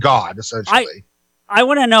Boston God, essentially. I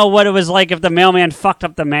want to know what it was like if the mailman fucked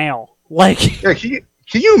up the mail. Like, yeah,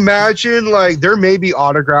 can you imagine, like, there may be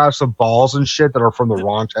autographs of balls and shit that are from the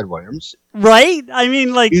wrong Ted Williams? Right? I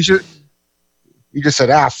mean, like... He just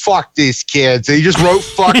said, fuck these kids. And he just wrote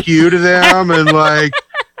fuck you to them, and, like,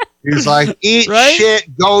 he's like, eat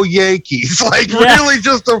shit, go Yankees. Like, really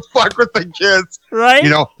just to fuck with the kids. Right?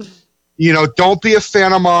 You know, don't be a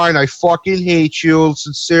fan of mine. I fucking hate you.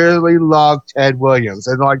 Sincerely love Ted Williams.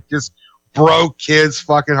 And, like, just broke kids'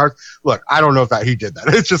 fucking hearts. Look, I don't know if he did that.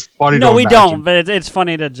 It's just funny to imagine. We don't, but it's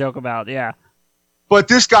funny to joke about, yeah. But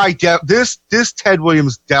this guy, this Ted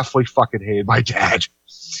Williams definitely fucking hated my dad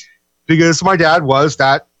because my dad was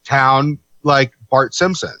that town like Bart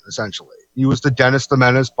Simpson, essentially. He was the Dennis the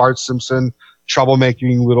Menace, Bart Simpson,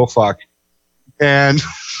 troublemaking little fuck. And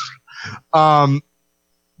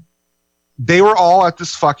they were all at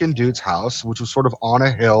this fucking dude's house, which was sort of on a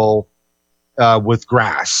hill with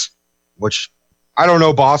grass, which I don't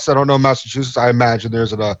know, boss. I don't know Massachusetts. I imagine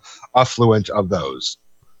there's an affluent of those.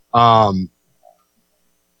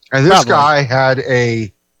 And this guy had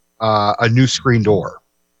a new screen door.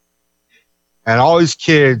 And all his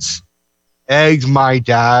kids egged my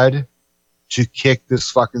dad to kick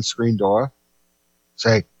this fucking screen door.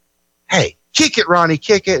 Say, hey, kick it, Ronnie,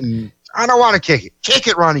 kick it. And I don't want to kick it. Kick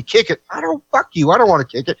it, Ronnie, kick it. Fuck you. I don't want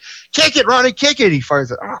to kick it. Kick it, Ronnie, kick it. He finally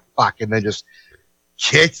said, fuck. And then just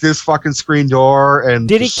kicked this fucking screen door and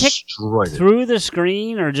did he kick it. Through the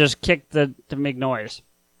screen or just kick to make noise?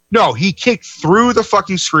 No, he kicked through the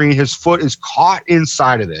fucking screen. His foot is caught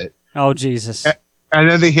inside of it. Oh, Jesus. And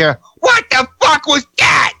then they hear, what the fuck was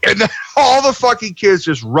that? And then all the fucking kids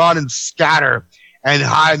just run and scatter and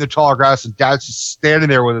hide in the tall grass. And Dad's just standing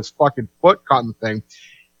there with his fucking foot caught in the thing.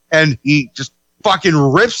 And he just fucking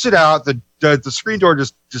rips it out. The screen door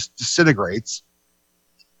just disintegrates.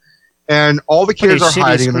 And all the kids are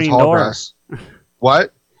hiding in the tall grass.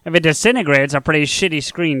 What? If it disintegrates, a pretty shitty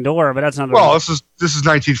screen door, but that's not. Well, this is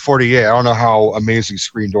 1948. I don't know how amazing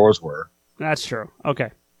screen doors were. That's true. Okay.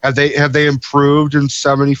 Have they improved in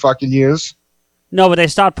 70 fucking years? No, but they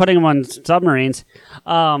stopped putting them on submarines.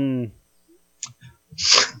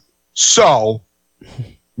 So,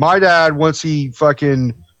 my dad, once he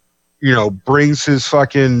fucking, brings his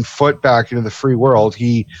fucking foot back into the free world,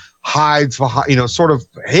 he hides behind, sort of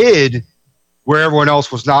hid where everyone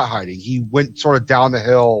else was not hiding. He went sort of down the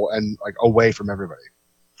hill and like away from everybody.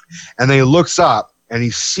 And then he looks up and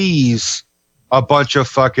he sees a bunch of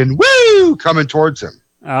fucking woo coming towards him.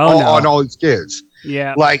 On all these kids.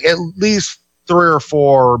 Yeah. Like at least 3 or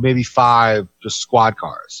 4, maybe 5 just squad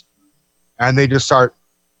cars. And they just start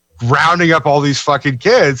rounding up all these fucking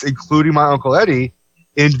kids, including my Uncle Eddie,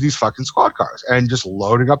 into these fucking squad cars and just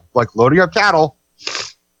loading up cattle.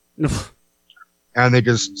 And they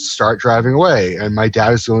just start driving away. And my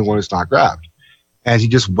dad is the only one who's not grabbed. And he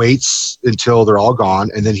just waits until they're all gone.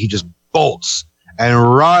 And then he just bolts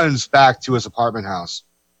and runs back to his apartment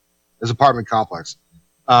complex.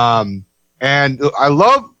 And I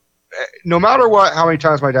love, no matter how many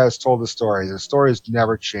times my dad has told the story has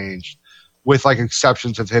never changed, with like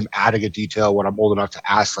exceptions of him adding a detail when I'm old enough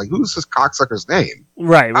to ask, like, who's this cocksucker's name?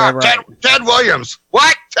 Right. Ted Williams.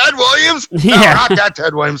 What? Ted Williams? Yeah. No, not that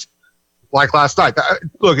Ted Williams. Like last night.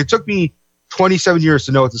 Look, it took me 27 years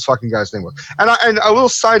to know what this fucking guy's name was. And a little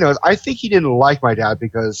side note, I think he didn't like my dad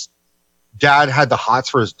because Dad had the hots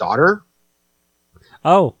for his daughter.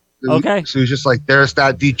 Oh, okay. So he's just like, there's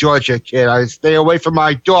that DeGeorgia kid. I stay away from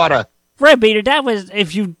my daughter. Right, but your dad was,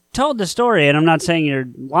 if you told the story, and I'm not saying you're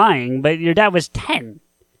lying, but your dad was 10.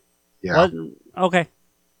 Yeah. Okay.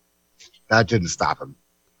 That didn't stop him.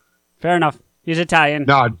 Fair enough. He's Italian.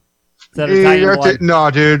 No. Italian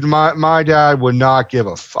no, dude. My dad would not give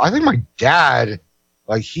a I think my dad,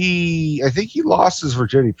 I think he lost his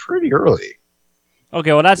virginity pretty early.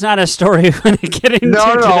 Okay, well, that's not a story we're going to get into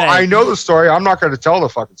No, today. I know the story. I'm not going to tell the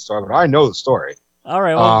fucking story, but I know the story. All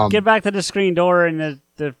right, well, get back to the screen door and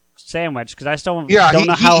the sandwich, because I still don't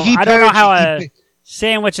know how a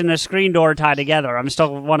sandwich and the screen door tie together. I'm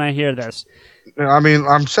still want to hear this. I mean,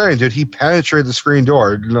 I'm saying, dude, he penetrated the screen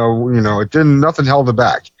door. It didn't. Nothing held it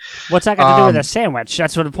back. What's that got to do with a sandwich?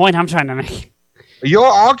 That's what the point I'm trying to make.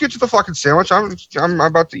 I'll get you the fucking sandwich. I'm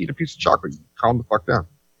about to eat a piece of chocolate. Calm the fuck down.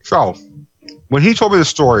 So, when he told me the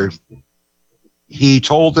story, he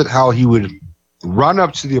told it how he would run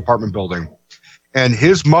up to the apartment building, and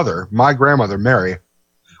his mother, my grandmother, Mary,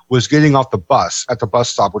 was getting off the bus at the bus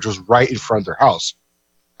stop, which was right in front of their house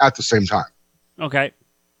at the same time. Okay.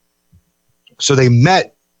 So they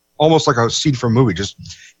met almost like a scene from a movie, just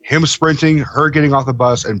him sprinting, her getting off the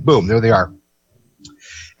bus, and boom, there they are.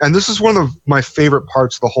 And this is one of my favorite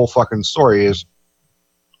parts of the whole fucking story is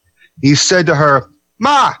he said to her,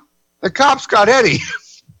 "Ma, the cops got Eddie."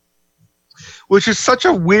 Which is such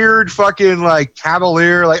a weird fucking like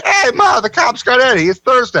cavalier, like, "Hey, Ma, the cops got Eddie. It's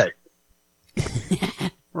Thursday."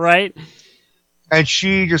 Right. And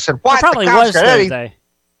she just said, "What? It probably the cops was got Thursday. Eddie?"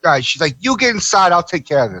 Guys, she's like, "You get inside. I'll take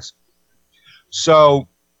care of this." So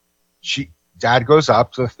Dad goes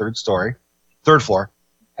up to the third floor,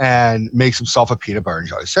 and makes himself a peanut butter and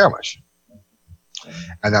jelly sandwich.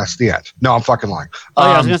 And that's the end. No, I'm fucking lying. Oh,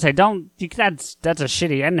 yeah, I was going to say, that's a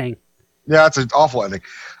shitty ending. Yeah, it's an awful ending.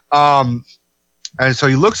 And so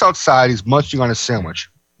he looks outside. He's munching on his sandwich.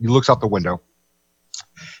 He looks out the window,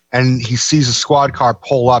 and he sees a squad car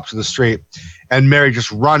pull up to the street, and Mary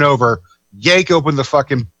just run over, yank open the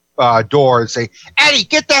fucking door, and say, "Eddie,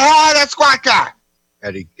 get the hell out of that squad car!"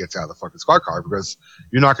 Eddie gets out of the fucking squad car because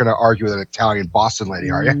you're not going to argue with an Italian Boston lady,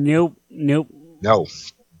 are you? Nope. No.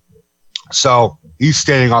 So he's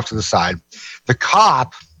standing off to the side. The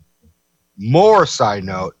cop, more side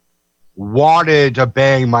note, wanted to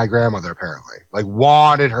bang my grandmother, apparently. Like,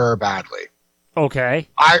 wanted her badly. Okay.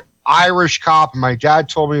 Irish cop. My dad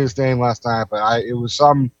told me his name last night, but it was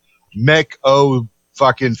some Mick O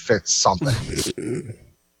fucking Fitz something.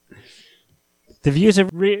 The views of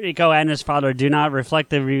Rico and his father do not reflect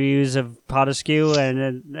the views of Podescu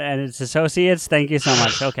and its associates. Thank you so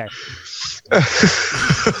much. Okay.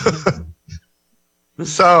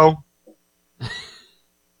 So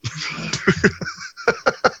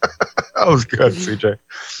that was good, CJ.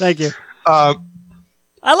 Thank you.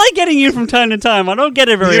 I like getting you from time to time. I don't get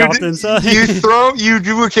it very often. So you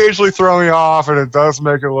do occasionally throw me off, and it does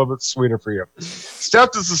make it a little bit sweeter for you.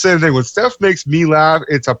 Steph does the same thing. When Steph makes me laugh,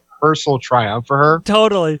 it's a personal triumph for her.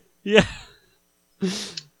 Totally. Yeah.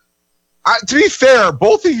 To be fair,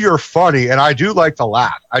 both of you are funny, and I do like to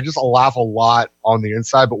laugh. I just laugh a lot on the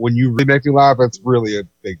inside, but when you really make me laugh, it's really a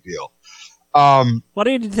big deal. Why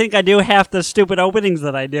do you think I do half the stupid openings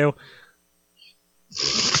that I do?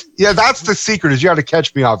 Yeah, that's the secret, is you have to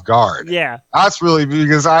catch me off guard. Yeah. That's really,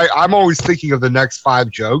 because I'm always thinking of the next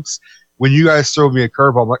 5 jokes. When you guys throw me a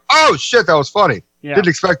curveball, I'm like, oh, shit, that was funny. Yeah. Didn't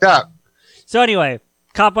expect that. So anyway,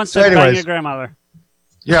 cop wants to bang your grandmother.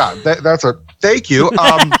 Yeah, that's a... Thank you.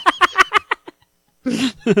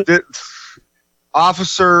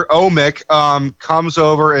 Officer Omick comes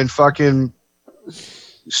over and fucking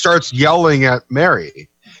starts yelling at Mary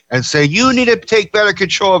and say, "You need to take better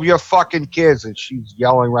control of your fucking kids." And she's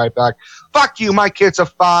yelling right back, "Fuck you, my kids are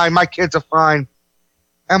fine, my kids are fine."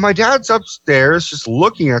 And my dad's upstairs just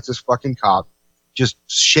looking at this fucking cop just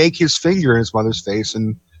shake his finger in his mother's face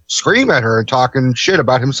and scream at her and talking shit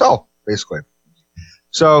about himself, basically.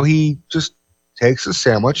 So he just takes a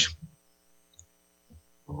sandwich,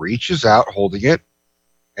 reaches out holding it,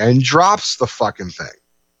 and drops the fucking thing.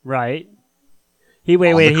 Right. He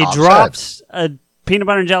drops a peanut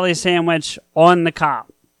butter and jelly sandwich on the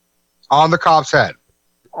cop. On the cop's head.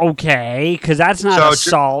 Okay, because that's not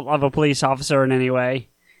assault of a police officer in any way.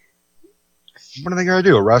 What are they going to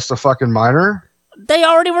do? Arrest a fucking minor? They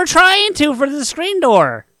already were trying to for the screen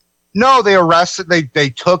door. No, they arrested. They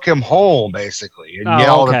took him home basically and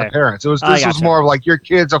yelled at the parents. This was more of like, your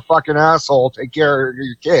kid's a fucking asshole. Take care of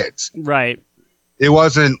your kids. Right. It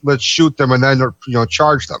wasn't let's shoot them and then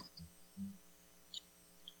charge them.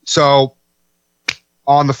 So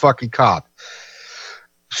on the fucking cop,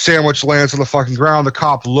 sandwich lands on the fucking ground. The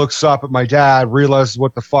cop looks up at my dad, realizes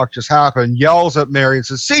what the fuck just happened, yells at Mary and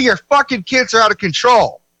says, "See, your fucking kids are out of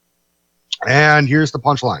control." And here's the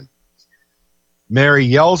punchline. Mary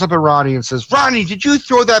yells up at Ronnie and says, "Ronnie, did you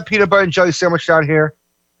throw that peanut butter and jelly sandwich down here?"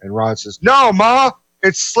 And Ron says, "No, Ma,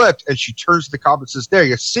 it slipped." And she turns to the cop and says, "There,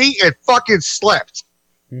 you see? It fucking slipped."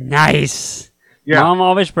 Nice. Yeah. Mom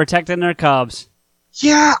always protecting their cubs.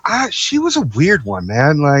 Yeah, she was a weird one,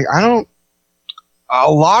 man. Like, a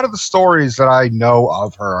lot of the stories that I know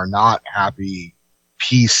of her are not happy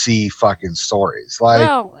PC fucking stories. Like,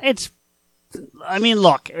 well,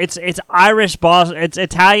 look, it's Irish Boston, it's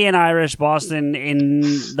Italian Irish Boston in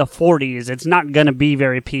the 40s. It's not going to be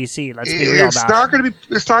very PC. Let's be real about it.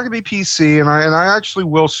 It's not going to be PC, and I actually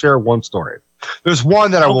will share one story. There's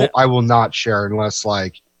one that I will not share unless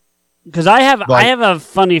because I have a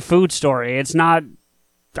funny food story. It's not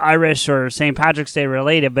Irish or St. Patrick's Day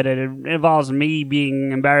related, but it involves me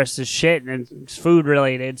being embarrassed as shit, and it's food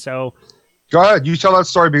related. So go ahead, you tell that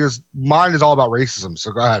story because mine is all about racism.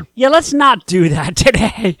 So go ahead. Yeah, let's not do that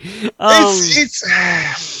today.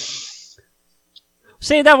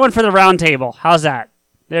 Save that one for the round table. How's that?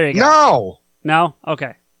 There you go. No.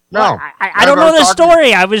 Okay. No. Well, I don't know the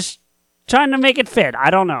story. I was trying to make it fit. I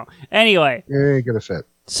don't know. Anyway, it ain't gonna fit.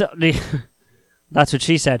 So that's what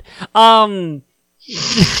she said. All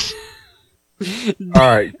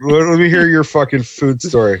right, let me hear your fucking food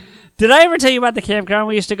story. Did I ever tell you about the campground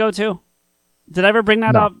we used to go to? Did I ever bring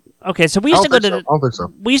that up? Okay, so we used to go to. I don't think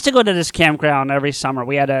so. We used to go to this campground every summer.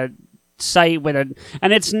 We had a site with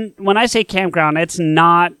and it's when I say campground, it's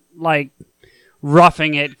not like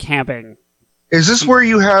roughing it camping. Is this where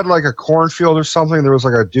you had like a cornfield or something? There was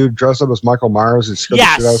like a dude dressed up as Michael Myers and scared the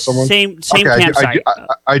shit out of someone? Same campsite.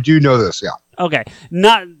 I do know this, yeah. Okay.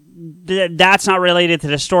 That's not related to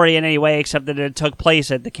the story in any way except that it took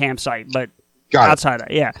place at the campsite, but outside of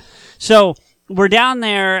it, yeah. So we're down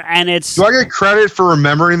there, and it's... Do I get credit for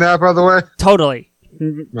remembering that, by the way? Totally.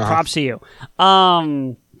 Props to you.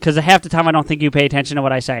 Because half the time I don't think you pay attention to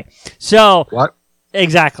what I say. So... What?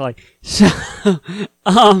 Exactly. So,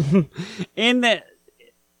 in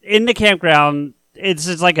the campground,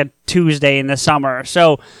 it's like a Tuesday in the summer.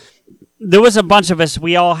 So there was a bunch of us.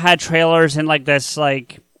 We all had trailers in like this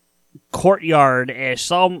like courtyard-ish,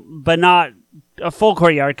 but not a full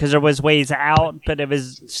courtyard because there was ways out, but it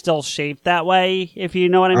was still shaped that way, if you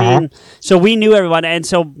know what I mean. So we knew everyone, and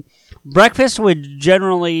so breakfast would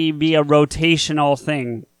generally be a rotational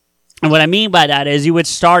thing. And what I mean by that is you would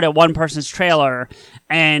start at one person's trailer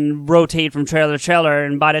and rotate from trailer to trailer,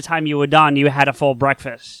 and by the time you were done, you had a full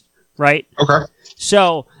breakfast, right? Okay.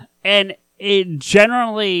 So, and it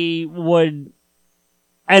generally would,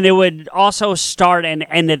 and it would also start and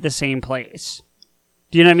end at the same place.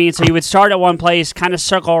 Do you know what I mean? So you would start at one place, kind of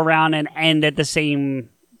circle around, and end at the same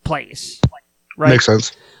place, right? Makes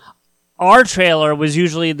sense. Our trailer was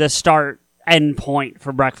usually the start end point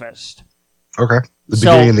for breakfast. Okay. The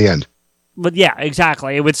beginning and the end. But yeah,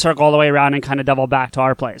 exactly. It would circle all the way around and kind of double back to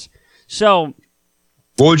our place. So,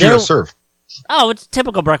 what would you guys serve? Oh, it's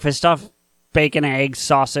typical breakfast stuff: bacon, eggs,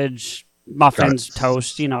 sausage, muffins,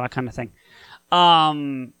 toast, that kind of thing.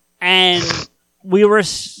 And we were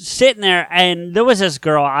sitting there, and there was this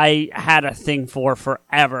girl I had a thing for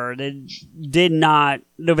forever. That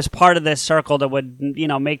was part of this circle that would,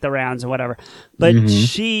 make the rounds and whatever. But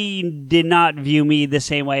she did not view me the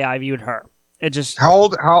same way I viewed her. It just... How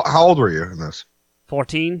old were you in this?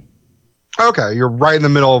 14. Okay, you're right in the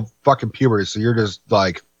middle of fucking puberty, so you're just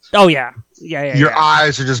like... Oh, yeah. Yeah. Your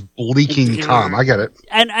eyes are just bleaking cum. I get it.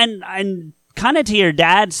 And kind of to your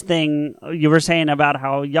dad's thing, you were saying about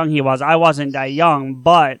how young he was. I wasn't that young,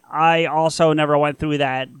 but I also never went through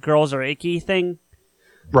that girls are icky thing.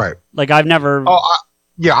 Right. Like, I've never...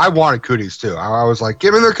 Yeah, I wanted cooties too. I was like,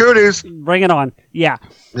 give me the cooties. Bring it on. Yeah.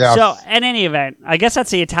 Yeah. So, in any event, I guess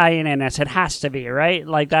that's the Italian in us. It has to be, right?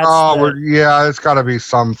 Like, that's... yeah, it's got to be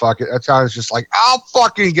some fucking... Italian's just like, I'll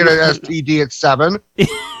fucking get an STD at 7.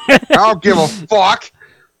 I don't give a fuck.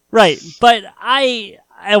 Right. But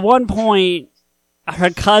at one point,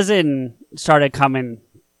 her cousin started coming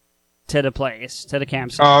to the place, to the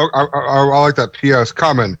campsite. Oh, I like that PS,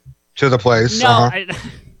 coming to the place. No,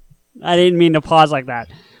 I didn't mean to pause like that,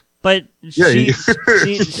 but she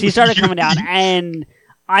started coming down, and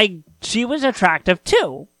she was attractive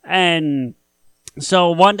too. And so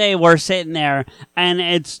one day we're sitting there, and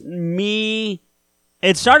it's me.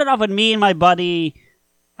 It started off with me and my buddy,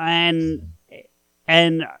 and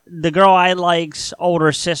the girl I like's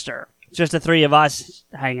older sister. Just the three of us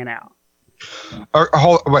hanging out.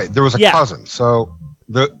 Wait, there was a cousin, so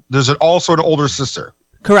there's also an older sister.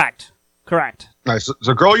 Correct. Nice.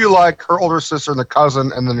 So, girl you like, her older sister, and the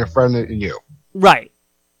cousin, and then your friend and you. Right.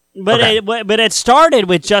 But it started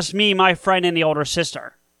with just me, my friend, and the older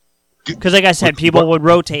sister. Because, like I said, people would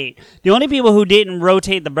rotate. The only people who didn't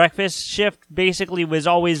rotate the breakfast shift basically was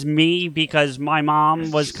always me, because my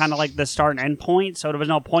mom was kind of like the start and end point, so there was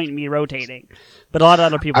no point in me rotating. But a lot of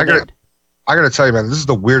other people did. I gotta tell you, man, this is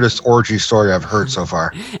the weirdest orgy story I've heard so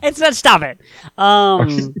far. It's not. Stop it.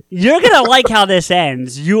 You're gonna like how this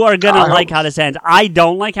ends. You are gonna like how this ends. I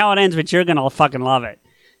don't like how it ends, but you're gonna fucking love it.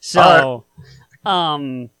 So,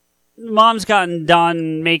 Mom's gotten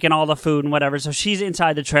done making all the food and whatever, so she's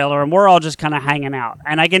inside the trailer, and we're all just kind of hanging out.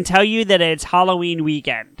 And I can tell you that it's Halloween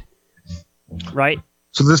weekend, right?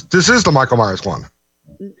 So this is the Michael Myers one.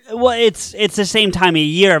 Well, it's the same time of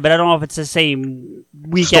year, but I don't know if it's the same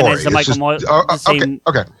weekend as the Michael Myers.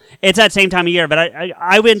 Okay. It's that same time of year, but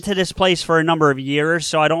I went to this place for a number of years,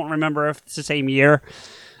 so I don't remember if it's the same year.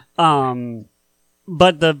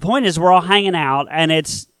 But the point is, we're all hanging out,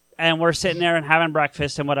 and we're sitting there and having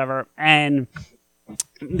breakfast and whatever. And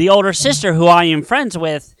the older sister, who I am friends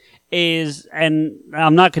with, and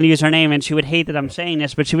I'm not going to use her name, and she would hate that I'm saying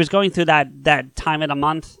this, but she was going through that time of the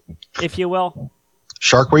month, if you will.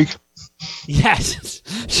 Shark Week? Yes,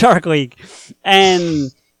 Shark Week.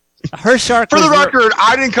 And her shark... For the record,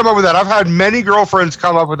 I didn't come up with that. I've had many girlfriends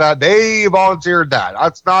come up with that. They volunteered that.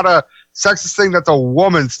 That's not a sexist thing. That's a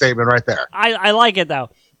woman statement right there. I like it, though.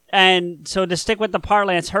 And so to stick with the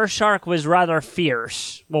parlance, her shark was rather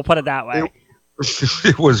fierce. We'll put it that way.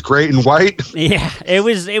 It was great and white. Yeah, it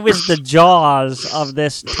was the Jaws of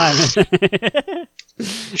this time.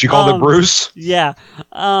 She called it Bruce? Yeah.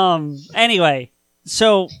 Anyway...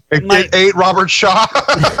 So it ate Robert Shaw.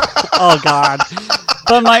 Oh God!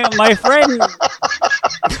 But my friend,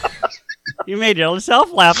 you made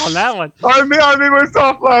yourself laugh on that one. I made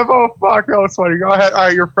myself laugh. Oh fuck, that was funny. Go ahead. All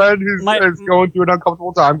right, your friend is going through an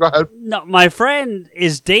uncomfortable time. Go ahead. No, my friend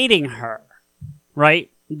is dating her, right?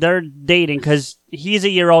 They're dating because he's a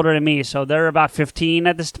year older than me, so they're about 15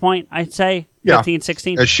 at this point, I'd say. 15,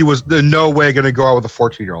 16. And she was in no way going to go out with a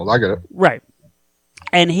 14-year-old. I get it. Right.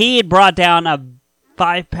 And he had brought down a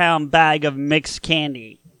 5-pound bag of mixed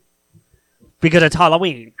candy because it's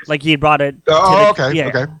Halloween. Like, he had brought it.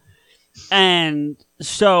 Okay. And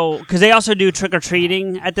so, because they also do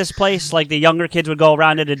trick-or-treating at this place. Like, the younger kids would go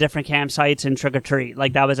around to the different campsites and trick-or-treat.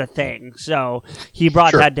 Like, that was a thing. So, he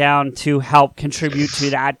brought that down to help contribute to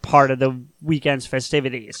that part of the weekend's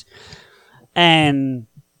festivities. And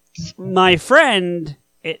my friend,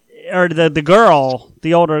 the girl,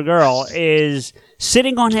 the older girl, is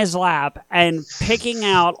sitting on his lap and picking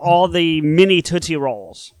out all the mini Tootsie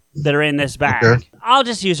Rolls that are in this bag. Okay. I'll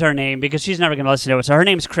just use her name because she's never going to listen to it. So, her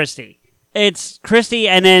name's Christy. It's Christy,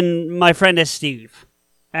 and then my friend is Steve.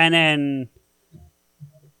 And then...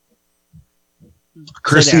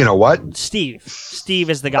 Christy and a what? Steve. Steve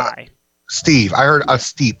is the guy. Steve. I heard a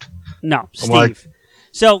Steep. No, Steve.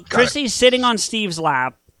 So Christy's sitting on Steve's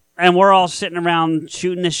lap, and we're all sitting around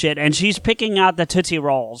shooting the shit, and she's picking out the Tootsie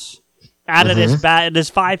Rolls out of this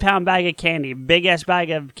 5-pound bag of candy, big-ass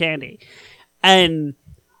bag of candy. And...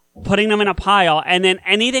 putting them in a pile, and then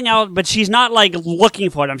anything else, but she's not like looking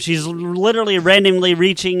for them. She's literally randomly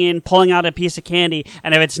reaching in, pulling out a piece of candy,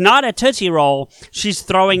 and if it's not a Tootsie Roll, she's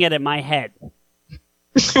throwing it at my head.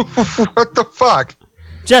 What the fuck?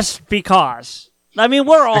 Just because. I mean,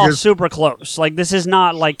 we're all super close. Like, this is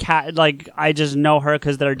not like I just know her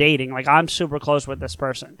because they're dating. Like, I'm super close with this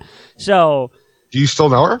person. So. Do you still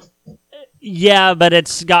know her? Yeah, but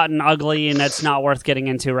it's gotten ugly, and it's not worth getting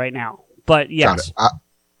into right now. But yes.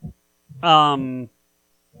 And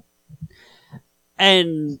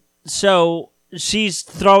so she's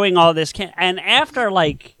throwing all this and after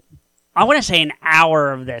like I want to say an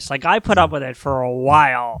hour of this, like I put up with it for a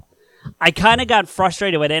while, I kind of got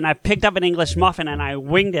frustrated with it, and I picked up an English muffin and I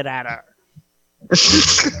winged it at her.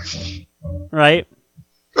 Right?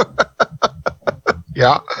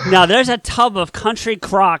 Yeah. Now there's a tub of Country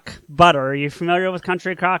Crock butter. Are you familiar with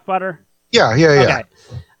Country Crock butter? Yeah. Okay.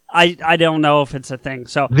 I don't know if it's a thing.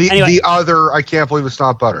 So anyway, the other, I can't believe it's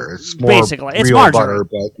not butter. It's more basically it's real margarine. Butter,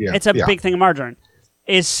 but yeah, it's a big thing of margarine.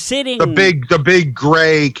 Is sitting the big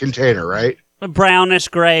gray container, right? Brownish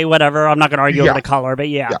gray, whatever. I'm not going to argue over the color, but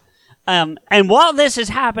yeah. And while this is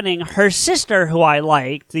happening, her sister, who I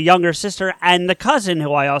liked, the younger sister, and the cousin,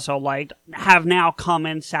 who I also liked, have now come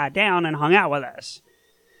and sat down and hung out with us.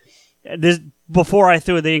 This before I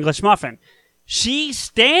threw the English muffin. She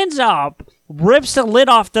stands up, rips the lid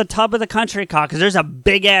off the tub of the Country Crock, because there's a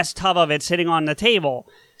big-ass tub of it sitting on the table,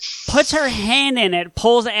 puts her hand in it,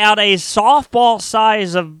 pulls out a softball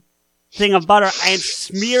size of thing of butter, and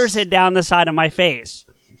smears it down the side of my face.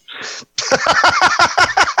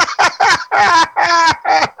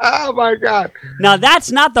 Oh, my God. Now,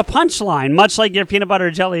 that's not the punchline, much like your peanut butter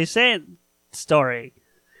jelly story,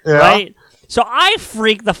 right? So I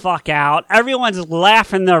freak the fuck out. Everyone's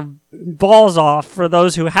laughing their balls off for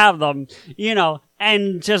those who have them,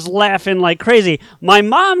 and just laughing like crazy. My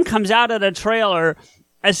mom comes out of the trailer,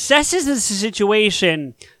 assesses the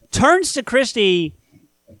situation, turns to Christy,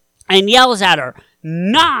 and yells at her,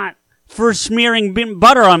 not for smearing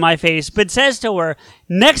butter on my face, but says to her,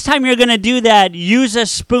 next time you're going to do that, use a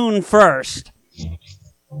spoon first.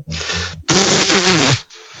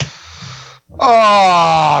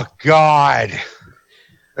 Oh, God.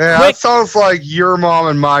 Yeah, that sounds like your mom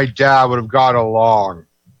and my dad would have got along.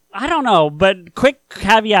 I don't know, but quick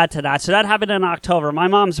caveat to that. So that happened in October. My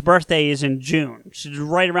mom's birthday is in June. She's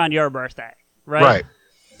right around your birthday, right? Right.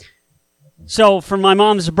 So for my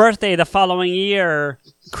mom's birthday the following year,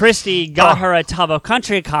 Christy got her a tub of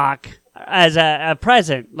Country Crock as a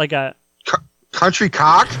present, like a... Country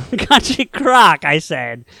Cock? Country Crock, I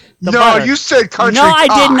said. Butter. You said Country Cock. No, I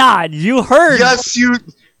did not. You heard. Yes, you...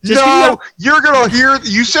 you're going to hear...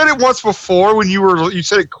 You said it once before when you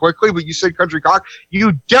said it quickly, but you said Country Cock.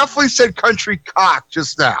 You definitely said Country Cock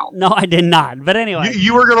just now. No, I did not. But anyway.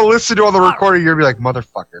 You were going to listen to all the recording. You're going to be like,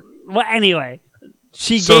 motherfucker. Well, anyway.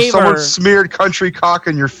 Someone smeared Country Cock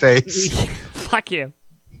in your face. Fuck you.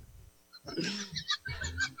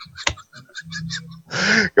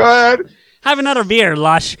 Go ahead. Have another beer,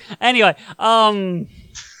 lush. Anyway,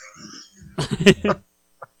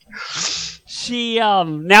 she,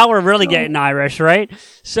 now we're really getting Irish, right?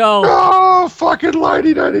 So. Oh, fucking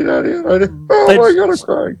lighty. Oh my God, I'm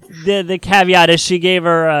crying. The caveat is she gave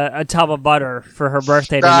her a tub of butter for her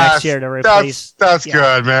birthday next year to replace. That's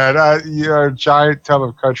good, man. You're a giant tub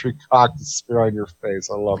of Country Cock to smear on your face.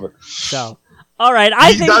 I love it. So, all right.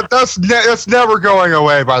 I think that's never going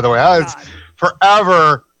away, by the way. It's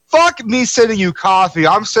fuck me sending you coffee.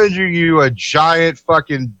 I'm sending you a giant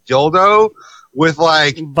fucking dildo with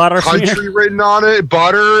like country written on it,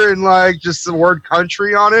 butter, and like just the word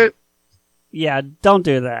country on it. Yeah, don't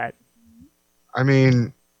do that. I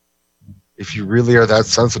mean, if you really are that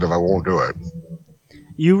sensitive, I won't do it.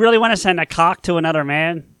 You really want to send a cock to another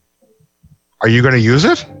man? Are you going to use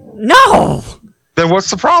it? No! Then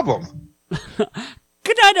what's the problem?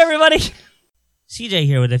 Good night, everybody. CJ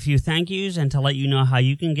here with a few thank yous and to let you know how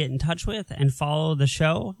you can get in touch with and follow the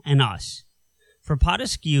show and us. For Pod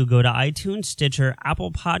Askew, go to iTunes, Stitcher,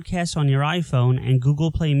 Apple Podcasts on your iPhone, and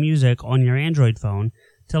Google Play Music on your Android phone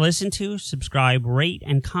to listen to, subscribe, rate,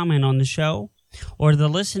 and comment on the show, or the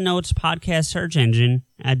Listen Notes podcast search engine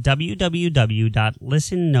at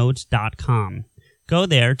www.listennotes.com. Go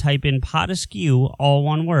there, type in Pod Askew, all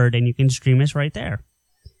one word, and you can stream us right there.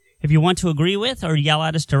 If you want to agree with or yell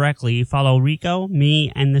at us directly, follow Rico, me,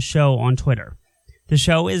 and the show on Twitter. The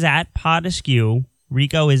show is at Pod Askew,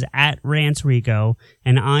 Rico is at Rants Rico,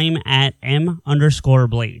 and I'm at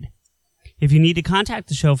M_Blade. If you need to contact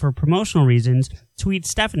the show for promotional reasons, tweet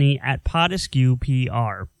Stephanie at Pod Askew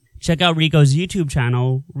PR. Check out Rico's YouTube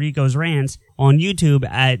channel, Rico's Rants, on YouTube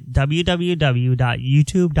at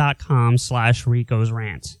www.youtube.com/Rico's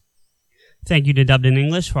Rants. Thank you to Dubbed in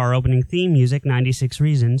English for our opening theme music, 96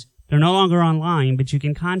 Reasons. They're no longer online, but you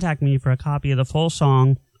can contact me for a copy of the full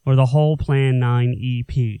song or the whole Plan 9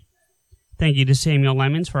 EP. Thank you to Samuel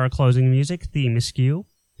Lemons for our closing music, Theme Askew.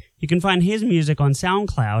 You can find his music on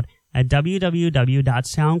SoundCloud at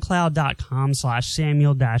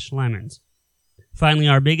www.soundcloud.com/Samuel-Lemons. Finally,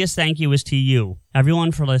 our biggest thank you is to you,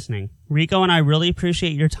 everyone, for listening. Rico and I really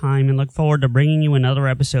appreciate your time and look forward to bringing you another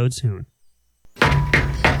episode soon.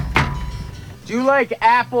 Do you like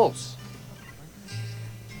apples?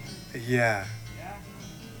 Yeah.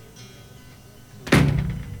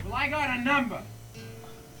 Well, I got a number.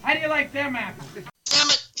 How do you like them apples? Damn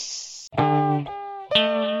it!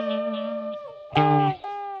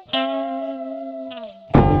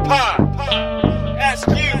 Pod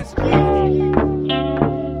Askew.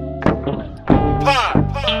 Pod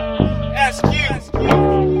Askew.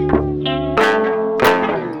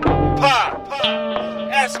 Pod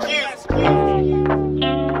Askew.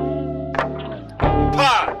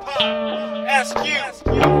 Pod Askew.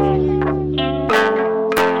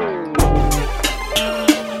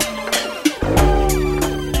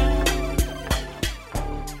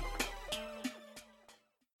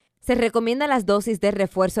 Se recomienda las dosis de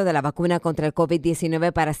refuerzo de la vacuna contra el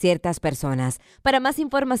COVID-19 para ciertas personas. Para más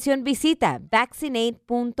información visita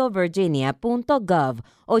vaccinate.virginia.gov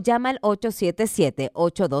o llama al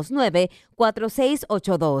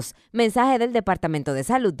 877-829-4682. Mensaje del Departamento de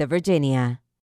Salud de Virginia.